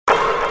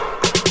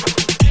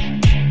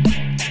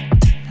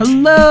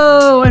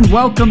Hello and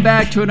welcome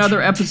back to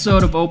another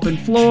episode of Open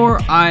Floor.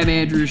 I'm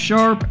Andrew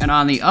Sharp, and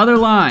on the other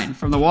line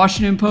from the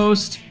Washington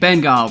Post,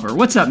 Ben Golliver.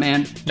 What's up,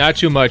 man? Not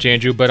too much,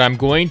 Andrew, but I'm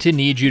going to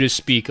need you to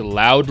speak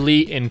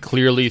loudly and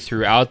clearly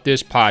throughout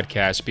this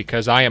podcast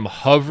because I am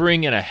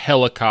hovering in a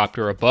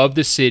helicopter above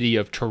the city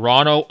of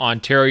Toronto,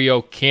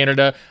 Ontario,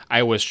 Canada.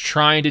 I was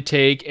trying to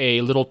take a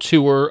little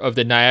tour of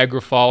the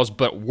Niagara Falls,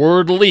 but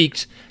word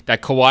leaked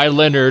that Kawhi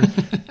Leonard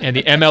and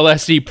the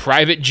MLSE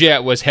private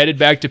jet was headed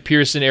back to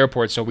Pearson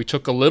Airport. So we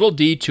took a little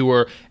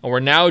detour, and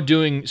we're now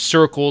doing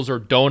circles or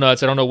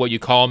donuts, I don't know what you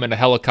call them, in a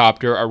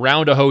helicopter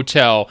around a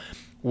hotel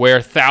where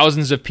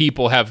thousands of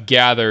people have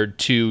gathered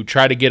to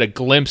try to get a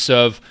glimpse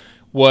of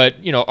what,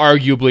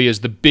 arguably is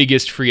the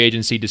biggest free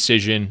agency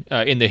decision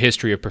in the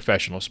history of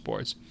professional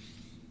sports.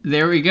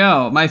 There we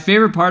go. My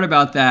favorite part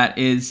about that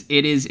is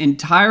it is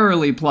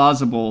entirely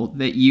plausible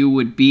that you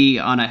would be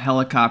on a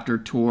helicopter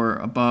tour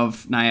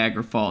above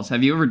Niagara Falls.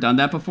 Have you ever done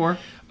that before?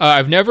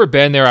 I've never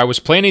been there. I was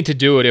planning to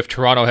do it if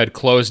Toronto had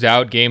closed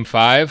out Game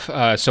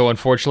 5. So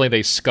unfortunately,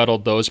 they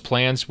scuttled those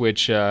plans,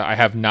 which I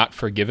have not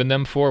forgiven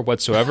them for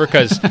whatsoever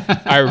because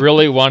I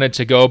really wanted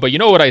to go. But you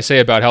know what I say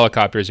about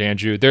helicopters,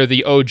 Andrew? They're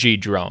the OG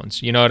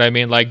drones. You know what I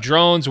mean? Like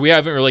drones, we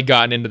haven't really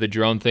gotten into the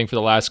drone thing for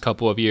the last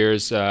couple of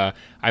years. I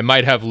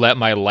might have let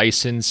my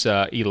license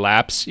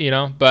elapse,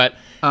 but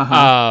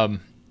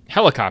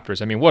helicopters,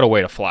 I mean, what a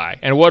way to fly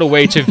and what a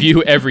way to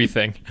view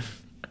everything.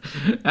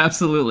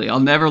 Absolutely. I'll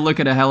never look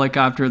at a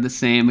helicopter the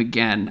same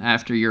again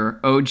after your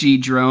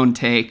OG drone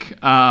take.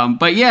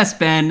 But yes,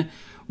 Ben,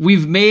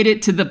 we've made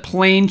it to the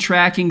plane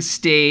tracking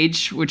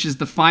stage, which is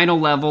the final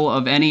level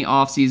of any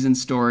offseason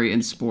story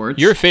in sports.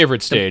 Your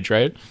favorite stage,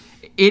 right?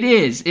 It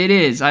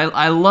is.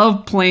 I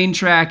love plane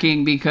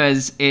tracking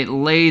because it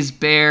lays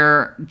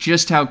bare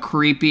just how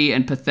creepy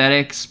and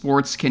pathetic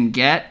sports can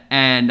get.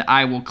 And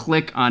I will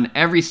click on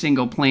every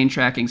single plane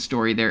tracking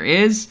story there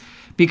is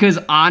because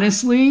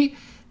honestly,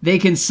 they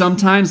can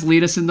sometimes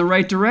lead us in the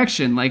right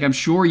direction. Like I'm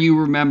sure you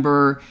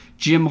remember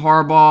Jim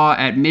Harbaugh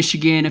at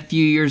Michigan a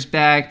few years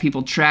back,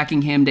 people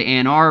tracking him to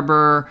Ann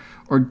Arbor,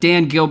 or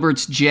Dan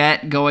Gilbert's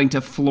jet going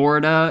to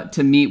Florida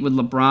to meet with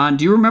LeBron.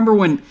 Do you remember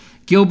when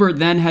Gilbert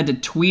then had to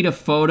tweet a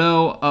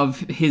photo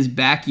of his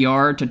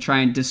backyard to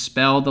try and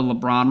dispel the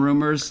LeBron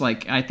rumors?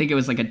 I think it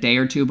was a day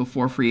or two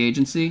before free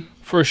agency.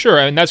 For sure.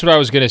 I mean, that's what I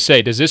was going to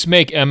say. Does this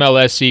make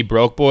MLSE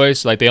broke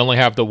boys? Like they only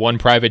have the one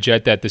private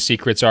jet that the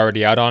secret's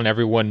already out on.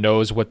 Everyone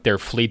knows what their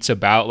fleet's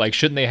about. Like,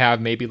 shouldn't they have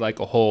maybe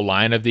a whole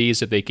line of these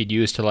that they could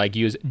use to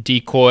use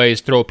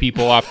decoys, throw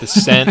people off the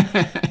scent?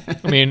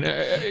 I mean,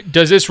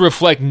 does this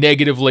reflect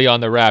negatively on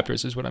the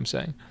Raptors is what I'm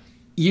saying.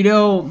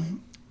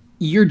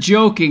 You're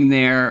joking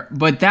there,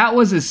 but that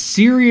was a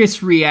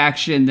serious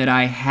reaction that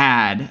I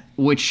had,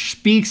 which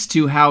speaks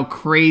to how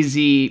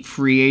crazy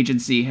free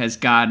agency has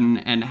gotten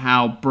and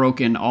how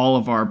broken all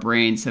of our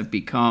brains have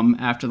become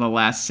after the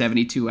last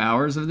 72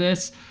 hours of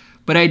this.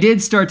 But I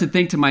did start to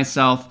think to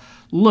myself,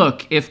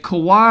 look, if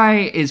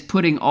Kawhi is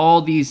putting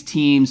all these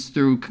teams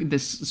through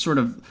this sort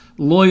of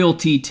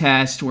loyalty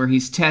test where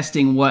he's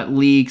testing what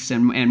leaks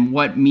and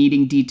what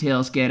meeting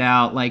details get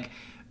out,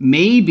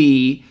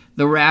 maybe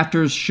the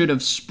Raptors should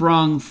have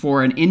sprung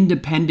for an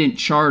independent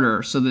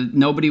charter so that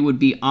nobody would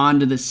be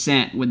onto the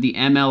scent with the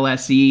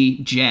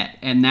MLSE jet.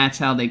 And that's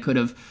how they could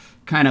have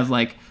kind of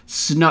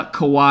snuck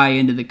Kawhi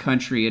into the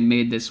country and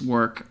made this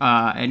work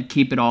and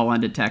keep it all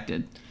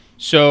undetected.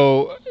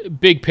 So,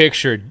 big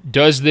picture,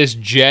 does this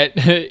jet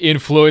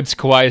influence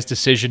Kawhi's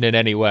decision in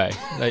any way?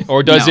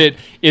 Or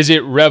is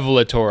it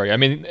revelatory? I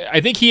mean,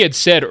 I think he had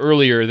said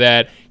earlier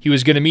that he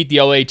was going to meet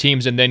the LA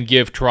teams and then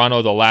give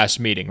Toronto the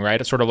last meeting,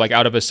 right? It's sort of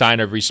out of a sign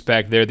of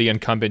respect. They're the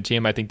incumbent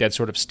team. I think that's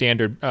sort of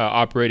standard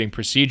operating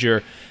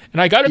procedure.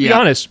 And I got to be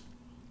honest,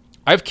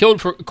 I've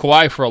killed for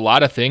Kawhi for a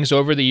lot of things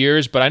over the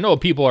years, but I know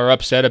people are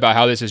upset about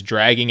how this is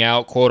dragging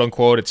out, quote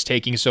unquote. It's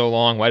taking so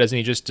long. Why doesn't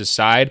he just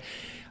decide?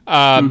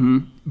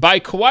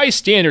 By Kawhi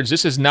standards,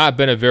 this has not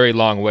been a very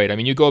long wait. I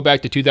mean, you go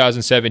back to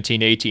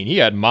 2017-18, he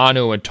had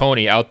Manu and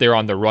Tony out there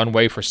on the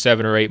runway for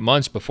 7 or 8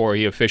 months before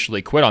he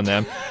officially quit on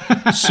them.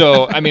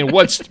 So, I mean,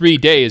 what's 3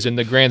 days in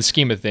the grand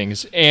scheme of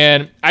things?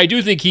 And I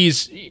do think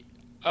he's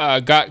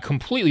got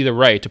completely the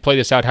right to play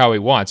this out how he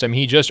wants. I mean,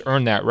 he just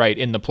earned that right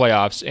in the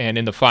playoffs and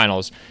in the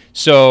finals.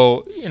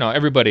 So,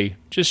 everybody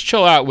just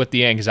chill out with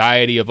the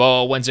anxiety of,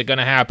 when's it going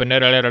to happen,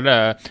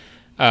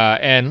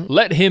 and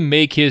let him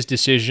make his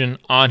decision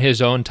on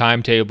his own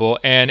timetable.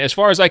 And as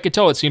far as I could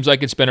tell, it seems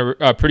like it's been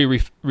a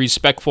pretty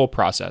respectful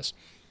process.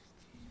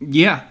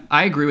 Yeah,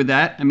 I agree with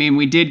that. I mean,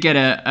 we did get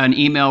an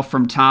email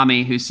from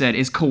Tommy who said,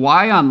 is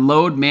Kawhi on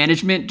load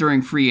management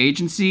during free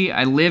agency?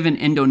 I live in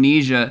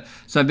Indonesia,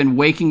 so I've been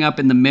waking up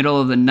in the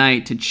middle of the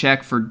night to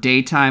check for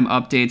daytime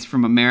updates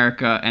from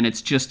America, and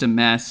it's just a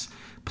mess.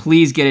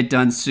 Please get it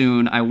done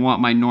soon. I want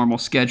my normal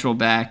schedule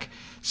back.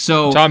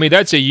 So, Tommy,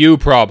 that's a you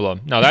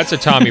problem. No, that's a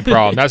Tommy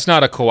problem. That's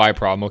not a Kawhi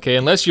problem, okay?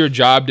 Unless your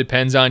job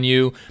depends on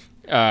you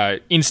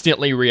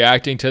instantly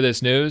reacting to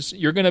this news,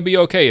 you're going to be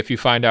okay if you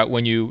find out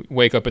when you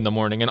wake up in the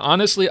morning. And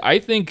honestly, I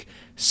think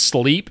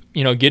sleep,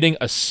 getting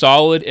a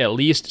solid at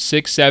least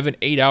 6, 7,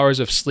 8 hours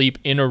of sleep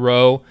in a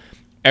row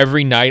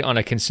every night on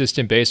a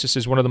consistent basis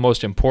is one of the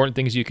most important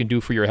things you can do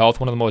for your health,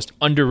 one of the most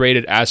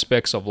underrated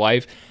aspects of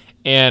life.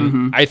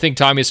 And I think,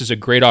 Tommy, this is a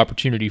great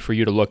opportunity for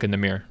you to look in the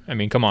mirror. I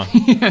mean, come on.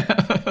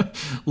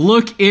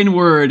 Look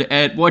inward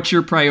at what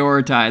you're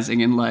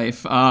prioritizing in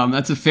life.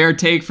 That's a fair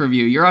take from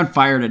you. You're on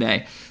fire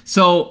today.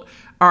 So,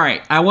 all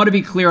right, I want to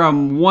be clear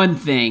on one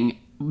thing.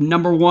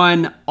 Number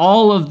one,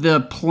 all of the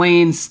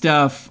plane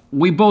stuff,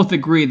 we both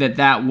agree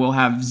that will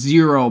have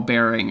zero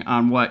bearing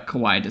on what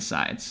Kawhi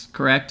decides,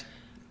 correct?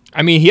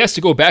 I mean, he has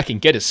to go back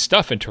and get his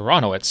stuff in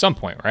Toronto at some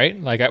point, right?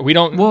 Like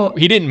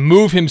he didn't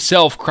move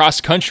himself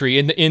cross country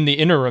in the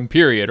interim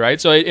period,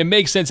 right? So it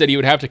makes sense that he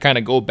would have to kind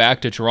of go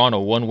back to Toronto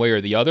one way or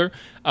the other.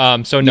 I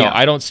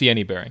don't see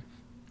any bearing.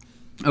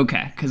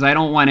 Okay, because I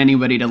don't want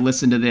anybody to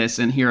listen to this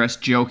and hear us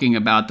joking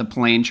about the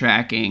plane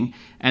tracking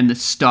and the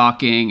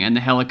stalking and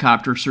the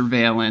helicopter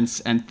surveillance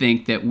and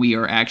think that we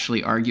are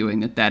actually arguing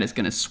that is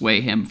going to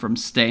sway him from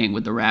staying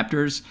with the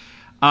Raptors.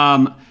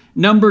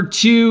 Number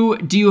two,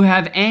 do you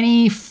have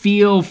any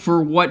feel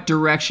for what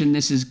direction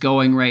this is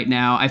going right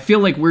now? I feel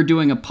like we're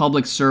doing a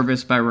public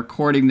service by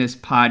recording this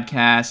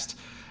podcast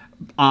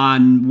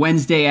on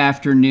Wednesday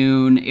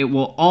afternoon. It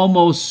will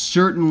almost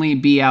certainly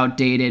be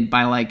outdated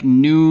by like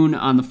noon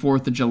on the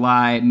 4th of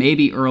July,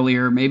 maybe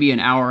earlier, maybe an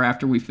hour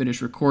after we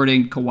finish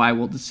recording. Kawhi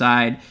will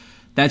decide.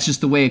 That's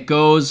just the way it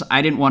goes.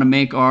 I didn't want to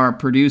make our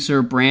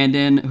producer,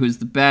 Brandon, who's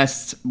the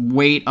best,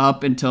 wait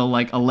up until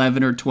like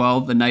 11 or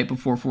 12 the night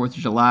before 4th of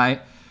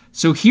July.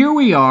 So here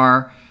we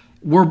are.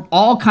 We're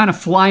all kind of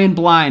flying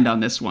blind on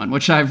this one,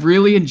 which I've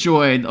really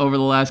enjoyed over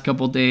the last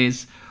couple of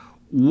days.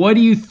 What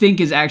do you think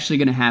is actually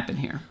going to happen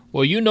here?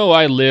 Well,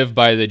 I live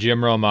by the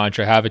Jim Rohn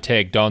mantra, have a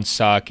take, don't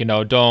suck,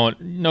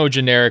 no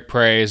generic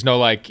praise, no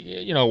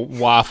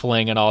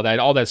waffling and all that.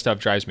 All that stuff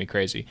drives me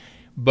crazy.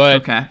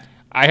 But okay.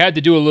 I had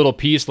to do a little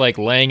piece like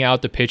laying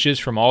out the pitches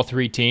from all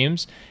three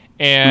teams.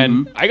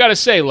 And I got to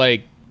say,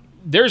 like,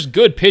 there's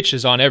good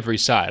pitches on every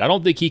side. I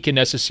don't think he can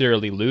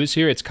necessarily lose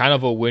here. It's kind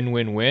of a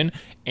win-win-win,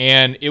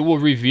 and it will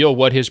reveal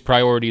what his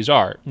priorities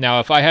are. Now,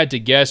 if I had to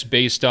guess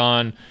based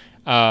on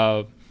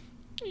the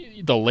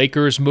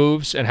Lakers'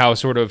 moves and how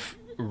sort of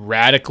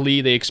radically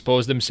they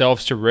exposed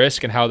themselves to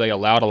risk and how they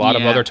allowed a lot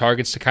of other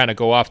targets to kind of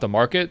go off the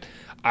market,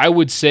 I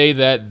would say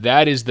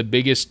that is the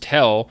biggest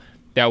tell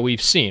that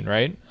we've seen,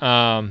 right?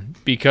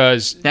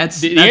 Because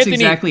that's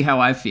exactly how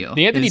I feel.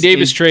 The Anthony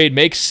Davis trade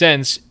makes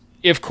sense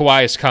if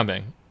Kawhi is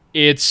coming.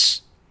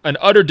 It's an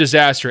utter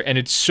disaster, and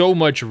it's so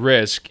much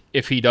risk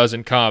if he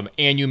doesn't come,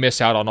 and you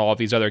miss out on all of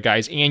these other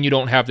guys, and you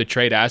don't have the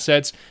trade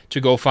assets to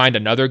go find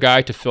another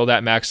guy to fill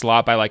that max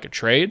slot by like a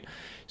trade.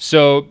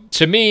 So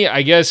to me,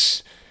 I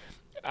guess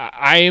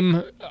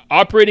I'm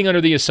operating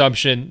under the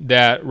assumption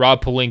that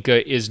Rob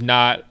Pelinka is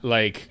not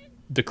like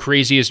the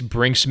craziest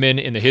brinksman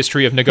in the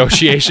history of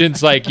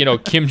negotiations, like,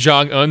 Kim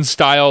Jong-un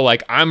style,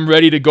 like I'm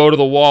ready to go to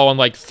the wall and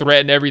like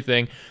threaten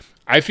everything.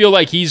 I feel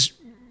like he's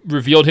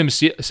revealed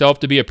himself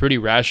to be a pretty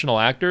rational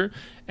actor,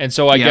 and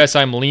so I guess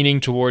I'm leaning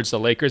towards the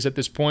Lakers at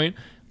this point,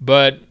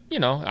 but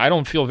I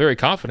don't feel very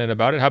confident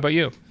about it. How about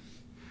you?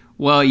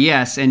 Well,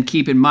 yes, and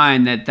keep in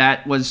mind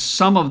that was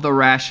some of the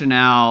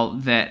rationale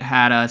that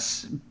had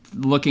us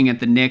looking at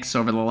the Knicks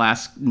over the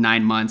last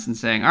 9 months and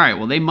saying, all right,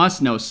 well, they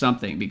must know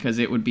something, because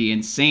it would be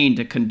insane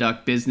to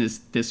conduct business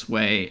this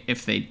way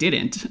if they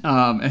didn't.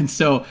 And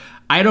so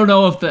I don't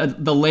know if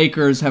the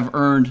Lakers have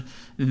earned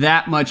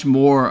that much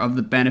more of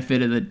the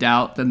benefit of the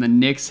doubt than the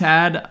Knicks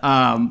had.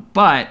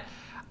 But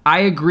I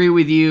agree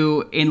with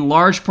you in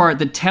large part.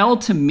 The tell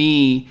to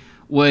me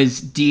was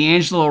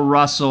D'Angelo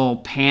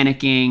Russell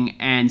panicking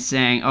and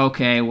saying,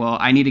 okay, well,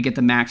 I need to get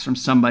the max from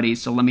somebody,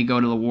 so let me go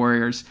to the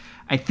Warriors.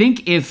 I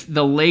think if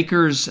the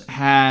Lakers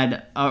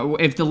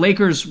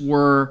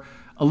were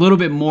a little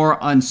bit more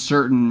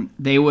uncertain,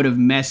 they would have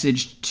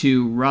messaged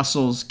to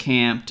Russell's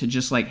camp to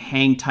just like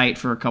hang tight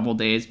for a couple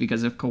days,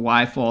 because if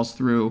Kawhi falls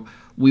through,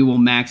 we will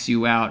max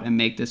you out and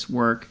make this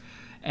work.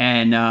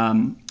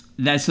 And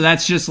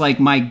that's just like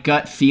my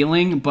gut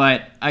feeling.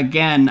 But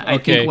again, I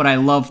think what I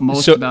love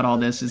most about all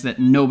this is that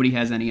nobody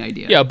has any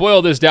idea. Yeah,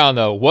 boil this down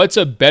though. What's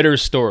a better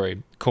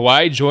story?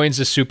 Kawhi joins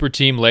the super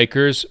team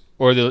Lakers,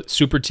 or the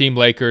super team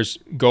Lakers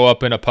go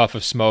up in a puff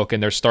of smoke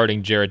and they're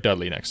starting Jared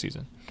Dudley next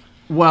season?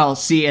 Well,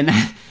 see, and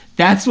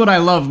that's what I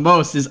love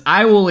most, is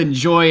I will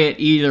enjoy it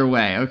either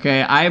way,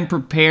 okay? I am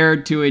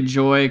prepared to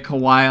enjoy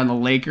Kawhi on the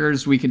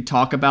Lakers. We can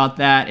talk about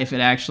that if it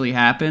actually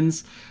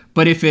happens.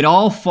 But if it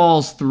all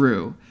falls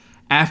through,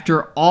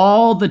 after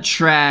all the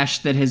trash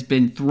that has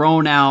been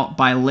thrown out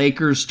by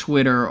Lakers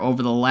Twitter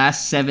over the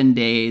last 7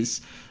 days,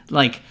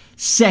 like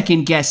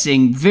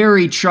second-guessing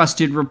very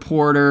trusted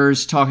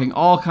reporters, talking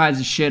all kinds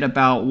of shit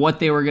about what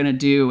they were going to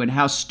do and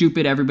how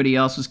stupid everybody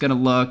else was going to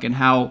look and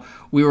how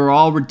we were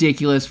all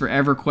ridiculous for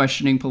ever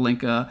questioning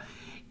Pelinka.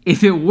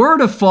 If it were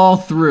to fall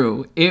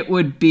through, it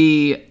would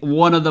be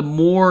one of the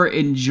more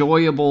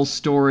enjoyable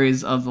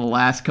stories of the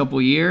last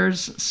couple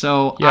years.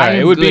 So yeah,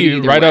 it would be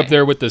right up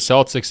there with the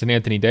Celtics and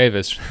Anthony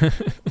Davis.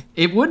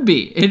 It would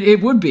be.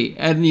 It would be.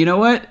 And you know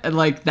what?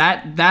 Like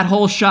that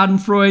whole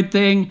Schadenfreude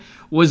thing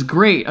was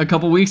great a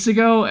couple weeks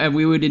ago, and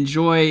we would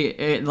enjoy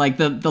it. Like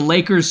the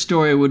Lakers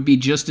story would be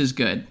just as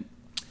good.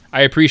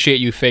 I appreciate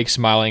you fake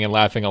smiling and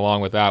laughing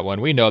along with that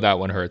one. We know that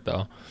one hurt,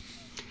 though.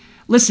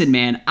 Listen,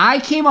 man, I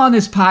came on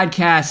this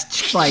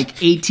podcast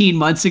like 18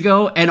 months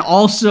ago and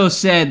also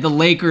said the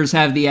Lakers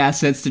have the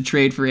assets to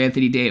trade for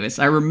Anthony Davis.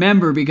 I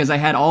remember because I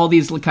had all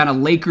these kind of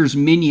Lakers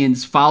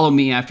minions follow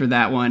me after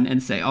that one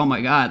and say, oh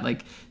my God,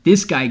 like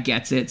this guy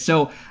gets it.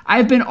 So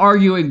I've been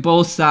arguing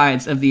both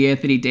sides of the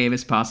Anthony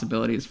Davis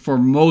possibilities for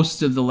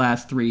most of the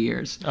last 3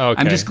 years.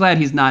 Okay. I'm just glad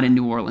he's not in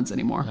New Orleans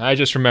anymore. I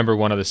just remember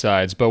one of the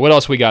sides. But what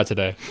else we got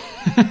today?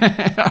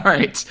 All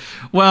right.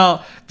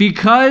 Well,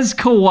 because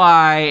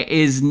Kawhi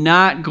is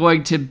not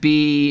going to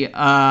be,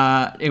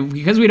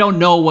 because we don't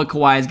know what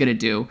Kawhi is going to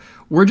do,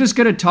 we're just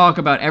going to talk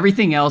about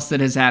everything else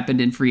that has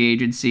happened in free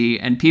agency,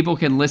 and people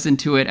can listen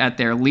to it at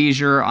their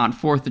leisure on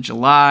 4th of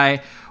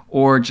July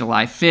or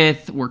July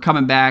 5th. We're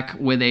coming back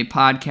with a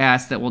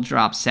podcast that will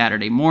drop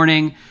Saturday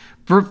morning.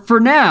 For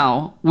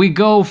now, we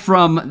go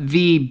from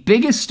the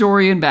biggest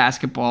story in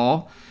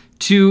basketball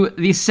to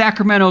the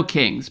Sacramento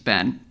Kings,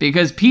 Ben,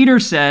 because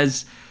Peter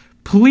says,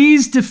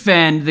 please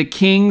defend the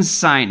Kings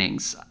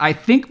signings. I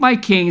think my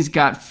Kings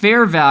got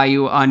fair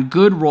value on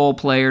good role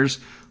players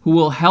who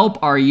will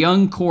help our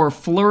young core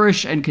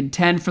flourish and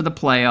contend for the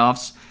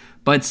playoffs,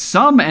 but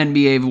some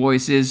NBA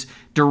voices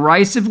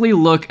derisively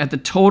look at the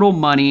total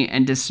money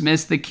and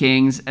dismiss the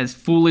Kings as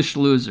foolish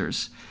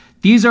losers.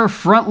 These are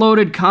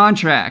front-loaded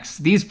contracts.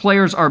 These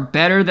players are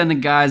better than the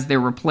guys they're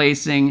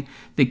replacing.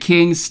 The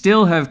Kings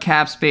still have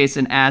cap space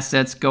and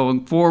assets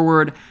going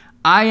forward.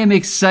 I am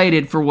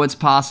excited for what's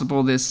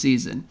possible this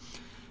season.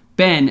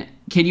 Ben,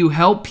 can you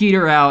help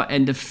Peter out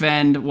and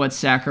defend what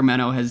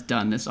Sacramento has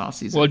done this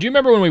offseason? Well, do you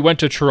remember when we went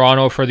to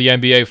Toronto for the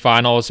NBA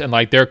Finals and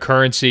like their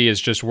currency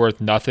is just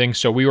worth nothing?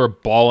 So we were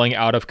balling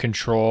out of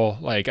control.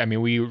 Like, I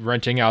mean, we were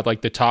renting out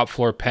like the top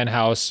floor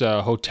penthouse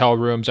hotel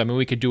rooms. I mean,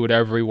 we could do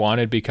whatever we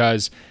wanted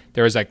because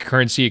there was that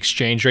currency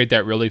exchange rate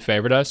that really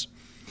favored us.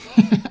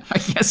 I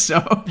guess so.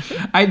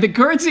 The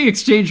currency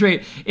exchange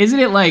rate, isn't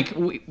it like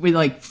we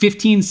like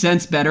 15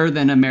 cents better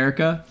than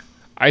America?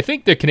 I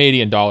think the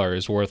Canadian dollar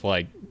is worth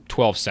like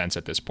 12 cents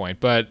at this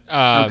point, but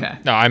okay.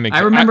 No, I'm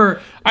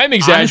honestly,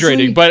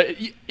 exaggerating, but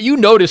you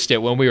noticed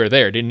it when we were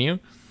there, didn't you?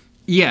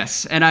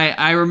 Yes, and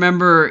I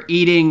remember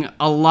eating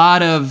a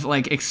lot of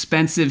like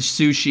expensive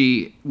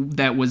sushi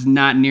that was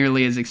not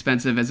nearly as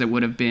expensive as it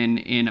would have been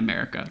in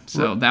America.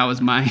 So that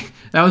was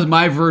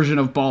my version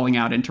of balling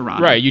out in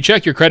Toronto. Right. You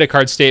check your credit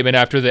card statement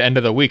after the end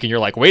of the week and you're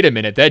like, wait a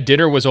minute, that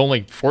dinner was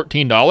only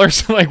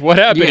 $14? Like, what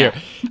happened here?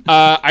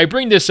 I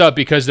bring this up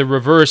because the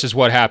reverse is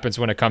what happens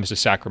when it comes to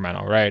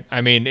Sacramento, right?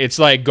 I mean, it's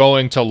like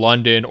going to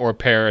London or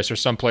Paris or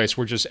someplace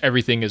where just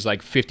everything is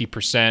like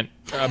 50%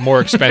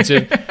 more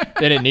expensive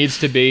than it needs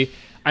to be.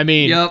 I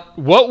mean,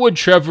 What would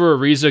Trevor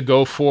Ariza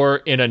go for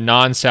in a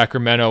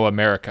non-Sacramento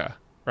America,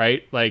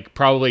 right? Like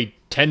probably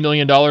 $10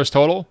 million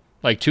total,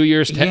 like 2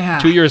 years,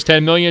 2 years,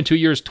 10 million, 2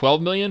 years,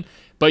 12 million.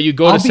 But you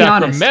go to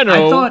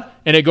Sacramento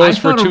and it goes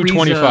for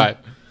 225.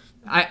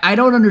 I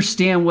don't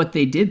understand what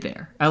they did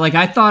there.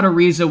 I thought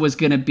Ariza was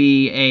going to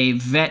be a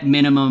vet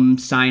minimum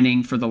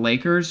signing for the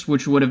Lakers,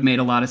 which would have made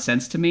a lot of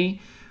sense to me.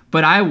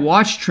 But I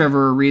watched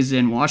Trevor Ariza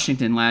in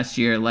Washington last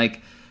year.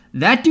 Like,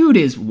 that dude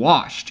is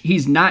washed.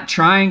 He's not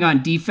trying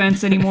on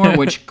defense anymore,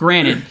 which,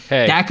 granted,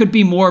 that could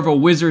be more of a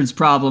Wizards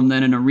problem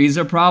than an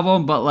Ariza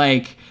problem. But,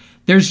 like,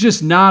 there's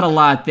just not a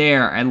lot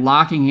there. And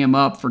locking him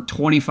up for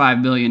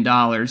 $25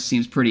 million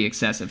seems pretty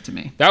excessive to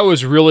me. That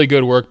was really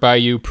good work by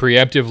you,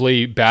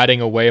 preemptively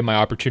batting away my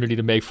opportunity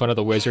to make fun of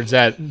the Wizards.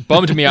 That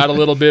bummed me out a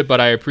little bit, but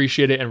I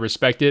appreciate it and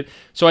respect it.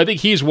 So I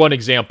think he's one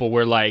example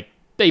where, like,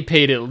 they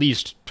paid at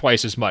least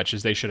twice as much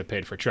as they should have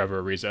paid for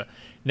Trevor Ariza.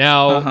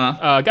 Now,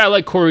 a guy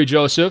like Corey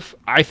Joseph,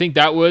 I think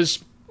that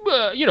was,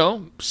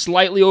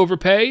 slightly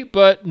overpay,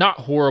 but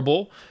not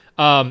horrible.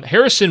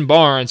 Harrison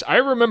Barnes, I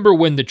remember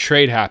when the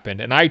trade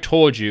happened, and I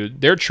told you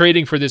they're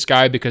trading for this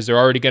guy because they're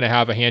already going to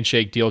have a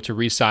handshake deal to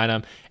re-sign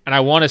him. And I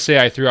want to say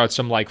I threw out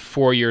some like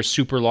 4-year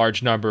super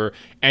large number,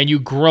 and you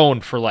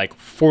groaned for like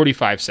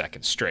 45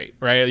 seconds straight,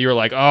 right? You were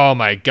like, oh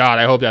my God,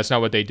 I hope that's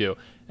not what they do.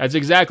 That's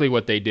exactly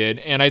what they did,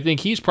 and I think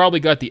he's probably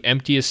got the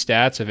emptiest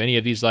stats of any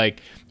of these,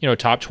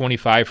 top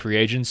 25 free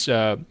agents,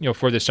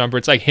 for this summer.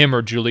 It's like him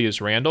or Julius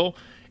Randle,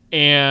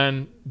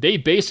 and they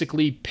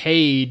basically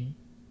paid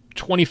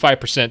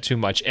 25% too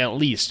much, at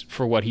least,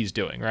 for what he's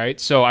doing, right?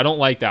 So I don't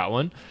like that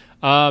one.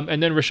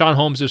 And then Rashawn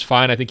Holmes is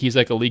fine. I think he's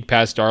like a league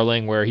pass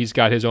darling, where he's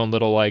got his own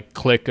little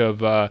clique of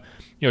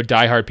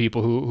diehard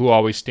people who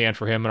always stand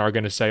for him and are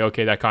going to say,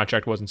 okay, that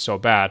contract wasn't so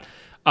bad.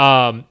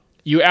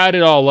 You add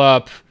it all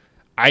up.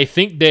 I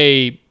think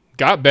they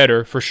got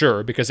better for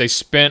sure because they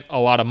spent a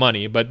lot of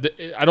money, but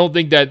I don't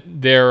think that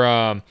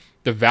their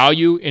the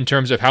value in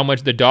terms of how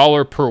much the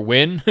dollar per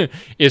win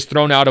is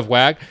thrown out of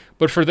whack.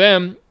 But for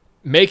them,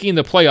 making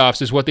the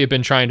playoffs is what they've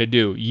been trying to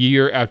do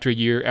year after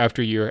year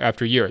after year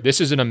after year.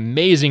 This is an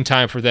amazing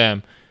time for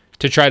them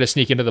to try to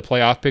sneak into the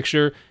playoff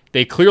picture.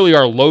 They clearly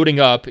are loading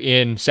up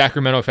in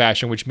Sacramento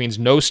fashion, which means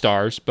no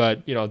stars,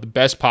 but the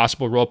best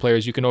possible role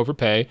players you can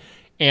overpay.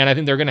 And I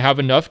think they're going to have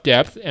enough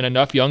depth and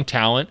enough young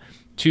talent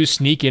to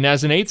sneak in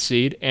as an 8th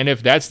seed. And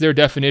if that's their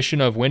definition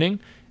of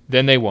winning,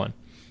 then they won.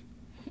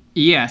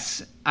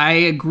 Yes, I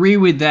agree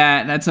with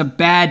that. That's a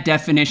bad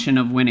definition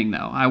of winning,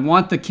 though. I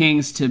want the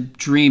Kings to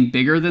dream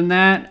bigger than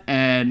that,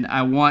 and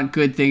I want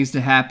good things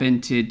to happen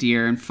to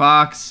De'Aaron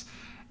Fox.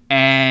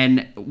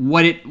 And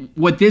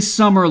what this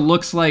summer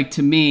looks like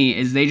to me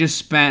is they just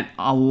spent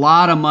a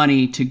lot of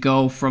money to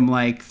go from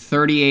like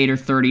 38 or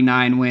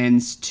 39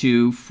 wins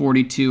to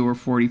 42 or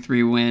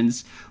 43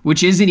 wins,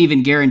 which isn't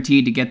even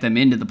guaranteed to get them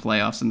into the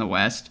playoffs in the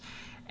West.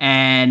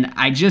 And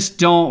I just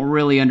don't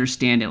really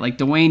understand it. Like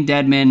Dwayne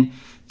Dedmon,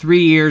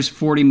 3 years,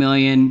 $40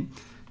 million.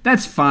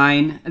 That's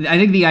fine. I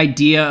think the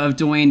idea of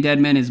Dwayne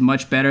Dedmon is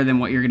much better than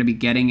what you're going to be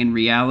getting in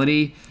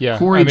reality. Yeah,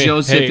 Corey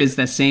Joseph is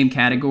the same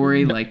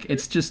category. Like,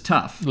 it's just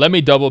tough. Let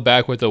me double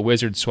back with the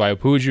Wizards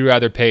swipe. Who would you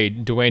rather pay,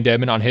 Dwayne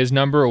Dedmon on his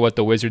number or what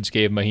the Wizards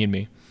gave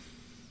Mahinmi?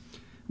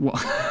 Well,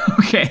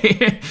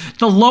 okay.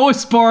 The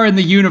lowest bar in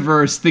the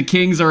universe, the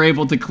Kings are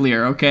able to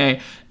clear,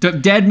 okay?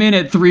 Dedmon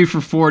at 3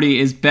 for 40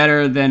 is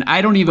better than...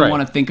 I don't even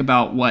want to think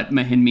about what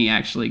Mahinmi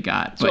actually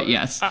got, but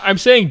yes. I'm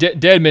saying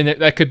Dedmon,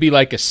 that could be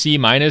like a C-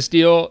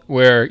 deal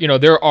where,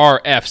 there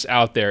are Fs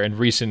out there in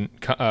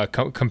recent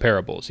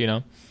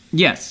comparables,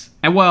 Yes.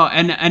 And well,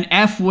 and an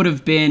F would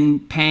have been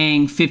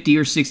paying $50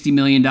 or $60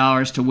 million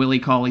to Willie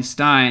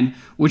Cauley-Stein,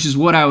 which is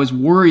what I was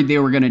worried they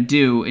were going to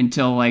do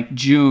until like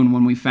June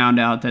when we found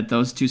out that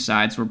those two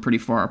sides were pretty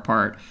far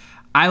apart.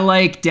 I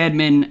like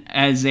Dedmon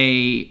as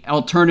a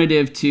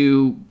alternative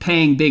to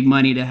paying big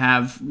money to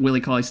have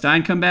Willie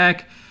Cauley-Stein come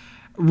back.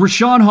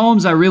 Richaun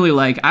Holmes, I really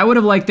like. I would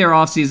have liked their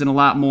offseason a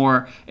lot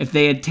more if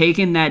they had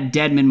taken that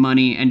Dedmon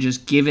money and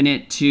just given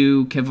it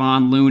to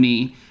Kevon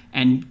Looney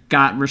and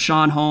got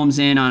Richaun Holmes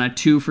in on a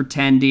 2 for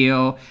 10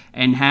 deal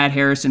and had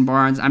Harrison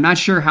Barnes. I'm not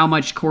sure how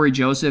much Corey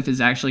Joseph is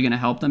actually going to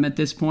help them at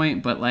this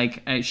point, but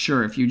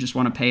sure, if you just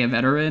want to pay a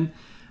veteran.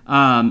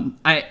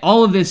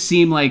 All of this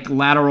seemed like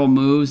lateral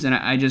moves, and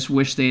I just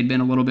wish they had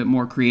been a little bit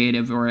more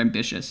creative or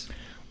ambitious.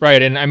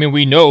 Right, and I mean,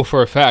 we know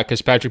for a fact,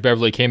 because Patrick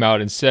Beverley came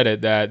out and said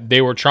it, that they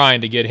were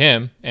trying to get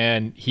him,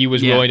 and he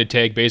was willing to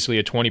take basically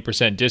a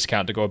 20%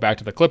 discount to go back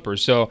to the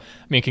Clippers. So,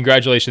 I mean,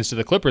 congratulations to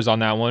the Clippers on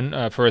that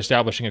one for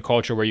establishing a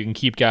culture where you can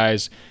keep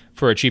guys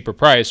for a cheaper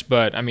price.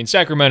 But, I mean,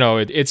 Sacramento,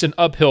 it's an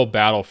uphill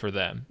battle for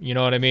them. You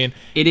know what I mean?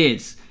 It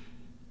is.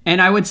 And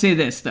I would say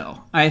this,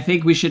 though. I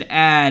think we should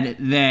add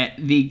that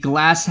the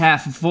glass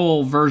half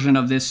full version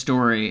of this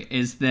story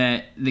is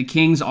that the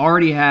Kings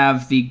already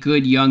have the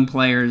good young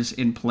players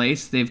in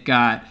place. They've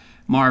got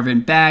Marvin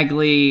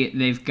Bagley,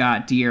 they've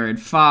got De'Aaron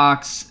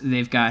Fox,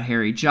 they've got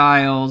Harry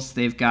Giles,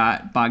 they've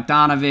got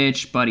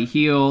Bogdanovich, Buddy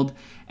Hield.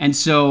 And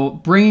so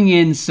bringing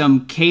in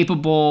some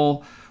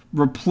capable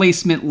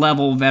replacement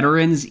level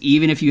veterans,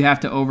 even if you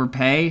have to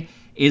overpay,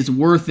 is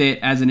worth it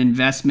as an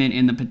investment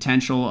in the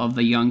potential of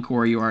the young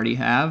core you already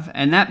have.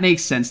 And that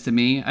makes sense to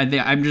me.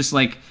 I'm just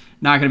not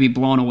going to be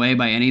blown away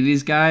by any of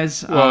these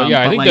guys. Well,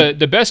 I think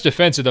the best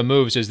defense of the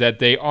moves is that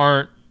they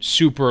aren't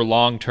super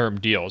long-term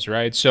deals,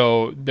 right?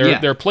 So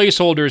they're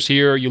placeholders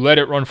here. You let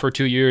it run for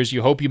 2 years.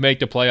 You hope you make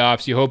the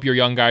playoffs. You hope your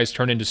young guys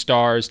turn into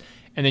stars.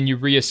 And then you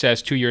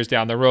reassess 2 years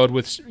down the road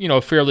with,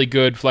 fairly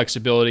good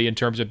flexibility in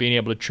terms of being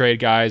able to trade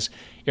guys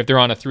if they're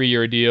on a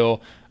 3-year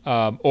deal.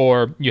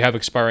 Or you have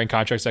expiring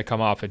contracts that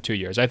come off in 2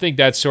 years. I think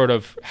that's sort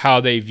of how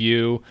they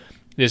view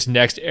this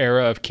next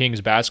era of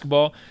Kings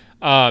basketball.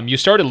 You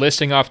started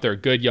listing off their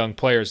good young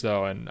players,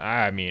 though, and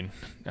I mean,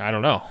 I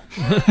don't know.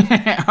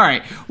 All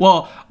right.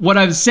 Well, what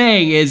I'm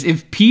saying is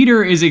if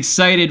Peter is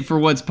excited for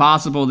what's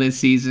possible this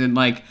season,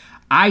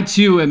 I,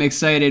 too, am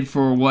excited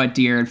for what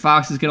De'Aaron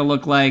Fox is going to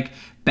look like.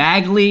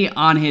 Bagley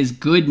on his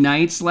good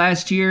nights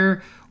last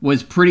year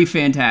was pretty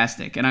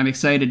fantastic, and I'm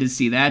excited to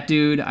see that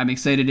dude. I'm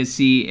excited to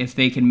see if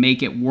they can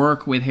make it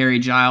work with Harry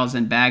Giles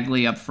and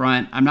Bagley up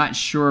front. I'm not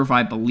sure if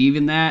I believe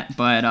in that,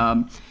 but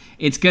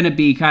it's going to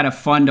be kind of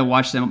fun to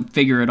watch them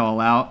figure it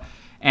all out.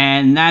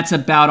 And that's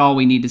about all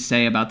we need to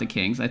say about the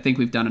Kings. I think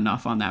we've done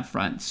enough on that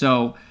front.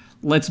 So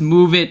let's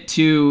move it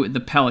to the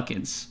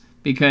Pelicans,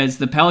 because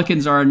the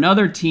Pelicans are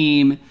another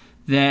team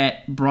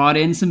that brought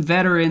in some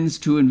veterans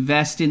to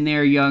invest in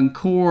their young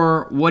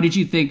core. What did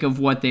you think of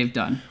what they've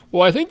done?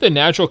 Well, I think the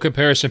natural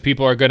comparison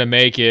people are going to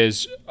make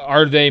is,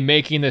 are they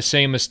making the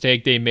same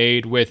mistake they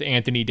made with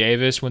Anthony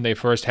Davis when they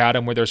first had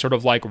him, where they're sort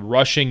of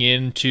rushing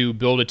in to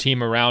build a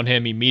team around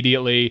him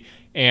immediately,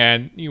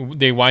 and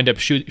they wind up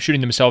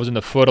shooting themselves in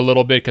the foot a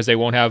little bit because they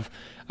won't have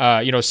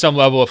some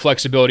level of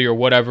flexibility or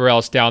whatever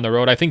else down the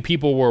road. I think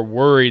people were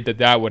worried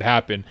that would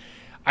happen.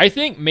 I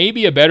think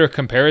maybe a better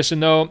comparison,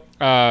 though,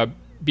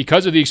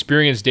 because of the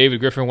experience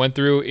David Griffin went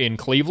through in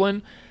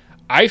Cleveland,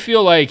 I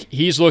feel like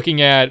he's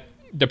looking at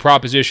the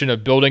proposition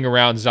of building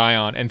around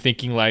Zion and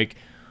thinking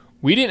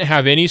we didn't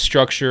have any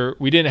structure.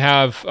 We didn't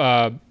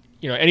have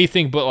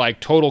anything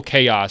but total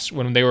chaos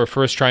when they were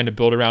first trying to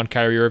build around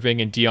Kyrie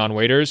Irving and Dion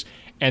Waiters.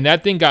 And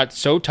that thing got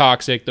so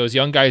toxic. Those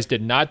young guys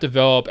did not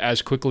develop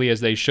as quickly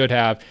as they should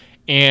have.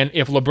 And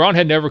if LeBron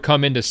had never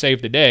come in to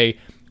save the day,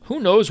 who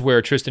knows where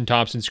Tristan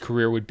Thompson's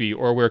career would be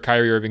or where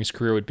Kyrie Irving's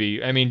career would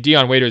be. I mean,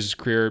 Deion Waiters'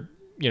 career,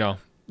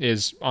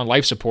 is on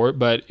life support,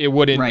 but it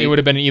would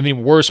have been an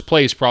even worse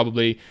place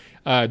probably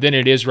than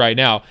it is right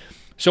now.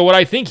 So what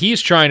I think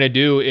he's trying to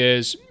do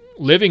is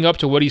living up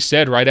to what he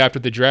said right after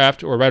the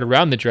draft or right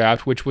around the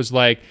draft, which was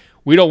like,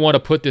 we don't want to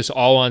put this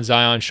all on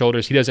Zion's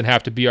shoulders. He doesn't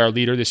have to be our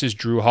leader. This is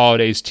Drew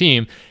Holiday's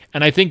team.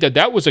 And I think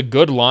that was a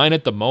good line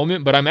at the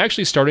moment, but I'm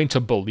actually starting to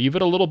believe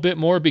it a little bit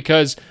more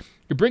because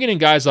you're bringing in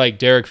guys like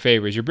Derek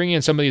Favors. You're bringing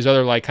in some of these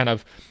other like kind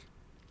of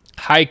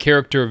high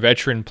character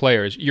veteran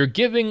players. You're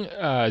giving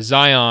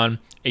Zion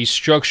a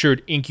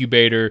structured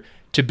incubator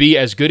to be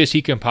as good as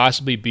he can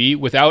possibly be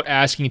without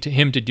asking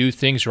him to do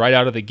things right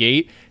out of the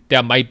gate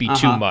that might be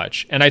too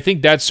much. And I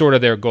think that's sort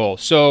of their goal.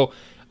 So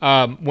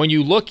when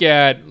you look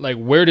at like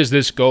where does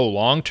this go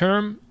long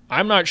term,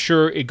 I'm not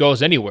sure it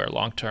goes anywhere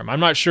long term. I'm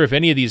not sure if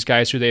any of these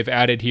guys who they've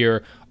added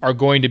here are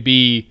going to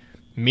be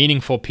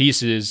meaningful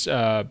pieces,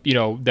 that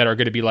are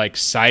going to be like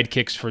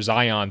sidekicks for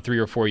Zion 3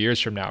 or 4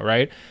 years from now,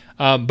 right?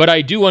 But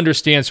I do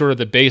understand sort of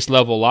the base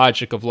level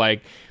logic of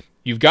like,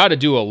 you've got to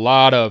do a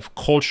lot of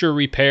culture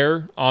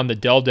repair on the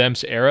Dell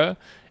Demps era.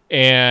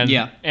 And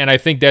I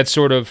think that's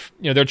sort of,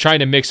 they're trying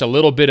to mix a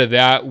little bit of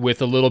that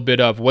with a little bit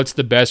of what's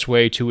the best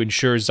way to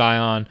ensure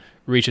Zion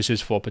reaches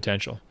his full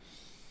potential.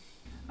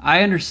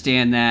 I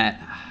understand that.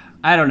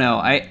 I don't know.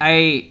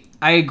 I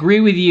agree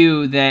with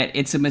you that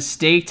it's a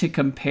mistake to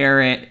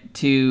compare it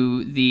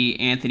to the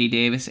Anthony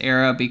Davis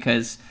era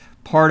because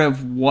part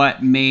of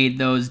what made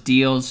those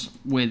deals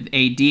with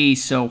AD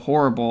so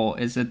horrible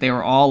is that they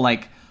were all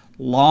like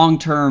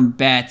long-term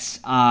bets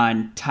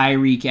on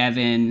Tyreek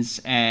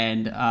Evans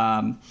and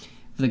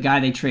the guy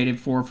they traded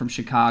for from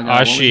Chicago.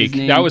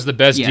 Ashiq. That was the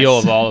best deal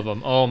of all of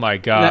them. Oh, my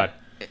God.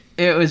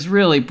 It was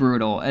really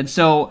brutal. And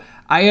so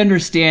I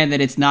understand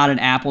that it's not an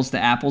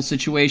apples-to-apples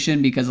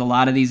situation because a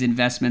lot of these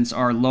investments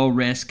are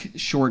low-risk,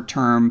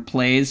 short-term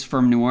plays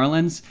from New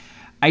Orleans.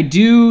 I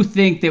do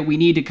think that we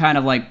need to kind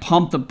of like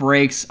pump the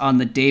brakes on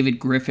the David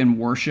Griffin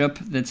worship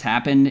that's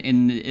happened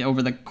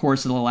over the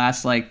course of the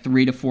last like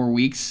 3 to 4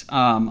 weeks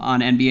on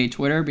NBA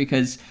Twitter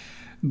because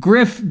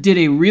Griff did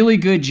a really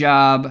good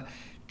job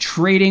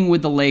trading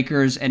with the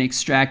Lakers and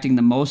extracting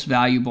the most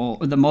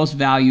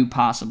value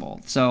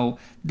possible. So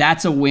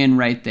that's a win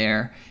right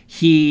there.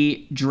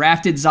 He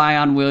drafted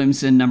Zion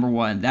Williamson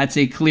 #1. That's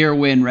a clear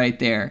win right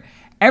there.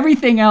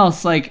 Everything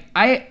else, like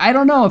I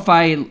don't know if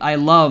I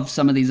love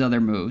some of these other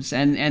moves,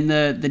 and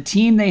the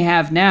team they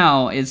have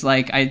now is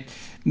like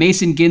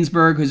Mason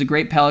Ginsberg, who's a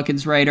great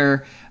Pelicans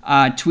writer,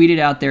 tweeted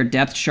out their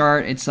depth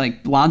chart. It's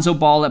like Lonzo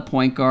Ball at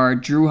point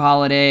guard, Drew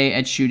Holiday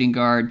at shooting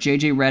guard,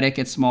 JJ Redick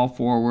at small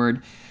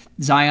forward,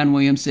 Zion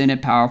Williamson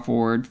at power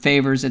forward,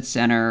 Favors at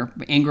center,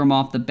 Ingram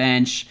off the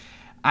bench.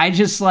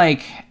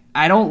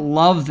 I don't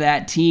love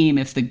that team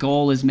if the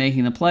goal is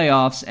making the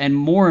playoffs. And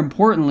more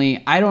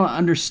importantly, I don't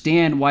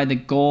understand why the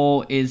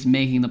goal is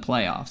making the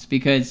playoffs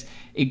because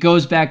it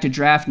goes back to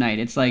draft night.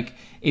 It's like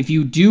if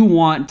you do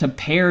want to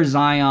pair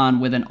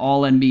Zion with an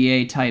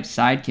all-NBA type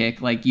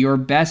sidekick, like your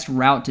best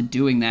route to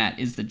doing that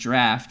is the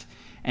draft.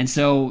 And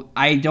so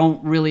I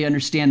don't really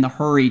understand the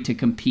hurry to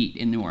compete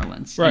in New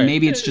Orleans. Right. And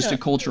maybe it's just a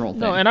cultural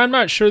thing. No, and I'm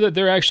not sure that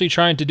they're actually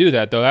trying to do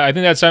that, though. I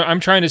think I'm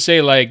trying to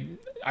say, like,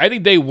 I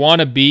think they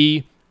want to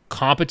be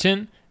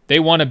competent.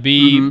 They want to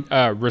be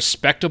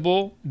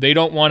respectable. They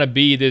don't want to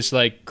be this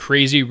like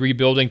crazy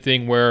rebuilding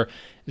thing where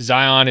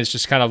Zion is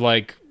just kind of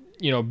like,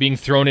 being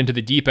thrown into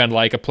the deep end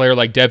like a player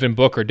like Devin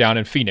Booker down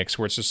in Phoenix,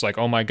 where it's just like,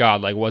 oh my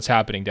God, like what's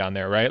happening down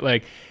there, right?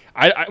 Like,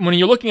 when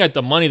you're looking at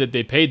the money that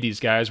they paid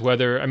these guys,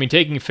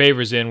 taking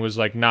Favors in was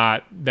like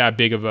not that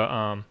big of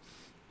a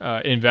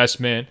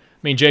investment. I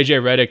mean,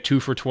 JJ Redick 2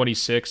 for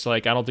 26.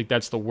 Like, I don't think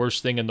that's the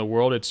worst thing in the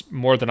world. It's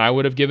more than I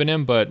would have given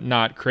him, but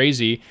not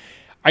crazy.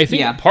 I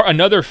think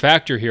another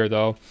factor here,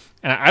 though,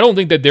 and I don't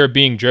think that they're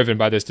being driven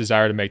by this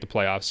desire to make the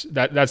playoffs.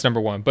 That's number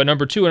one. But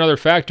number two, another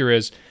factor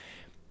is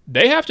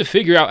they have to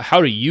figure out how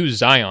to use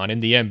Zion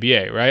in the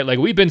NBA, right? Like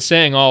we've been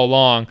saying all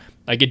along,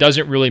 like it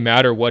doesn't really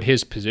matter what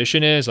his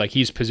position is. Like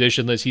he's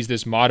positionless. He's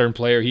this modern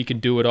player. He can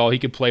do it all. He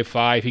can play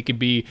 5. He can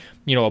be,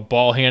 a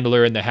ball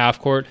handler in the half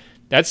court.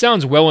 That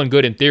sounds well and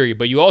good in theory,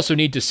 but you also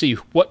need to see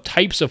what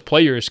types of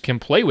players can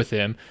play with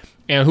him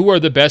and who are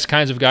the best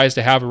kinds of guys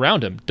to have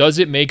around him. Does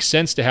it make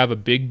sense to have a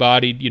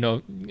big-bodied,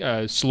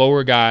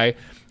 slower guy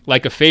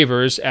like a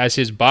Favors as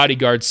his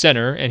bodyguard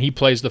center and he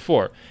plays the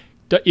 4?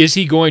 Is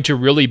he going to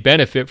really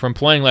benefit from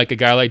playing like a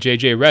guy like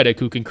JJ Redick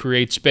who can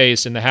create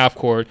space in the half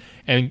court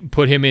and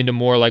put him into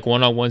more like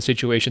one-on-one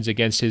situations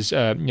against his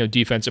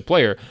defensive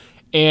player?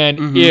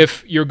 And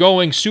if you're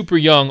going super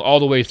young all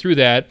the way through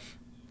that,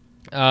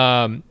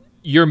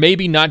 you're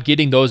maybe not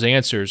getting those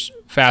answers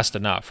fast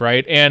enough,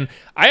 right? And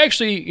I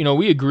actually,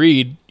 we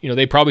agreed,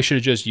 they probably should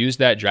have just used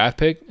that draft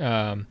pick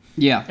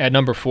at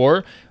number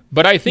 4.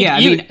 But I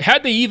think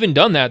had they even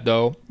done that,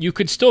 though, you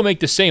could still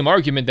make the same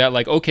argument that,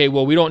 like, okay,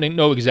 well, we don't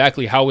know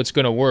exactly how it's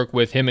going to work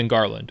with him and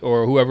Garland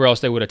or whoever else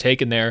they would have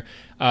taken there.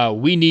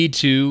 We need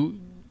to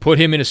put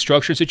him in a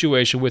structured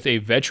situation with a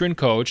veteran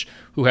coach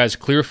who has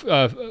clear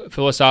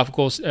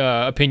philosophical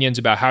opinions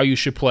about how you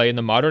should play in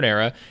the modern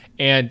era,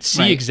 and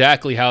see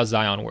exactly how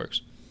Zion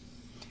works.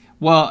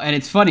 Well, and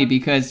it's funny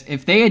because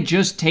if they had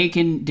just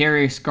taken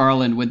Darius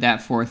Garland with that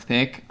 4th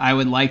pick, I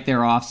would like their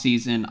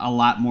offseason a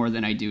lot more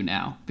than I do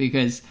now,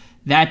 because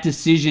that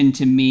decision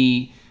to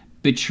me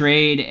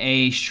betrayed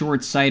a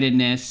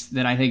short-sightedness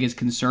that I think is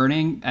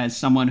concerning as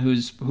someone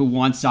who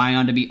wants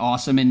Zion to be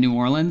awesome in New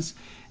Orleans.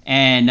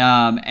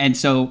 And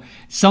so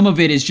some of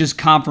it is just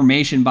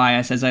confirmation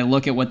bias as I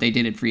look at what they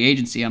did at free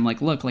agency. I'm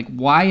like, look,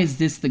 why is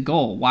this the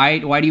goal? Why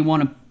do you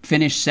want to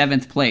finish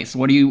 7th place?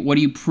 What do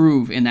you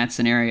prove in that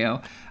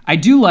scenario? I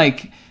do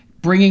like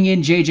bringing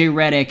in JJ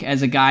Redick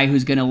as a guy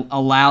who's going to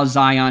allow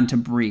Zion to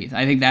breathe.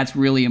 I think that's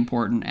really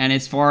important. And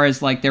as far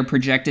as like their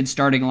projected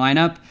starting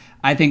lineup,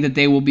 I think that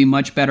they will be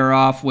much better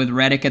off with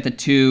Redick at the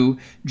 2,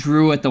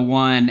 Drew at the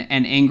 1,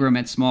 and Ingram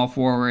at small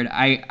forward.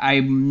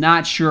 I'm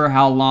not sure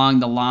how long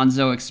the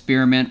Lonzo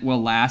experiment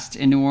will last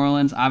in New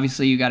Orleans.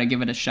 Obviously, you got to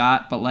give it a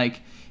shot, but like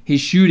his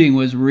shooting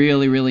was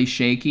really, really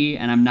shaky,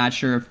 and I'm not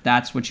sure if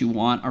that's what you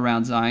want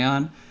around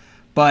Zion.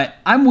 But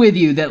I'm with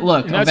you that,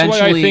 look, and that's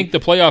why I think the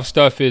playoff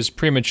stuff is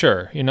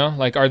premature,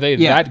 Like, are they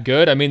that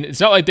good? I mean,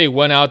 it's not like they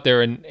went out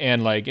there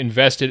and like,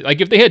 invested.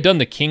 Like, if they had done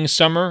the Kings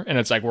summer, and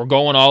it's like, we're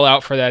going all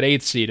out for that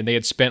 8th seed, and they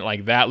had spent,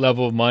 like, that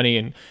level of money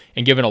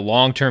and given a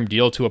long-term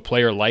deal to a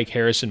player like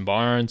Harrison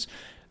Barnes,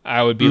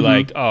 I would be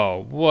like,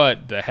 oh,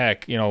 what the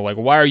heck? Like,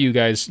 why are you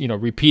guys,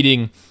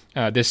 repeating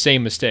this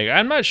same mistake?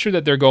 I'm not sure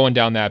that they're going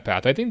down that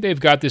path. I think they've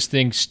got this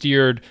thing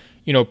steered,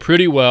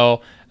 pretty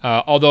well.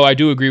 Although I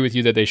do agree with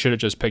you that they should have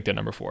just picked at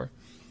number 4.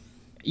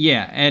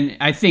 Yeah, and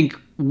I think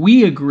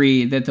we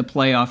agree that the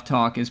playoff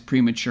talk is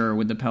premature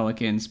with the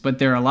Pelicans, but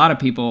there are a lot of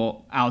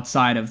people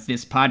outside of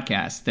this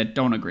podcast that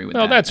don't agree with that.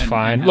 No, that's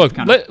fine. And Look,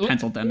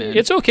 penciled them in.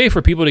 It's okay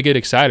for people to get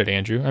excited,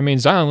 Andrew. I mean,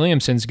 Zion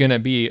Williamson's going to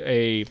be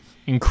a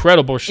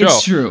incredible show.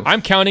 It's true.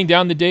 I'm counting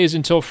down the days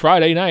until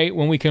Friday night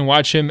when we can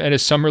watch him at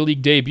his Summer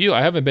League debut.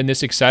 I haven't been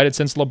this excited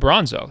since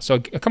LeBronzo. So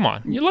come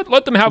on,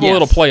 let them have a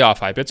little playoff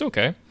hype. It's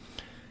okay.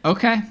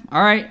 Okay.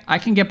 All right. I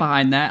can get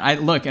behind that.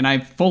 I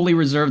fully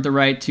reserve the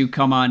right to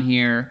come on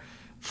here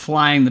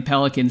flying the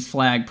Pelicans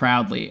flag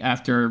proudly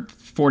after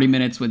 40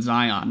 minutes with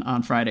Zion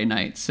on Friday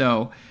night.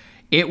 So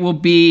it will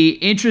be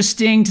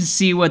interesting to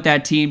see what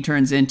that team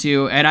turns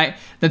into. And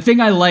the thing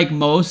I like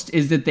most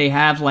is that they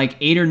have like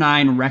 8 or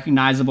 9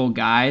 recognizable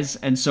guys.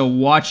 And so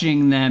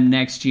watching them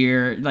next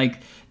year,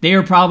 like, they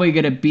are probably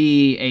going to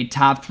be a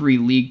top 3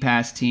 league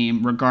pass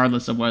team,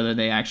 regardless of whether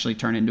they actually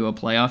turn into a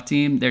playoff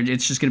team.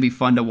 It's just going to be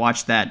fun to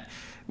watch that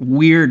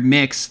weird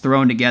mix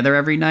thrown together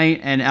every night.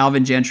 And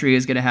Alvin Gentry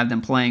is going to have them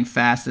playing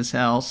fast as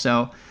hell.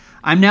 So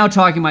I'm now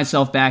talking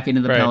myself back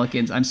into the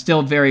Pelicans. I'm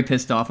still very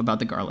pissed off about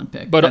the Garland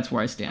pick. But that's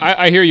where I stand.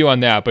 I hear you on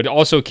that, but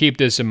also keep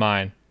this in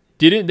mind.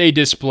 Didn't they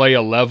display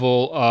a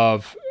level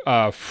of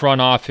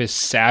front office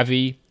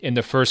savvy in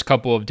the first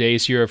couple of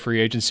days here of free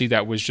agency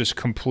that was just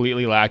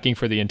completely lacking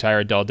for the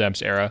entire Dell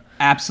Demps era?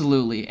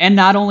 Absolutely. And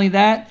not only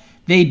that,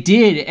 they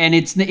did, and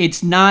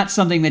it's not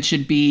something that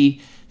should be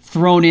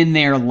thrown in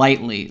there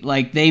lightly.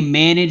 Like, they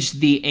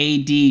managed the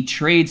AD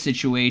trade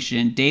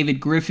situation. David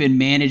Griffin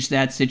managed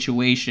that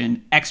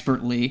situation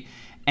expertly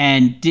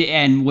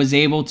and was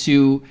able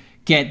to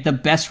get the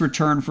best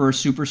return for a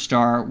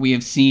superstar we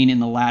have seen in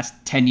the last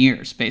 10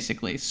 years,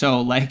 basically. So,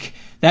 like,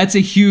 that's a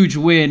huge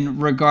win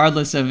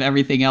regardless of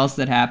everything else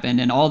that happened.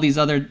 And all these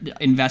other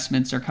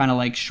investments are kind of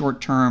like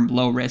short-term,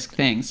 low-risk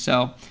things.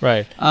 So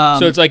right.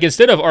 So it's like,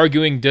 instead of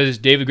arguing, does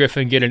David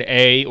Griffin get an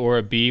A or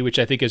a B, which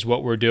I think is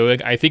what we're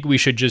doing, I think we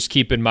should just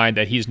keep in mind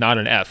that he's not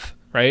an F,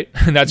 right?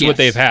 And that's what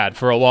they've had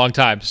for a long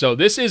time. So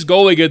this is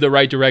going in the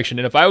right direction.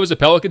 And if I was a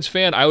Pelicans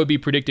fan, I would be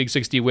predicting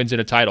 60 wins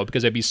and a title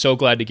because I'd be so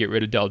glad to get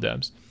rid of Dell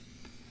Demps.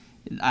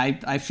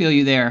 I feel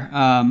you there.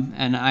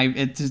 And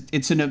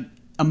it's an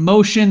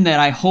emotion that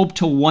I hope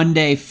to one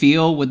day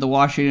feel with the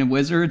Washington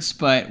Wizards,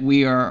 but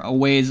we are a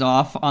ways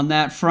off on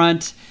that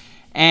front.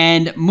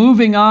 And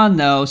moving on,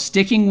 though,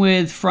 sticking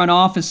with front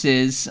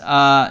offices,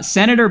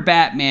 Senator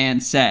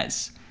Batman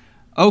says,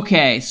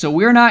 okay, so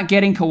we're not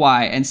getting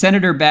Kawhi. And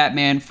Senator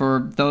Batman,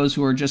 for those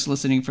who are just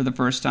listening for the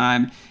first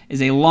time,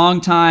 is a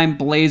longtime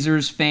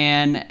Blazers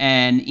fan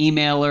and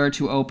emailer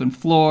to Open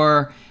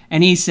Floor.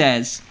 And he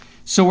says,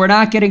 so we're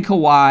not getting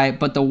Kawhi,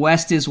 but the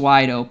West is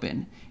wide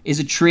open. Is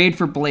a trade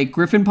for Blake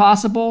Griffin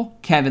possible?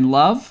 Kevin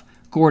Love?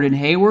 Gordon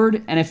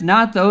Hayward? And if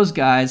not those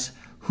guys,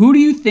 who do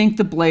you think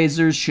the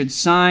Blazers should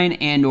sign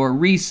and or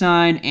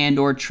re-sign and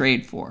or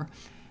trade for?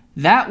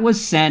 That was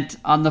sent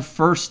on the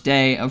first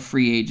day of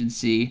free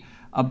agency,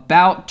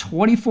 about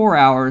 24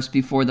 hours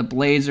before the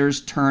Blazers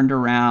turned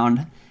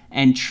around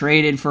and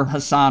traded for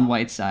Hassan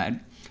Whiteside.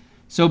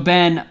 So,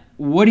 Ben,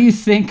 what do you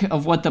think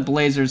of what the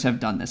Blazers have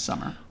done this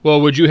summer? Well,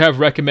 would you have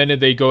recommended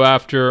they go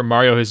after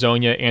Mario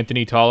Hezonja,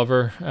 Anthony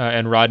Tolliver,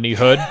 and Rodney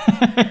Hood?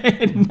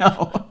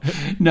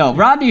 No.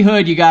 Rodney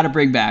Hood, you got to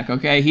bring back,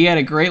 okay? He had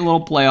a great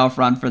little playoff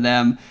run for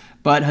them.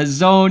 But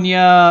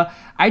Hezonja,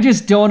 I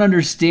just don't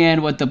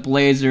understand what the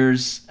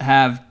Blazers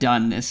have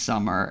done this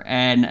summer.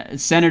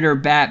 And Senator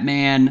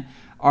Batman,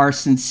 our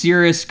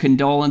sincerest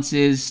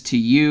condolences to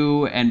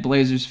you and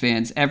Blazers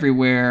fans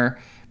everywhere.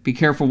 Be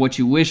careful what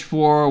you wish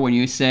for when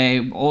you say,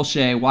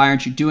 Olshey, why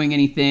aren't you doing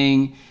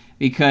anything?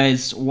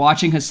 Because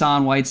watching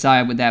Hassan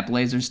Whiteside with that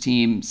Blazers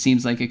team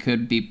seems like it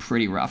could be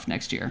pretty rough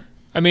next year.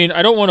 I mean,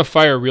 I don't want to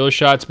fire real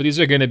shots, but these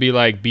are going to be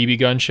like BB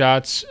gun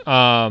shots.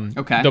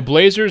 Okay. The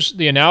Blazers,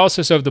 the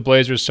analysis of the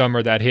Blazers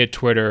summer that hit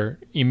Twitter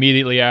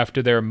immediately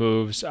after their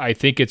moves, I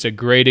think it's a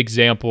great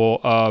example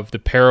of the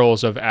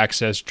perils of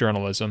access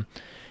journalism.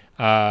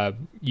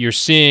 You're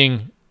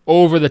seeing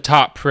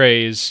over-the-top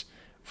praise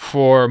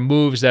for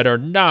moves that are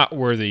not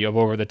worthy of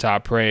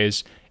over-the-top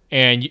praise.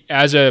 And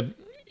as a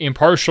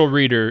impartial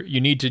reader,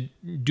 you need to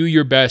do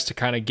your best to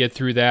kind of get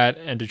through that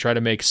and to try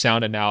to make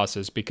sound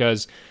analysis,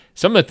 because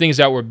some of the things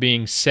that were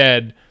being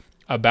said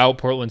about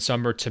Portland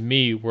summer to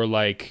me were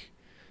like,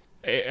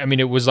 I mean,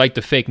 it was like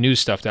the fake news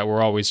stuff that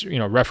we're always,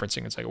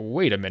 referencing. It's like,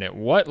 wait a minute,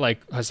 what? Like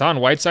Hassan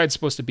Whiteside's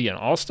supposed to be an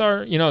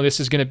all-star? This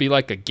is going to be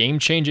like a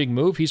game-changing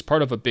move. He's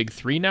part of a big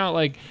three now.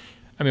 Like,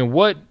 I mean,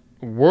 what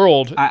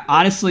world?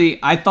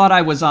 I thought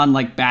I was on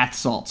like bath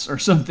salts or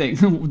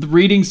something,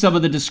 reading some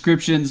of the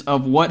descriptions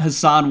of what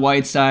Hassan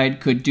Whiteside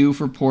could do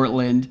for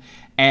Portland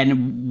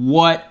and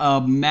what a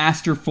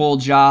masterful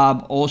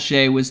job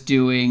Olshey was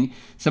doing.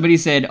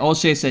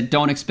 Olshey said,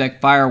 don't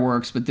expect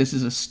fireworks, but this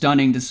is a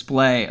stunning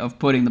display of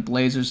putting the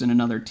Blazers in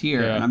another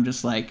tier. Yeah. And I'm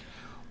just like,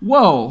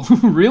 whoa,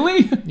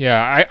 really?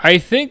 Yeah, I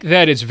think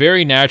that it's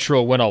very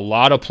natural when a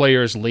lot of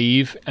players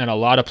leave and a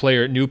lot of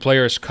new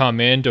players come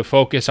in to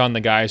focus on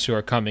the guys who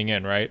are coming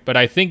in, right? But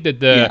I think that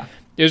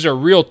there's a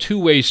real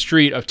two-way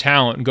street of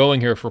talent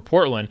going here for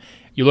Portland.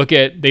 You look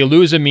at, they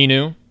lose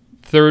Aminu,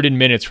 third in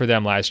minutes for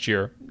them last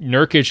year.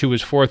 Nurkic, who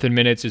was fourth in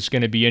minutes, is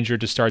going to be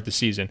injured to start the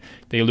season.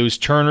 They lose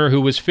Turner,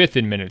 who was fifth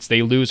in minutes.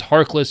 They lose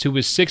Harkless, who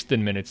was sixth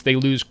in minutes. They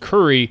lose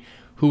Curry,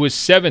 who was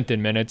seventh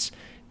in minutes.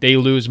 They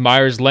lose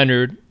Myers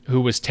Leonard, who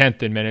was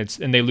 10th in minutes,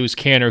 and they lose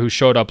Canner, who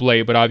showed up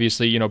late, but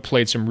obviously,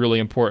 played some really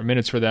important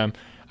minutes for them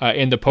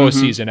in the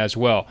postseason as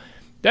well.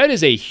 That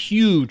is a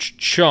huge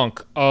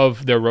chunk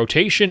of the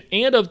rotation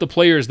and of the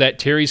players that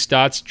Terry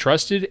Stotts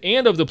trusted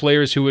and of the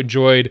players who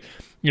enjoyed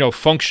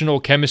functional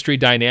chemistry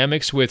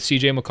dynamics with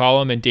CJ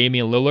McCollum and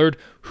Damian Lillard,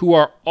 who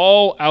are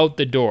all out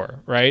the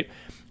door, right?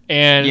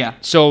 And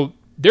so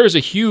there's a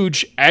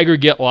huge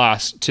aggregate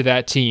loss to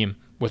that team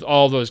with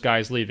all those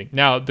guys leaving.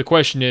 Now, the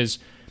question is,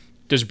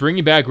 does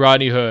bringing back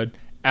Rodney Hood,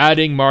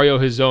 adding Mario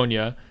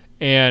Hezonja,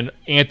 and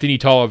Anthony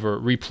Tolliver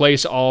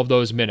replace all of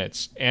those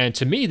minutes? And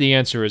to me, the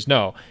answer is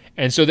no.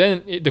 And so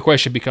then the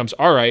question becomes,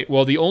 all right,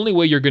 well, the only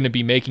way you're going to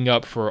be making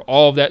up for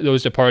all of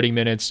those departing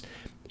minutes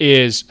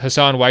is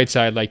Hassan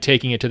Whiteside, like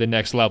taking it to the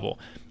next level.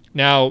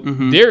 Now,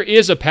 there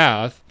is a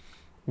path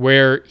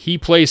where he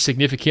plays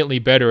significantly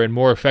better and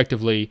more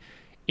effectively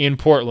in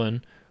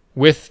Portland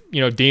with,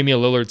 Damian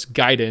Lillard's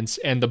guidance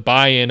and the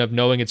buy-in of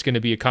knowing it's going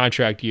to be a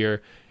contract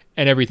year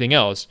and everything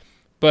else.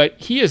 But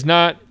he is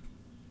not,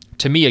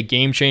 to me, a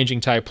game-changing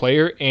type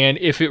player. And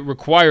if it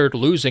required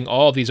losing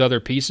all of these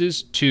other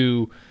pieces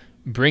to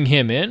bring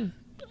him in,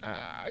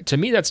 to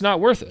me, that's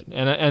not worth it.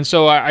 And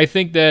so I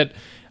think that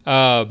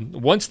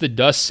once the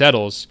dust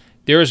settles,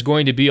 there is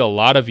going to be a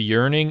lot of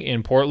yearning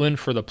in Portland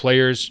for the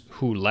players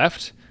who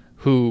left,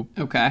 who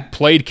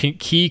played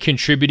key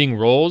contributing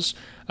roles,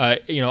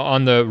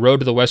 on the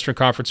road to the Western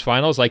Conference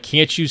Finals. Like,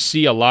 can't you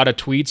see a lot of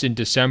tweets in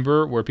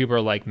December where people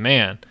are like,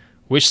 man,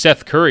 wish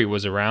Seth Curry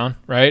was around,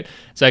 right?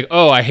 It's like,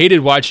 oh, I hated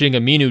watching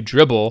Aminu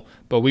dribble,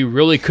 but we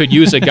really could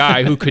use a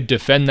guy who could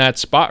defend that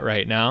spot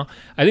right now.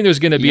 I think there's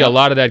going to be a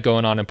lot of that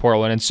going on in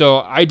Portland. And so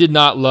I did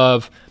not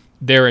love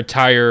their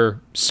entire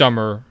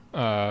summer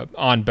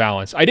on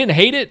balance. I didn't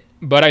hate it,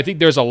 but I think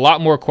there's a lot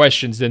more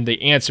questions than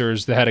the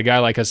answers that a guy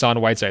like Hassan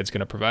Whiteside is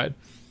going to provide.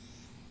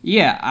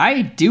 Yeah,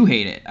 I do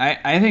hate it.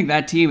 I think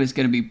that team is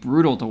going to be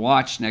brutal to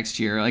watch next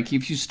year. Like,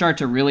 if you start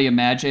to really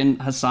imagine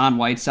Hassan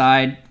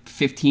Whiteside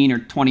 15 or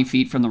 20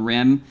 feet from the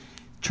rim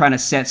trying to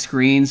set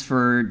screens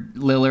for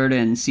Lillard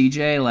and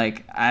CJ,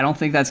 like, I don't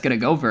think that's going to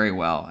go very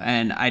well.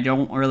 And I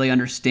don't really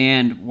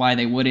understand why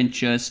they wouldn't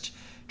just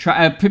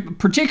try,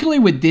 particularly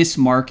with this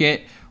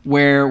market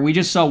where we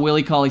just saw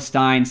Willie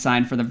Cauley-Stein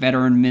sign for the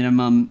veteran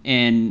minimum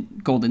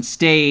in Golden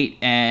State.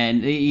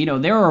 And,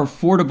 there are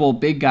affordable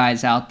big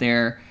guys out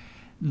there.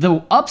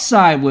 The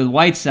upside with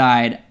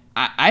Whiteside,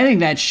 I think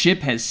that ship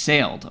has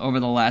sailed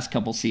over the last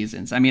couple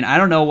seasons. I mean, I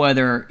don't know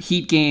whether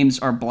Heat games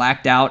are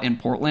blacked out in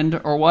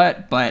Portland or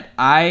what, but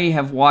I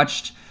have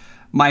watched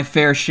my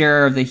fair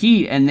share of the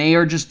Heat, and they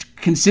are just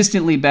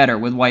consistently better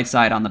with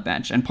Whiteside on the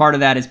bench. And part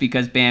of that is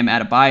because Bam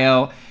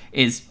Adebayo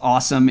is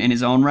awesome in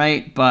his own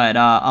right, but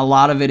a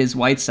lot of it is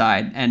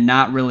Whiteside and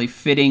not really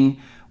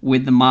fitting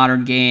with the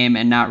modern game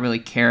and not really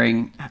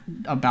caring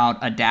about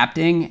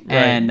adapting. Right.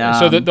 And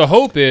so the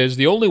hope is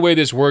the only way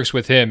this works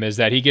with him is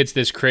that he gets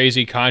this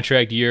crazy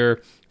contract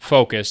year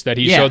focus that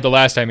he showed the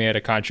last time he had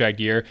a contract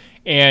year,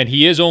 and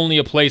he is only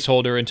a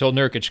placeholder until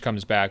Nurkic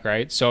comes back,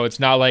 right? So it's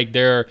not like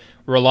they're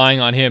relying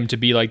on him to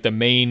be like the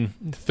main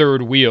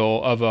third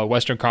wheel of a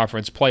Western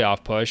Conference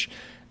playoff push.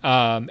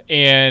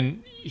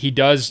 And he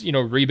does,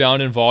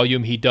 rebound in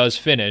volume. He does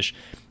finish,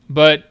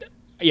 but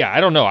yeah,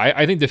 I don't know.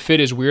 I think the fit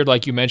is weird,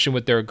 like you mentioned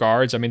with their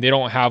guards. I mean, they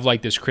don't have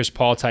like this Chris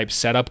Paul type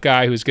setup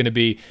guy who's going to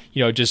be,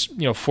 just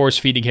force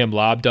feeding him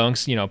lob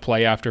dunks,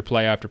 play after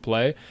play after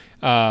play.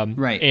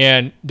 Right.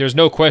 And there's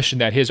no question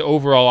that his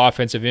overall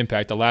offensive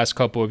impact the last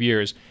couple of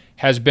years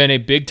has been a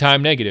big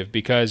time negative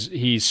because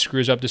he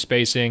screws up the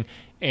spacing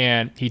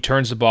and he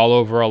turns the ball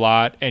over a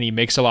lot and he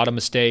makes a lot of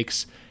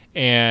mistakes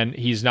and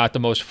he's not the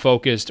most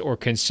focused or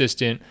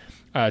consistent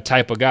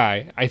type of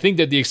guy. I think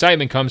that the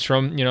excitement comes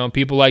from,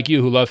 people like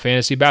you who love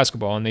fantasy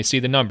basketball and they see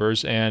the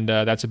numbers and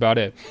that's about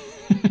it.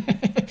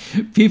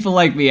 People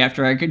like me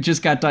after I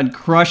just got done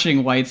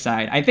crushing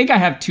Whiteside. I think I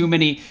have too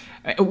many.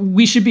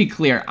 We should be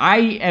clear. I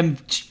am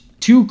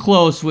too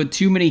close with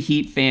too many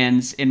Heat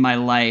fans in my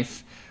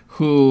life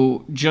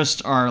who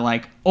just are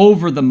like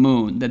over the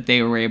moon that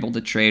they were able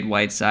to trade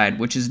Whiteside,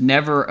 which is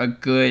never a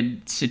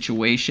good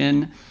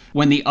situation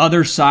when the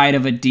other side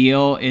of a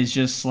deal is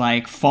just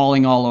like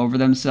falling all over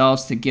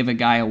themselves to give a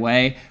guy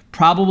away.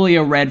 Probably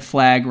a red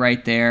flag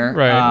right there.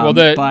 Right. Well,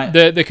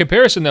 the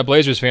comparison that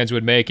Blazers fans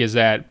would make is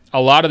that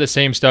a lot of the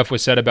same stuff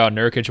was said about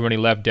Nurkic when he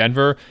left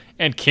Denver,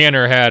 and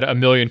Kanter had a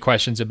million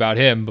questions about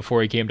him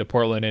before he came to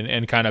Portland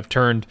and kind of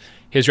turned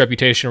his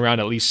reputation around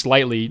at least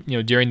slightly,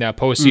 during that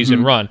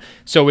postseason run.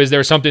 So is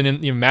there something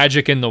in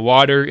magic in the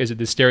water? Is it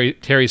the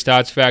Terry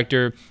Stotts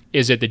factor?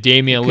 Is it the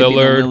Damian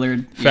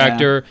Lillard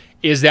factor?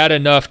 Yeah. Is that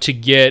enough to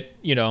get,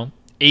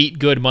 8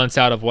 good months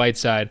out of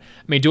Whiteside?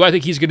 I mean, do I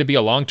think he's going to be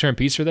a long-term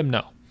piece for them?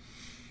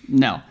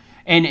 No.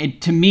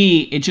 And to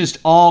me, it just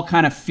all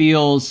kind of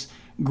feels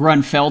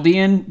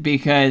Grunfeldian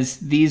because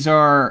these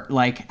are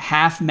like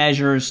half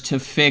measures to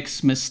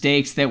fix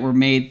mistakes that were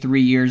made 3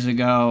 years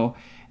ago.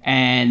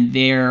 And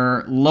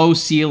they're low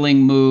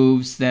ceiling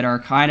moves that are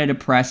kind of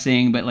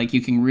depressing, but like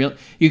you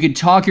can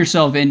talk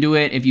yourself into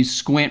it if you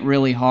squint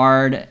really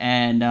hard.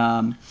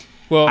 And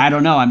well, I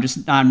don't know.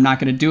 I'm not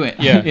going to do it.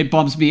 Yeah. It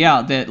bumps me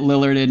out that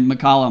Lillard and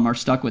McCollum are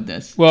stuck with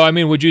this. Well, I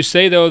mean, would you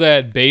say though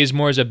that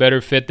Bazemore is a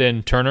better fit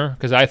than Turner?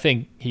 Because I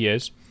think he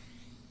is.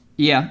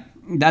 Yeah,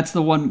 that's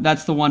the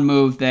one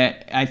move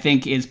that I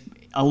think is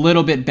a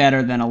little bit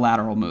better than a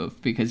lateral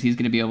move because he's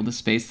going to be able to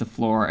space the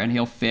floor and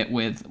he'll fit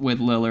with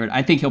Lillard.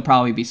 I think he'll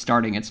probably be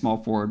starting at small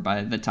forward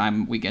by the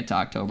time we get to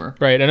October.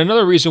 Right, and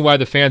another reason why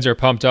the fans are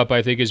pumped up,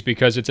 I think, is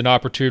because it's an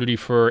opportunity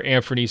for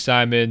Anthony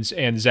Simons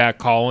and Zach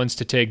Collins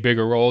to take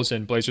bigger roles,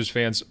 and Blazers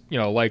fans,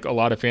 like a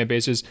lot of fan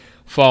bases,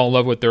 fall in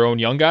love with their own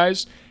young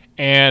guys.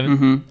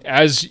 And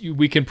as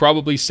we can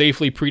probably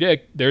safely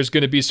predict, there's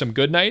going to be some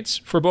good nights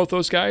for both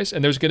those guys,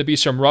 and there's going to be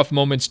some rough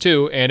moments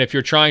too. And if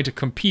you're trying to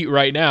compete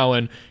right now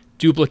and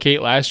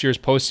duplicate last year's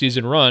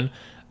postseason run,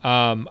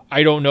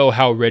 I don't know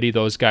how ready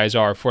those guys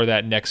are for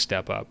that next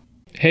step up.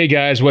 Hey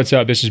guys, what's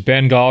up? This is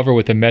Ben Golliver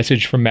with a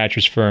message from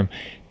Mattress Firm.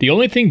 The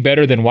only thing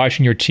better than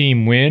watching your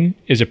team win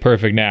is a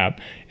perfect nap.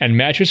 And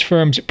Mattress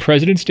Firm's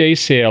President's Day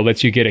sale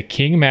lets you get a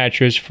king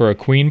mattress for a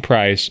queen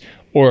price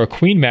or a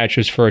queen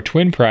mattress for a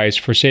twin price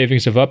for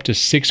savings of up to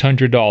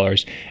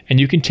 $600. And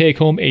you can take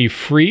home a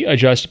free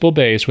adjustable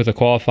base with a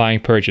qualifying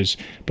purchase.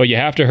 But you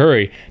have to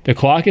hurry. The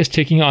clock is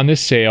ticking on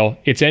this sale.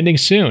 It's ending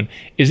soon.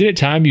 Isn't it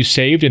time you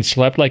saved and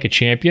slept like a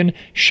champion?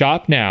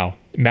 Shop now.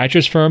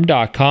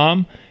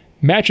 MattressFirm.com.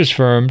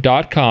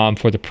 MattressFirm.com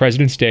for the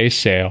President's Day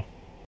sale.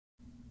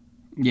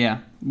 Yeah.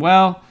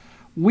 Well,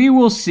 we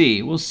will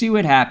see. We'll see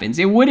what happens.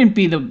 It wouldn't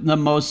be the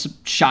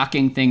most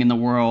shocking thing in the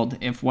world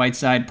if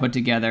Whiteside put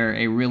together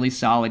a really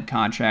solid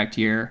contract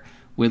here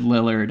with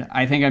Lillard.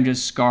 I think I'm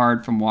just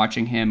scarred from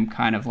watching him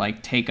kind of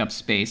like take up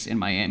space in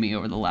Miami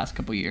over the last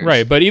couple years.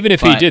 Right, but even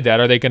if he did that,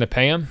 are they going to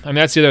pay him? I mean,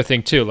 that's the other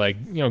thing too. Like,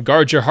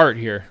 guard your heart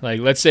here.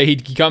 Like, let's say he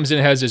comes in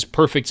and has his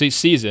perfect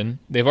season.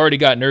 They've already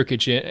got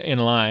Nurkic in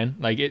line.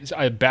 Like, it's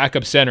a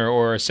backup center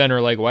or a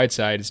center like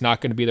Whiteside. It's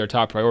not going to be their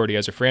top priority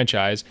as a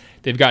franchise.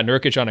 They've got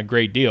Nurkic on a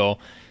great deal.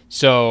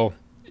 So,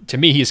 to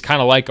me, he's kind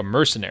of like a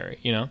mercenary,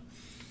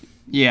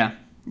 Yeah.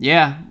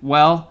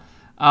 Well,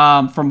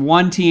 from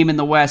one team in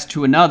the West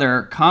to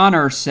another,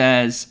 Connor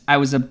says, I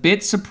was a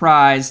bit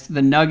surprised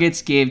the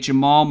Nuggets gave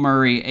Jamal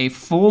Murray a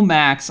full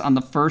max on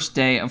the first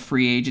day of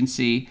free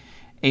agency,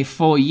 a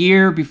full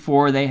year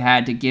before they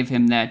had to give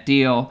him that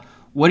deal.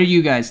 What do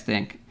you guys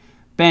think?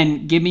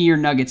 Ben, give me your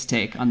Nuggets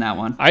take on that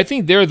one. I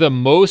think they're the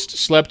most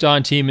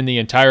slept-on team in the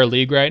entire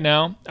league right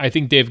now. I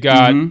think they've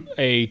got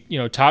a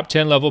top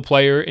 10 level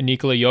player in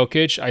Nikola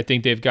Jokic. I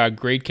think they've got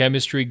great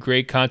chemistry,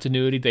 great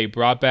continuity. They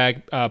brought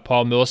back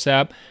Paul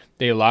Millsap.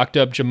 They locked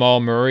up Jamal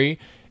Murray,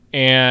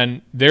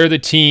 and they're the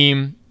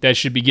team that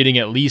should be getting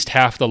at least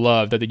half the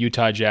love that the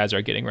Utah Jazz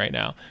are getting right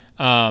now.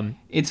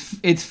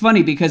 It's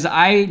funny because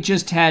I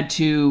just had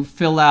to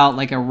fill out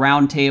like a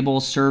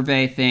roundtable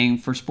survey thing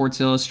for Sports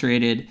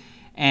Illustrated,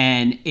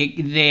 and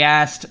they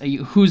asked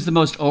who's the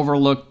most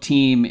overlooked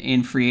team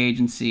in free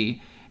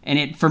agency,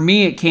 and for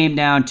me it came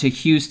down to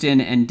Houston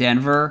and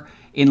Denver,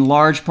 in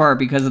large part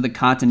because of the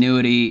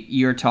continuity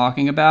you're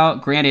talking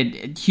about.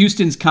 Granted,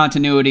 Houston's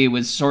continuity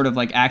was sort of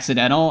like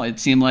accidental. It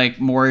seemed like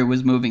Morey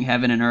was moving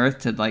heaven and earth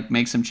to like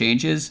make some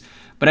changes.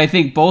 But I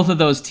think both of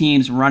those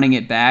teams running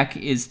it back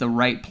is the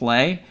right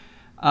play.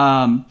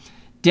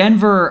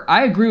 Denver,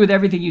 I agree with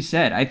everything you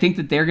said. I think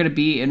that they're going to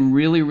be in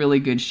really, really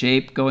good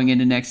shape going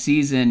into next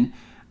season.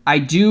 I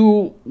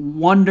do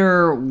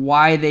wonder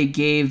why they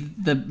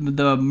gave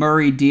the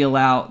Murray deal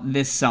out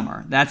this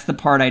summer. That's the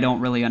part I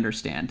don't really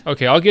understand.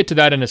 Okay, I'll get to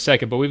that in a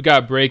second, but we've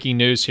got breaking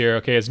news here.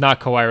 Okay, it's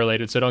not Kawhi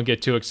related, so don't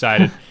get too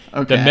excited.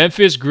 Okay. The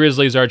Memphis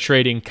Grizzlies are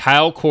trading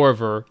Kyle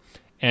Korver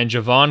and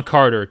Javon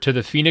Carter to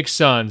the Phoenix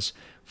Suns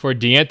for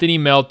DeAnthony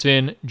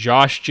Melton,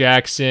 Josh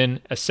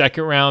Jackson, a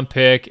second-round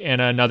pick,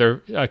 and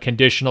another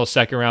conditional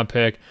second-round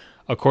pick,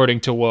 according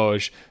to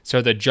Woj.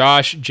 So the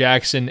Josh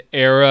Jackson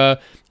era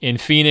in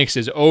Phoenix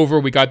is over.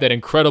 We got that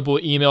incredible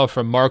email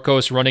from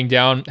Marcos running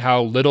down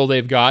how little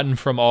they've gotten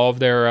from all of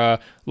their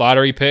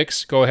lottery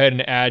picks. Go ahead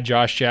and add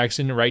Josh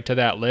Jackson right to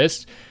that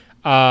list.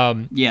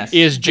 Yes.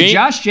 The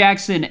Josh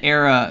Jackson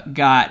era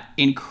got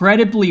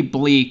incredibly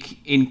bleak,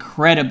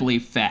 incredibly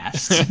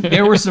fast.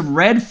 There were some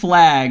red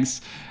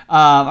flags. Or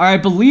I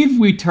believe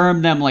we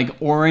termed them like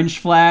orange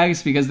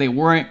flags because they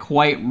weren't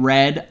quite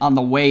red on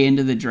the way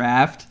into the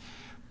draft.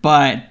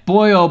 But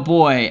boy, oh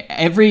boy,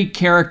 every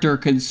character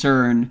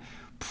concern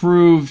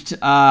proved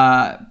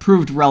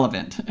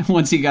relevant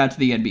once he got to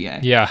the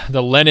NBA. Yeah,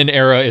 the Lennon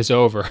era is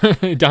over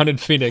down in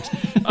Phoenix.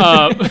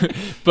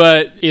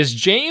 But is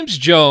James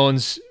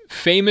Jones,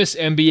 famous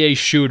NBA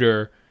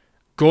shooter,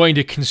 going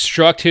to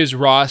construct his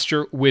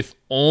roster with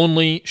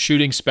only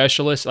shooting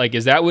specialists? Like,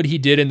 is that what he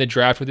did in the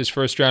draft with his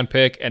first round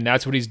pick, and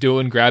that's what he's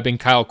doing, grabbing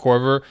Kyle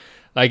Korver?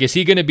 Like, is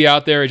he going to be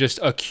out there just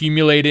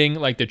accumulating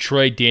like the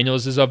Troy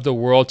Danielses of the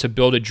world to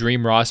build a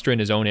dream roster in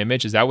his own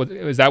image? Is that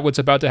what's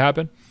about to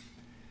happen?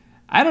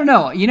 I don't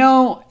know. You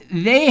know,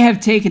 they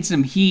have taken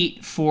some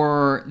heat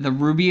for the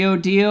Rubio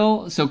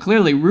deal, so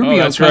clearly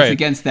Rubio cuts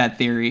against that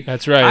theory.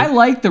 That's right. I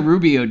like the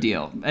Rubio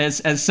deal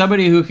as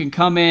somebody who can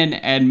come in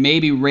and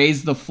maybe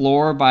raise the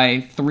floor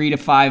by 3 to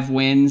 5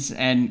 wins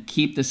and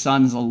keep the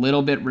Suns a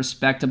little bit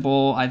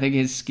respectable. I think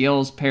his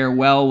skills pair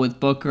well with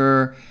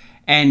Booker.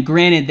 And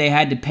granted, they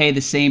had to pay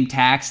the same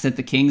tax that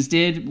the Kings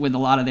did with a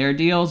lot of their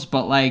deals,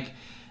 but like,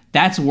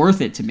 that's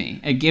worth it to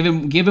me. And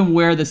given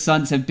where the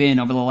Suns have been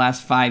over the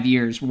last 5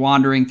 years,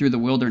 wandering through the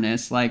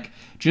wilderness, like,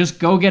 just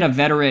go get a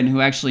veteran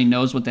who actually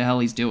knows what the hell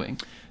he's doing.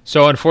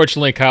 So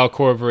unfortunately, Kyle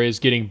Korver is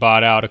getting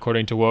bought out,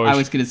 according to Woj. I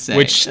was going to say,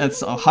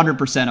 that's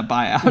 100% a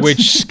buyout.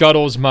 Which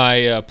scuttles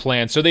my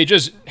plan. So they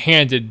just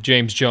handed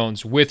James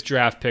Jones with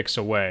draft picks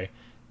away.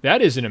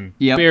 That is an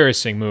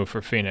embarrassing move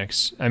for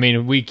Phoenix. I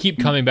mean, we keep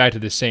coming back to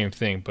the same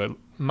thing, but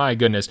my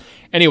goodness.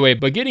 Anyway,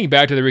 but getting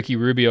back to the Ricky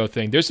Rubio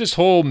thing, there's this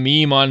whole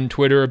meme on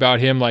Twitter about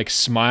him like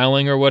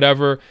smiling or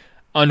whatever.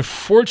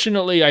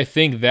 Unfortunately, I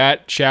think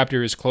that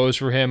chapter is closed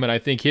for him, and I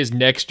think his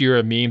next year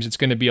of memes, it's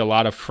going to be a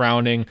lot of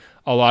frowning,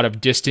 a lot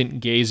of distant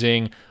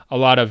gazing, a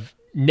lot of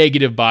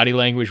negative body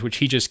language, which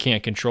he just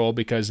can't control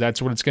because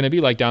that's what it's going to be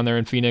like down there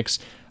in Phoenix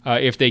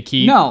if they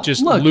keep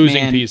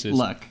losing pieces.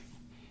 Look.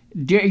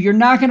 You're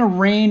not going to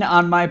rain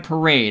on my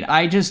parade.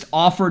 I just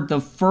offered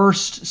the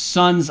first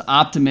Suns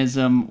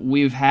optimism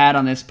we've had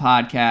on this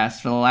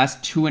podcast for the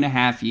last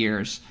 2.5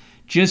 years.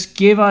 Just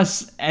give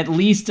us at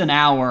least an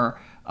hour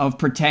of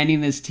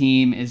pretending this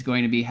team is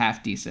going to be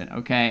half decent,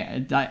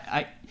 okay?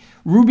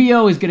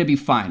 Rubio is going to be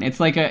fine. It's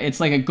like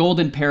a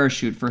golden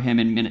parachute for him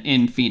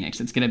in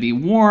Phoenix. It's going to be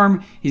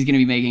warm. He's going to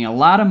be making a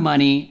lot of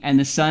money, and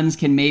the Suns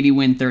can maybe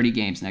win 30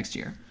 games next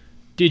year.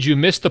 Did you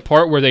miss the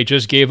part where they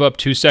just gave up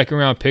 2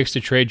 second-round picks to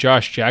trade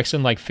Josh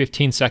Jackson like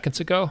 15 seconds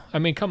ago? I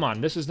mean, come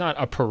on. This is not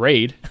a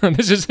parade.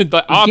 This is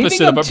the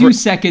opposite of a parade. 2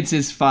 seconds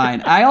is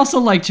fine. I also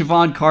like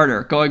Javon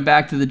Carter going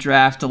back to the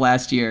draft to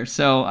last year,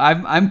 so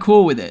I'm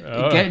cool with it.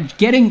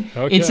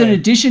 It's an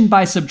addition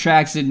by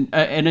subtraction,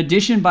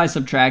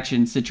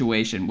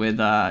 situation with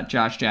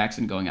Josh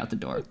Jackson going out the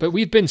door. But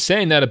we've been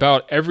saying that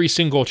about every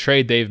single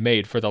trade they've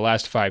made for the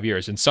last 5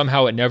 years, and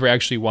somehow it never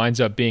actually winds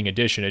up being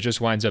addition. It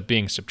just winds up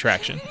being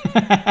subtraction.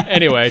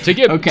 Anyway, to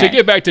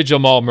get back to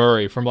Jamal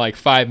Murray from like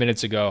 5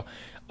 minutes ago.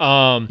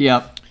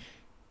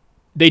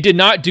 They did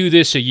not do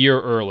this a year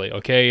early,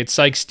 okay? It's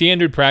like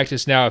standard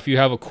practice now if you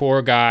have a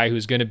core guy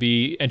who's going to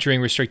be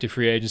entering restricted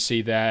free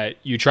agency that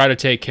you try to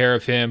take care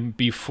of him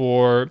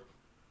before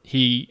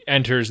he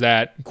enters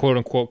that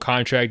quote-unquote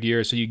contract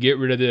year. So you get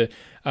rid of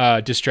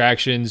the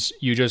distractions,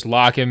 you just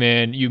lock him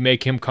in, you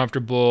make him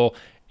comfortable,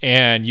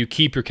 and you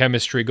keep your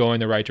chemistry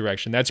going the right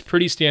direction. That's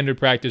pretty standard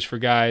practice for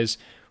guys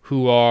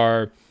who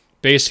are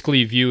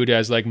basically viewed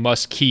as like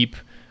must-keep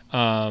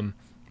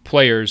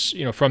players,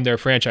 from their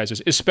franchises,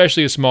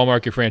 especially a small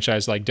market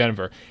franchise like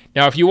Denver.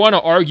 Now, if you want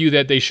to argue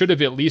that they should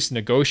have at least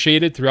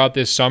negotiated throughout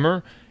this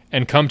summer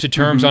and come to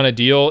terms on a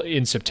deal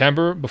in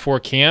September before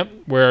camp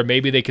where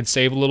maybe they can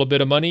save a little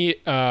bit of money,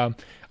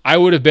 I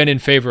would have been in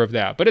favor of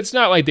that. But it's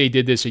not like they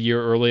did this a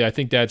year early. I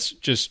think that's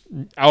just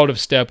out of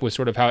step with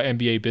sort of how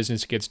NBA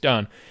business gets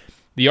done.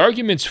 The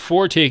arguments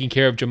for taking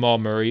care of Jamal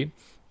Murray,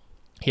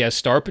 he has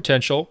star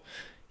potential.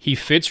 He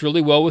fits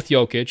really well with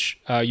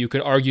Jokic. You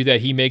could argue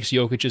that he makes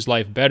Jokic's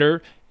life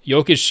better.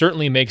 Jokic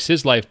certainly makes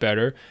his life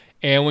better.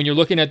 And when you're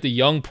looking at the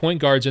young point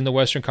guards in the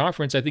Western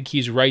Conference, I think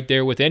he's right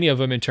there with any of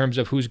them in terms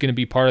of who's going to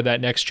be part of that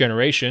next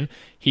generation.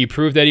 He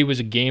proved that he was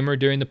a gamer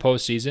during the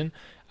postseason.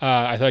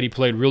 I thought he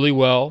played really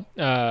well,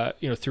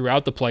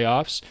 throughout the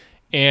playoffs.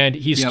 And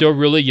he's still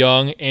really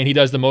young, and he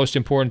does the most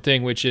important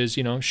thing, which is,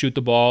 shoot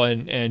the ball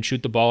and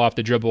shoot the ball off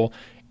the dribble.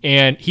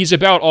 And he's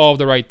about all of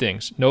the right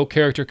things. No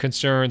character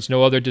concerns,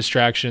 no other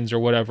distractions or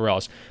whatever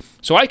else.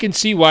 So I can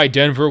see why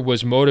Denver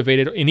was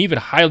motivated and even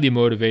highly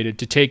motivated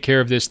to take care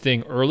of this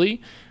thing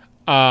early.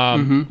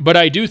 But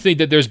I do think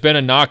that there's been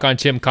a knock on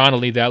Tim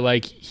Connolly that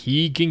like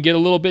he can get a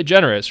little bit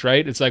generous,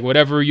 right? It's like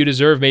whatever you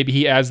deserve, maybe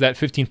he adds that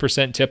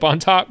 15% tip on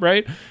top,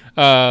 right?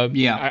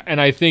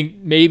 And I think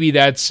maybe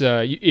that's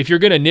if you're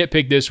going to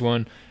nitpick this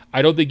one,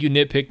 I don't think you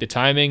nitpick the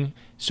timing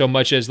so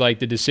much as like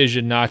the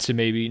decision not to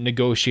maybe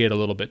negotiate a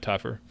little bit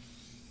tougher.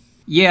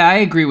 Yeah, I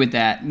agree with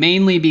that,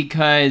 mainly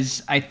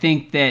because I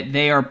think that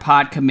they are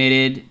pot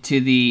committed to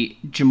the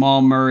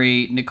Jamal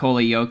Murray,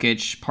 Nikola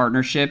Jokic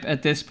partnership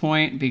at this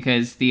point,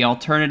 because the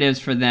alternatives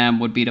for them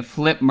would be to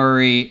flip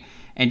Murray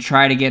and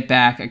try to get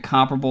back a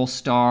comparable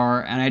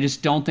star, and I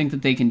just don't think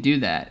that they can do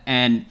that.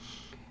 And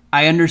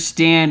I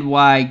understand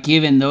why,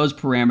 given those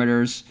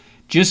parameters,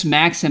 just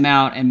max him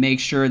out and make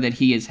sure that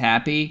he is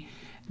happy.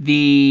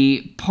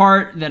 The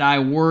part that I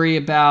worry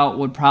about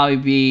would probably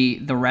be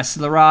the rest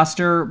of the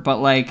roster, but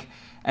like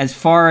as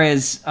far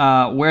as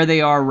where they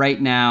are right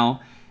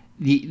now,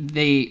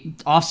 the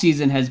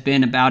offseason has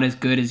been about as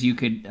good as you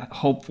could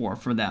hope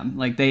for them.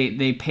 Like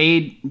they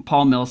paid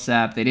Paul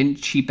Millsap, they didn't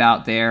cheap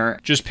out there.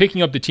 Just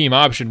picking up the team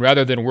option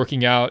rather than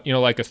working out,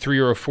 like a 3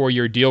 or a 4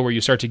 year deal where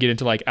you start to get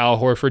into like Al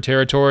Horford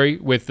territory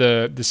with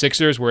the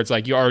Sixers, where it's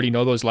like you already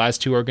know those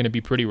last two are going to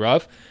be pretty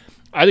rough.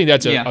 I think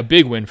that's a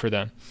big win for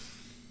them.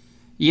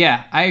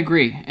 Yeah, I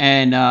agree.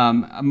 And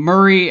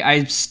Murray,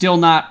 I'm still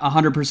not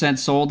 100%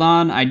 sold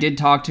on. I did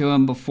talk to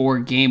him before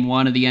Game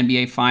 1 of the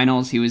NBA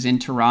Finals. He was in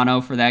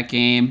Toronto for that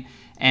game.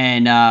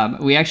 And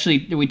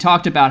we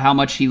talked about how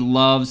much he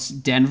loves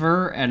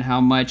Denver and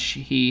how much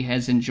he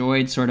has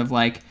enjoyed sort of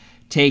like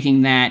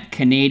taking that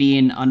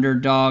Canadian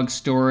underdog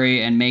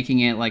story and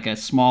making it like a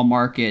small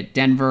market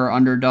Denver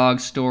underdog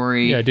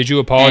story. Yeah, did you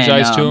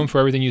apologize to him for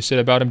everything you said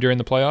about him during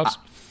the playoffs?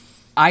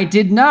 I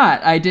did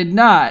not.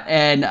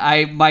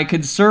 And my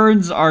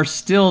concerns are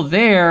still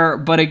there.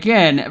 But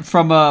again,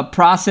 from a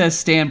process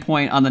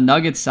standpoint on the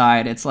Nuggets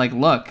side, it's like,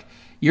 look,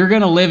 you're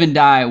going to live and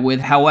die with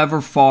however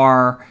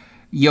far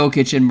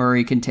Jokic and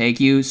Murray can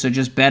take you. So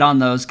just bet on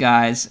those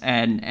guys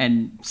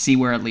and see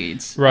where it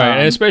leads. Right.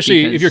 And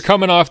especially if you're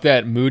coming off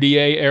that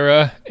Moutier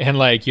era and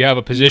like you have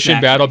a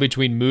position battle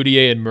between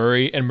Moutier and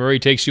Murray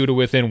takes you to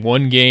within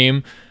one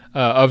game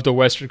of the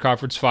Western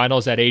Conference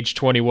Finals at age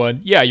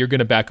 21, you're going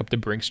to back up the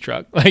Brinks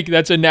truck. Like,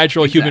 that's a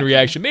natural human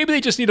reaction. Maybe they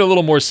just need a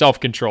little more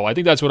self-control. I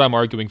think that's what I'm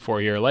arguing for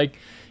here. Like,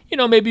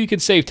 maybe you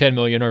could save $10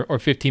 million or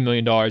 $15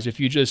 million if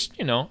you just,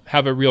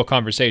 have a real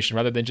conversation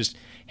rather than just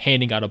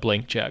handing out a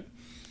blank check.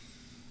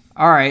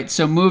 All right,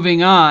 so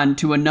moving on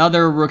to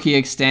another rookie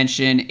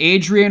extension,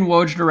 Adrian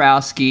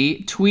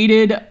Wojnarowski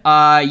tweeted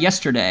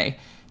yesterday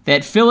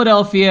that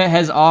Philadelphia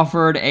has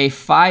offered a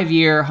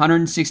 5-year,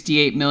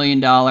 $168 million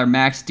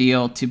max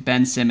deal to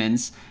Ben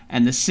Simmons,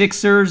 and the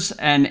Sixers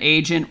and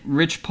agent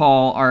Rich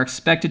Paul are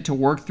expected to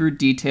work through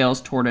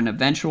details toward an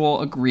eventual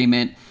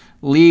agreement,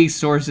 league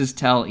sources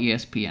tell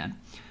ESPN.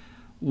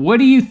 What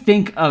do you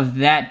think of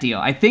that deal?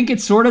 I think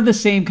it's sort of the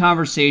same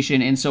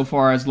conversation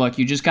insofar as, look,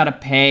 you just got to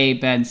pay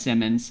Ben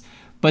Simmons,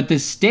 but the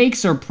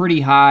stakes are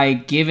pretty high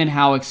given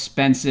how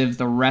expensive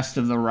the rest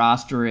of the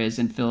roster is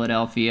in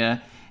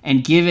Philadelphia,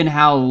 and given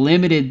how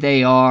limited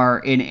they are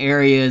in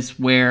areas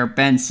where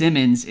Ben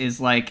Simmons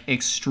is like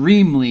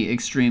extremely,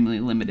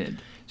 extremely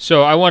limited.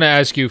 So I want to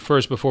ask you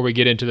first, before we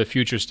get into the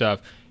future stuff,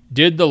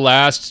 did the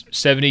last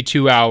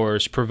 72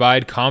 hours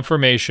provide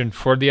confirmation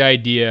for the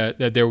idea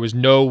that there was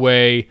no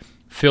way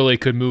Philly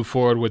could move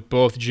forward with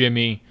both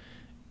Jimmy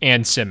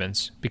and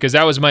Simmons? Because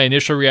that was my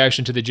initial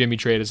reaction to the Jimmy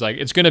trade, is like,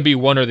 it's going to be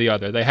one or the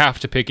other. They have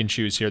to pick and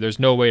choose here. There's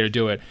no way to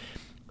do it.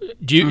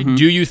 Do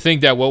you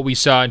think that what we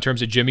saw in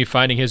terms of Jimmy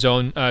finding his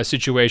own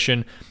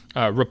situation,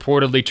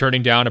 reportedly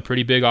turning down a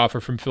pretty big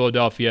offer from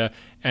Philadelphia,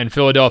 and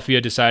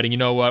Philadelphia deciding, you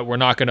know what, we're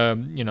not going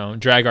to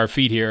drag our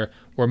feet here,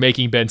 we're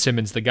making Ben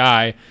Simmons the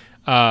guy,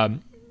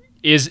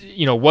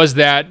 was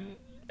that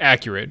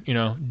accurate?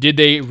 Did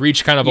they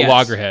reach kind of a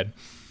loggerhead?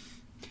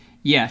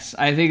 Yes,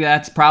 I think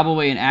that's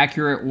probably an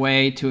accurate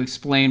way to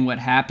explain what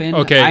happened.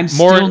 Okay, I'm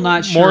still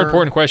not sure. More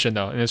important question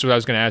though, and that's what I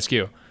was going to ask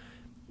you.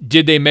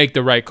 Did they make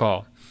the right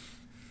call?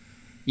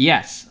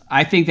 Yes,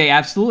 I think they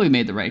absolutely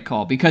made the right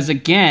call because,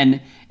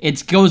 again,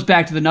 it goes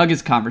back to the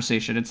Nuggets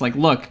conversation. It's like,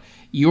 look,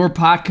 you're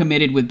pot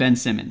committed with Ben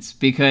Simmons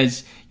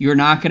because you're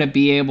not going to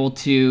be able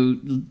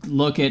to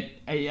look at,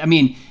 I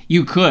mean,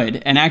 you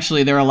could. And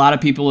actually, there are a lot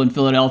of people in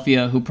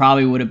Philadelphia who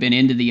probably would have been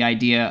into the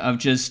idea of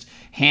just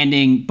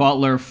handing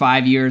Butler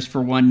 5 years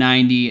for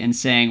 190 and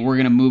saying, we're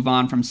going to move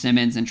on from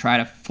Simmons and try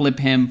to flip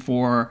him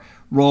for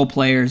role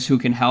players who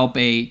can help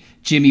a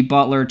Jimmy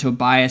Butler,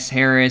 Tobias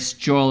Harris,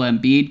 Joel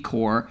Embiid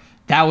core.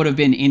 That would have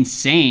been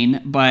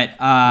insane, but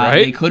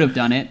right? They could have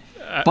done it.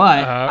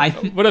 But I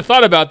would have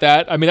thought about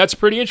that. I mean, that's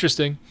pretty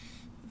interesting.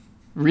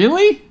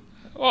 Really?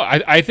 Well,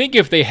 I think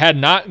if they had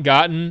not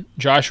gotten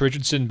Josh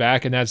Richardson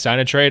back in that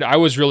sign-and trade, I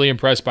was really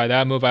impressed by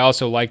that move. I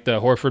also like the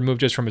Horford move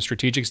just from a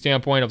strategic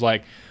standpoint of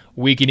like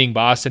weakening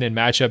Boston in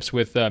matchups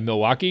with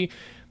Milwaukee.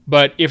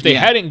 But if they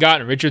hadn't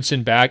gotten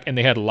Richardson back and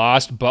they had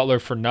lost Butler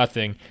for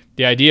nothing,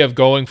 the idea of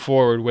going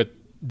forward with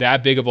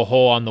that big of a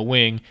hole on the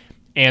wing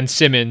and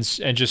Simmons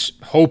and just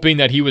hoping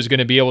that he was going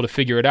to be able to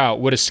figure it out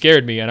would have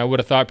scared me, and I would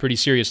have thought pretty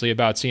seriously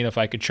about seeing if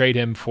I could trade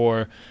him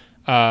for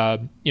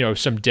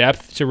some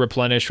depth to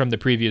replenish from the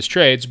previous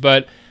trades.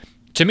 But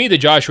to me, the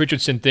Josh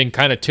Richardson thing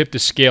kind of tipped the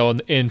scale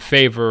in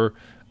favor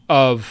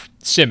of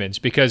Simmons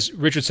because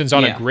Richardson's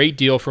on a great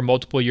deal for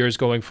multiple years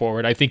going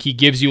forward. I think he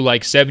gives you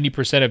like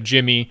 70% of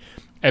Jimmy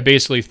at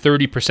basically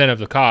 30% of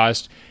the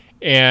cost.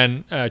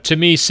 And to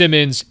me,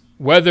 Simmons,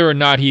 whether or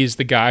not he's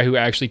the guy who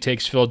actually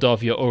takes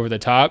Philadelphia over the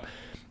top,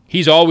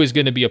 he's always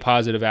going to be a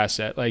positive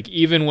asset. Like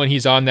even when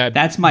he's on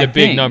that's my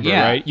big thing. number,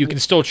 right? You can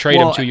still trade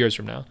him 2 years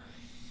from now.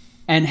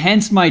 And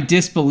hence my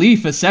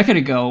disbelief a second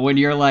ago when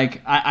you're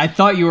like, I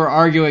thought you were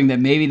arguing that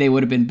maybe they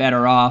would have been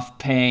better off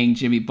paying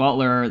Jimmy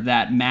Butler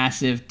that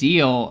massive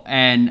deal.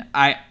 And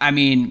I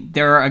mean,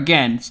 there are,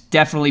 again,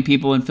 definitely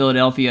people in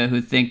Philadelphia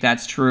who think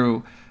that's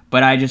true.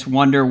 But I just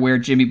wonder where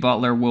Jimmy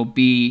Butler will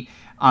be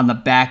on the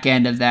back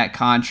end of that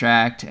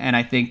contract. And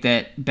I think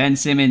that Ben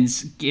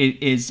Simmons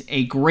is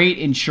a great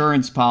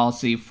insurance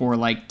policy for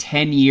like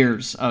 10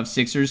 years of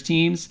Sixers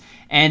teams.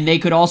 And they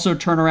could also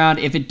turn around,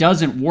 if it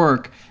doesn't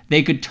work,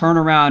 they could turn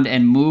around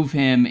and move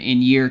him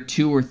in year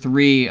 2 or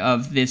 3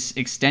 of this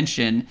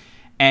extension,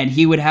 and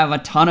he would have a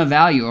ton of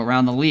value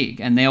around the league.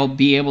 And they'll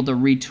be able to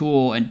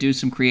retool and do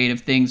some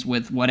creative things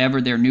with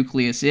whatever their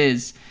nucleus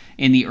is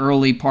in the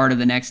early part of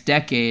the next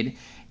decade,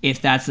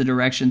 if that's the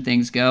direction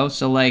things go.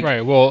 So, like,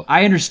 right, well,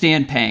 I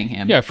understand paying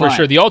him. Yeah, for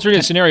sure. The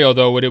alternate scenario,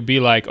 though, would it be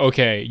like,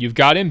 okay, you've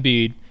got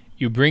Embiid,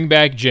 you bring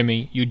back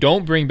Jimmy, you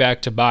don't bring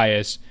back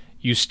Tobias,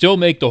 you still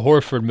make the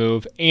Horford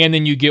move, and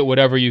then you get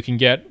whatever you can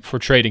get for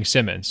trading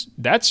Simmons.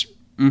 That's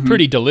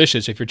pretty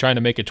delicious if you're trying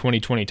to make a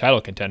 2020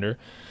 title contender.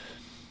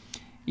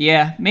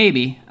 Yeah,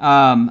 maybe.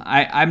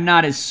 I'm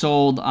not as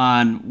sold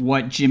on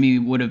what Jimmy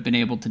would have been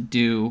able to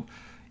do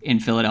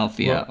in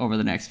Philadelphia over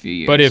the next few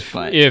years.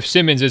 But if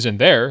Simmons isn't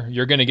there,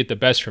 you're going to get the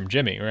best from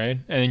Jimmy, right?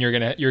 And then you're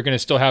going to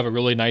still have a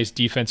really nice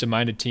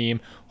defensive-minded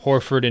team,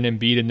 Horford and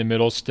Embiid in the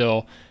middle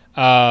still.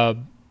 I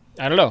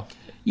don't know.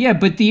 Yeah,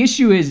 but the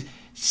issue is,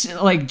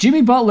 like,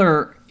 Jimmy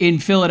Butler in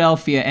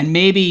Philadelphia, and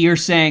maybe you're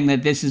saying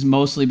that this is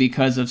mostly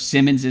because of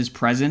Simmons'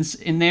 presence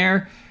in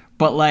there,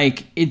 but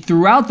like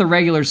throughout the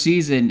regular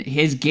season,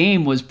 his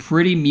game was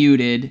pretty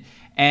muted.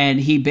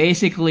 And he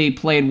basically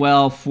played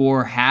well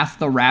for half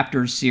the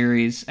Raptors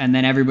series, and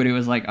then everybody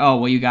was like, "Oh,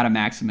 well, you got to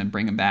max him and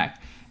bring him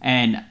back."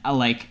 And I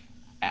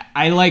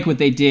like what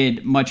they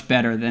did much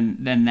better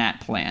than that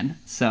plan.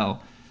 So,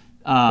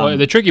 well,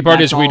 the tricky part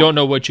is we don't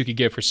know what you could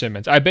get for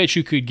Simmons. I bet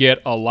you could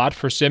get a lot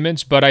for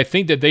Simmons, but I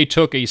think that they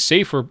took a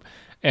safer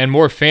and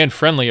more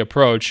fan-friendly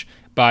approach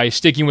by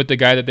sticking with the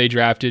guy that they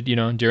drafted,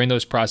 during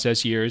those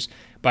process years,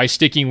 by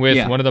sticking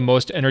with one of the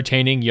most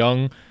entertaining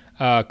young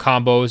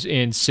combos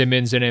in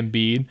Simmons and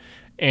Embiid,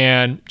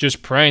 and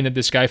just praying that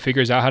this guy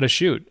figures out how to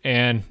shoot.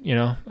 And,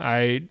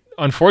 I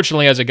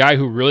unfortunately, as a guy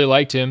who really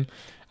liked him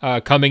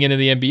coming into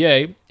the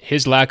NBA,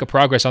 his lack of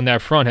progress on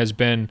that front has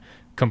been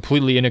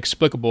completely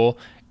inexplicable.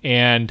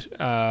 And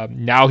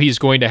now he's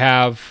going to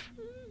have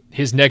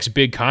his next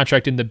big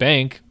contract in the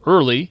bank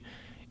early.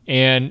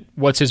 And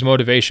what's his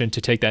motivation to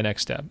take that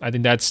next step? I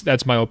think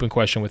that's my open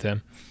question with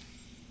him.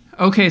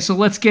 Okay, so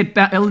let's get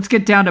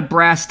down to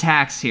brass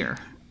tacks here.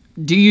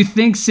 Do you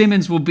think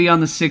Simmons will be on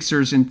the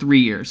Sixers in 3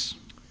 years?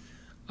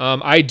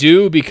 I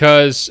do,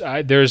 because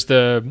there's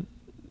the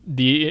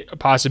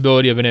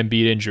possibility of an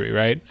Embiid injury,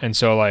 right? And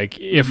so, like,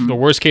 if the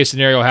worst case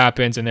scenario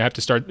happens and they have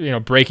to start,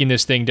 breaking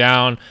this thing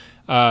down,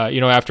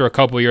 after a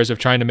couple of years of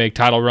trying to make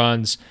title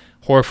runs,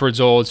 Horford's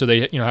old, so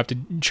they have to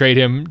trade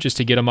him just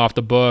to get him off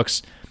the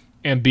books.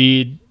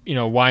 Embiid,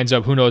 winds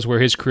up, who knows where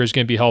his career is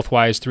going to be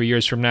health-wise 3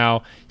 years from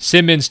now.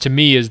 Simmons, to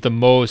me, is the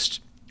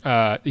most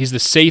he's the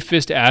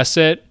safest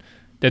asset